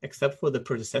 except for the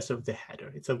predecessor of the header.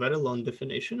 It's a very long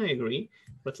definition, I agree,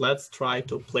 but let's try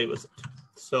to play with it.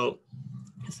 So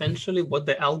essentially what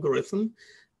the algorithm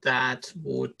that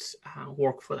would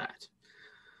work for that.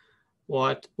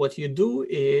 What you do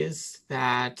is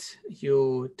that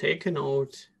you take a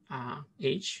node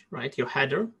H, right, your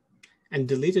header, and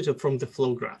delete it from the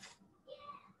flow graph.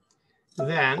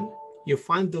 Then you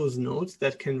find those nodes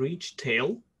that can reach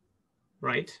tail,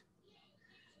 right?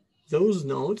 Those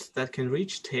nodes that can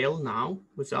reach tail now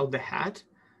without the head,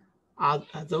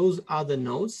 those are the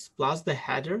nodes plus the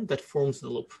header that forms the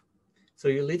loop. So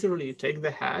you literally take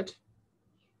the head,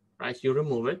 right? You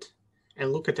remove it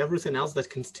and look at everything else that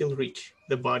can still reach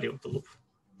the body of the loop,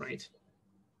 right?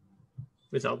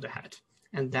 Without the head.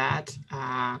 And that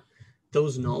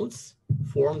those nodes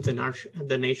form the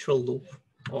natural loop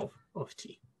of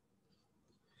T.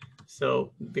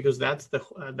 So because that's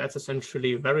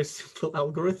essentially a very simple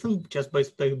algorithm just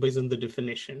based on the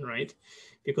definition, right?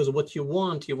 Because what you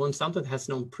want something that has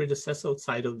no predecessor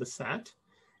outside of the set,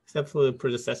 except for the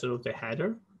predecessor of the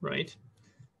header, right?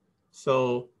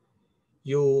 So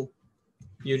you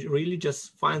you really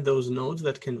just find those nodes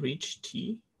that can reach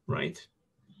T, right?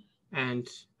 And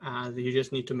you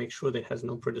just need to make sure that it has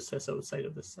no predecessor outside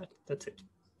of the set. That's it.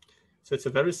 So it's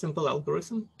a very simple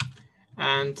algorithm.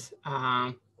 And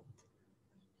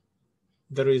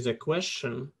there is a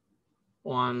question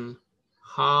on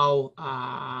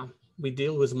how we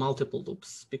deal with multiple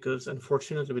loops, because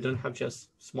unfortunately we don't have just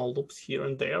small loops here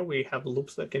and there. We have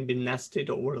loops that can be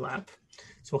nested, overlap.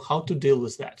 So how to deal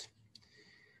with that?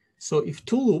 So if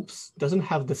two loops doesn't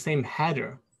have the same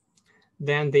header,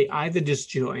 then they either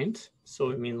disjoint.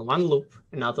 So I mean, one loop,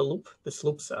 another loop, these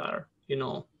loops are,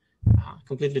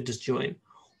 completely disjoint,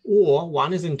 or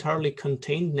one is entirely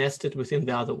contained, nested within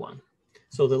the other one.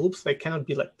 So the loops, they cannot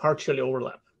be like partially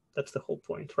overlap. That's the whole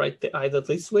point, right? They're either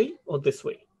this way or this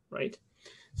way, right?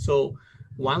 So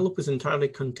one loop is entirely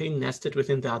contained, nested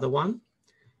within the other one.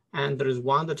 And there is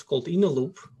one that's called inner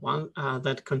loop, one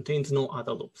that contains no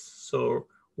other loops. So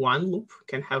one loop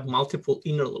can have multiple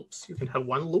inner loops. You can have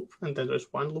one loop, and then there's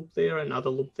one loop there, another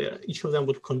loop there. Each of them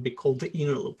would be called the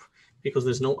inner loop because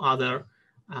there's no other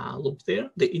loop there.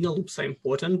 The inner loops are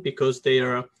important because they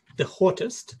are the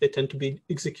hottest. They tend to be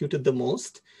executed the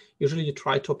most. Usually you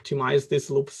try to optimize these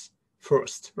loops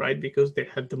first, right? Because they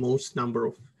had the most number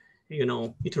of,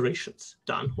 iterations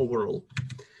done overall.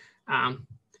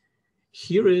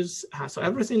 Here is, so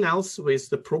everything else with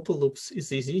the proper loops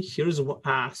is easy. Here's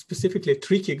specifically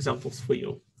tricky examples for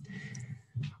you.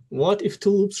 What if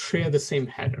two loops share the same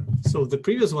header? So the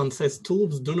previous one says two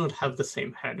loops do not have the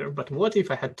same header, but what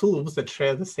if I had two loops that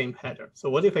share the same header? So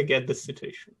what if I get this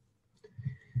situation?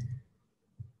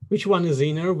 Which one is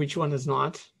inner, which one is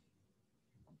not?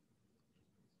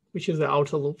 Which is the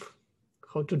outer loop?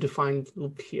 How to define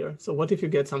loop here? So what if you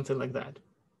get something like that?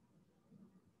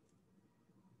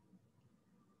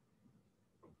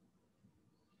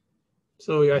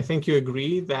 So I think you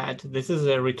agree that this is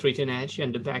a retreating edge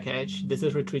and the back edge. This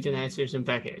is retreating edge, there's a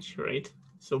back edge, right?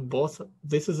 So both,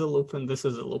 this is a loop and this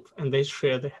is a loop, and they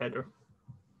share the header.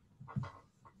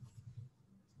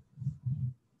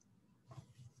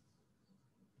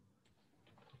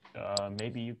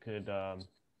 Maybe you could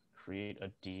create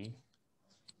a D,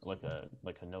 like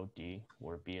a node D,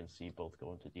 where B and C both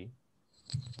go into D.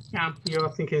 Yeah, you're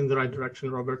thinking in the right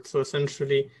direction, Robert. So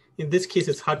essentially, in this case,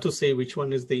 it's hard to say which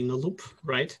one is the inner loop,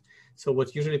 right? So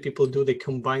what usually people do, they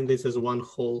combine this as one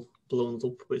whole blown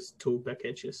loop with two back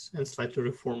edges and slightly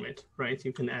reform it, right?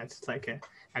 You can add like an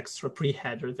extra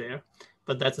pre-header there,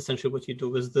 but that's essentially what you do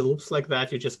with the loops like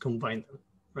that. You just combine them,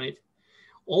 right?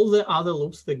 All the other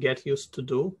loops that get used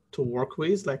to work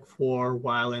with, like for,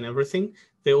 while, and everything,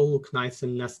 they all look nice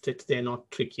and nested. They're not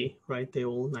tricky, right? They're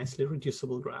all nicely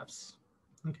reducible graphs.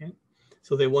 Okay,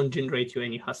 so they won't generate you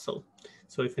any hassle.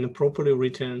 So if in a properly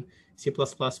written C++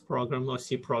 program or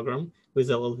C program with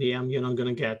LLVM, you're not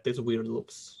going to get these weird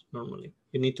loops normally.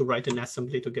 You need to write an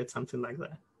assembly to get something like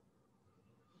that.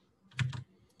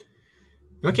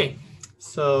 Okay,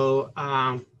 so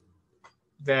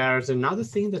there's another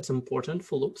thing that's important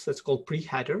for loops that's called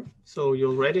pre-header. So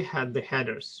you already had the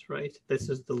headers, right? This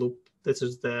is the loop. This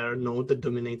is the node that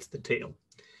dominates the tail.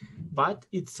 But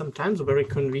it's sometimes very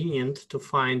convenient to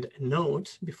find a node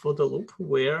before the loop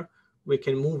where we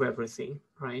can move everything,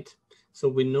 right? So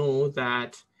we know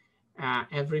that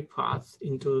every path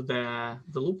into the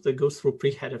loop that goes through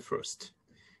pre-header first,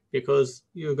 because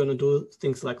you're going to do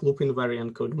things like loop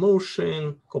invariant code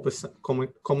motion,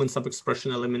 common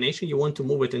sub-expression elimination. You want to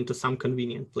move it into some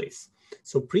convenient place.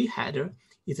 So pre-header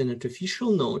is an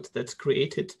artificial node that's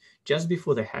created just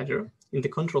before the header. In the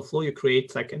control flow, you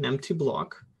create like an empty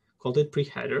block, called it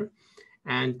pre-header,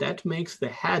 and that makes the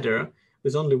header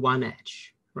with only one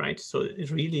edge, right? So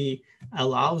it really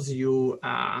allows you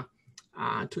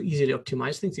to easily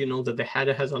optimize things. You know that the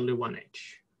header has only one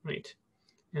edge, right?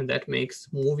 And that makes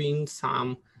moving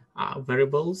some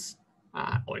variables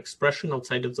or expression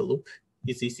outside of the loop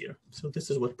is easier. So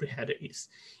this is what pre-header is.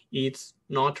 It's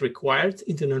not required.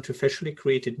 It's an artificially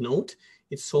created node.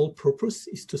 Its sole purpose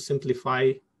is to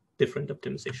simplify different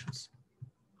optimizations.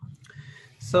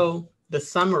 So the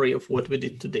summary of what we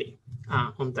did today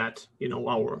on that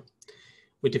hour,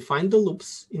 we defined the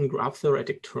loops in graph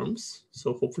theoretic terms.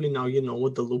 So hopefully now you know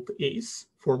what the loop is,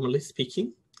 formally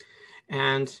speaking.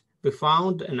 And we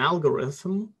found an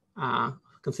algorithm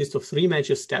consists of 3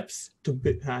 major steps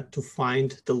to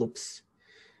find the loops.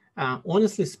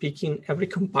 Honestly speaking, every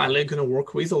compiler you're going to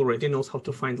work with already knows how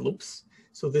to find loops.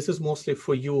 So this is mostly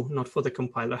for you, not for the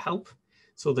compiler help,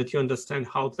 so that you understand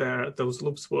how those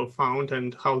loops were found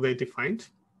and how they're defined.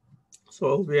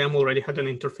 So LLVM already had an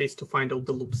interface to find all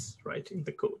the loops, right, in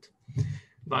the code.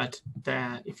 But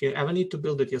if you ever need to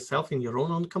build it yourself in your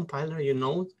own compiler, you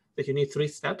know that you need 3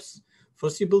 steps.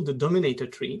 First, you build the dominator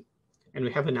tree, and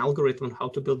we have an algorithm on how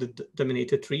to build the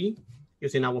dominator tree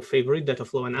using our favorite data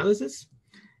flow analysis.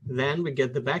 Then we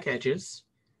get the back edges.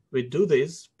 We do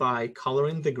this by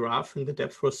coloring the graph in the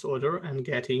depth first order and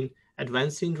getting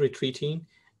advancing, retreating,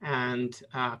 and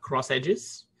cross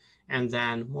edges. And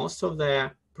then most of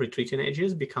the retreating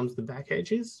edges becomes the back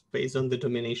edges based on the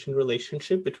domination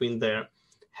relationship between the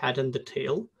head and the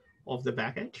tail of the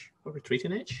back edge or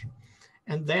retreating edge.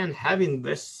 And then having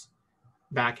this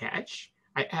back edge,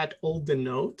 I add all the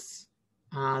nodes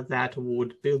that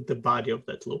would build the body of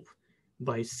that loop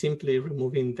by simply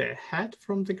removing the head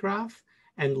from the graph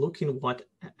and looking at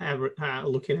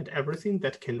everything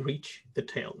that can reach the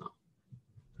tail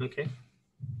now. Okay.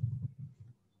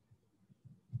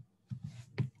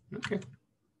 Okay.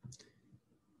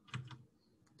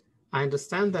 I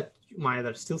understand that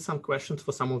there's still some questions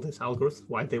for some of these algorithms,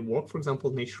 why they work, for example,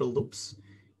 natural loops.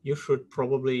 You should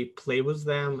probably play with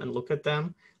them and look at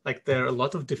them. Like there are a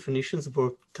lot of definitions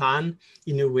were done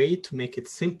in a way to make it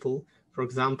simple. For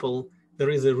example,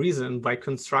 there is a reason by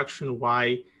construction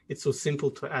why it's so simple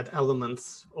to add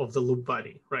elements of the loop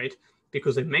body, right?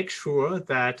 Because they make sure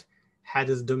that head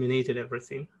has dominated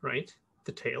everything, right?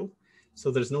 The tail. So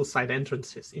there's no side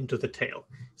entrances into the tail.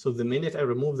 So the minute I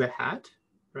remove the head,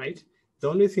 right? The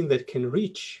only thing that can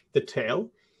reach the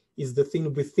tail is the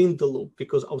thing within the loop,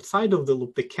 because outside of the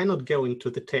loop, they cannot go into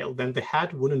the tail. Then the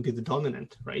head wouldn't be the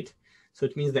dominant, right? So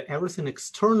it means that everything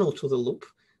external to the loop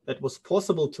that was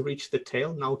possible to reach the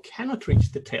tail now cannot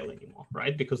reach the tail anymore,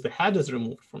 right? Because the head is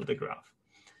removed from the graph.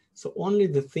 So only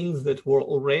the things that were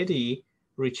already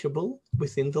reachable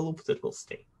within the loop that will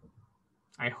stay.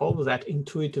 I hope that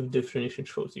intuitive definition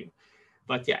shows you.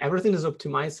 But yeah, everything is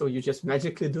optimized, so you just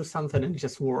magically do something and it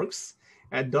just works.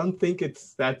 I don't think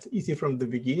it's that easy from the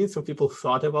beginning, so people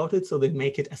thought about it, so they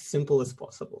make it as simple as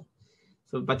possible.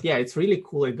 So, but yeah, it's really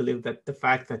cool, I believe, that the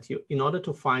fact that you, in order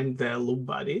to find the loop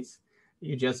bodies,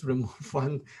 you just remove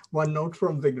one node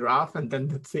from the graph, and then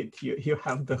that's it. You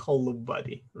have the whole loop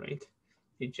body, right?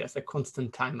 It's just a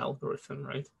constant time algorithm,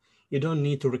 right? You don't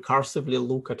need to recursively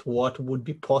look at what would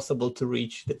be possible to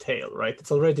reach the tail, right?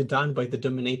 It's already done by the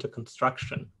dominator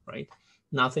construction, right?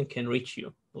 Nothing can reach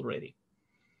you already.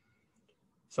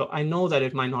 So I know that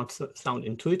it might not sound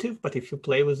intuitive, but if you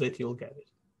play with it, you'll get it.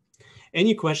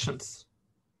 Any questions?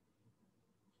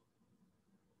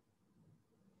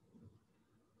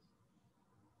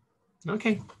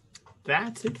 Okay,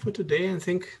 that's it for today. I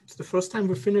think it's the first time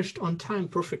we finished on time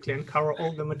perfectly and cover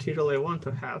all the material I want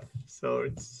to have. So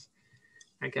it's,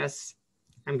 I guess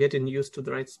I'm getting used to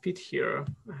the right speed here.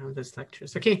 These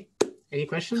lectures. Okay, any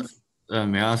questions?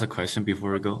 May I ask a question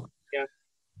before we go? Yeah.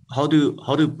 How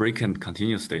do break and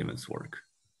continue statements work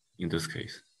in this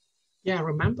case? Yeah,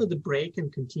 remember the break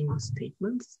and continue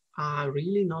statements are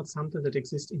really not something that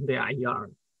exists in the IR,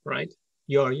 right?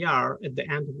 Your IR at the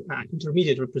end of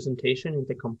intermediate representation in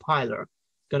the compiler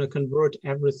going to convert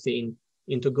everything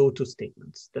into go-to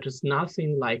statements. There is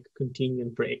nothing like continue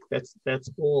and break. That's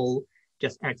all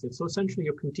just exit. So essentially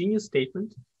your continue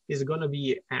statement is going to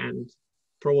be and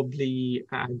probably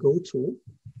go-to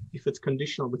if it's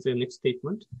conditional with the next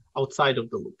statement outside of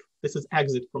the loop. This is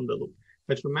exit from the loop.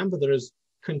 But remember, there is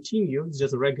continue, it's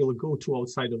just a regular go-to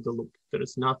outside of the loop. There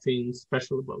is nothing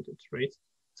special about it, right?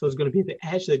 So it's going to be the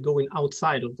edge that going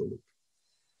outside of the loop,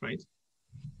 right?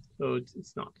 So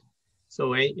it's not.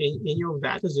 So any of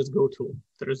that is just go-to.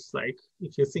 There's like,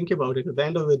 if you think about it, at the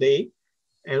end of the day,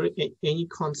 any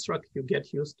construct you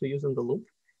get used to using the loop,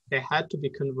 they had to be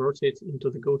converted into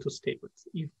the go-to statements,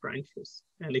 if branches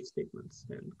and if statements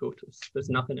and go-tos. There's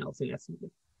nothing else in assembly.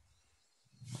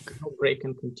 Okay. No break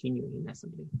and continue in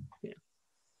assembly. Yeah.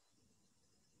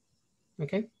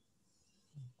 Okay.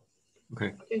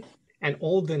 Okay. Okay. And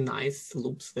all the nice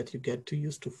loops that you get to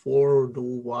use to for, do,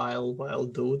 while,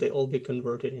 do, they all be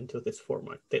converted into this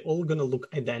format. They're all going to look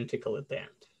identical at the end.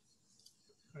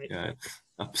 Right? Yeah,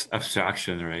 it's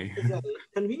abstraction, right? It's a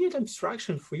convenient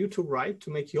abstraction for you to write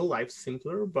to make your life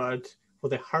simpler, but for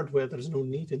the hardware, there's no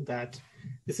need in that.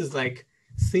 This is like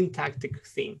syntactic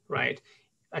thing, right?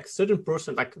 Like certain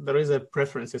person, like there is a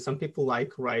preference. Some people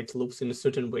like write loops in a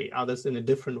certain way, others in a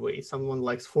different way. Someone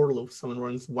likes for loops, someone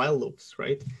runs while loops,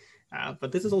 right?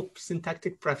 But this is all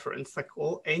syntactic preference. Like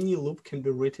any loop can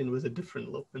be written with a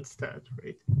different loop instead,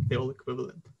 right? They're all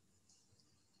equivalent.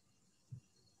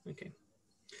 Okay.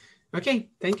 Okay,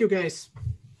 thank you guys.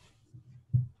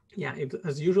 Yeah,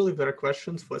 as usual, if there are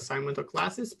questions for assignment or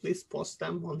classes, please post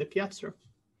them on the Piazza.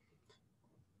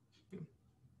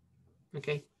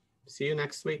 Okay, see you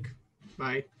next week.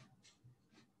 Bye.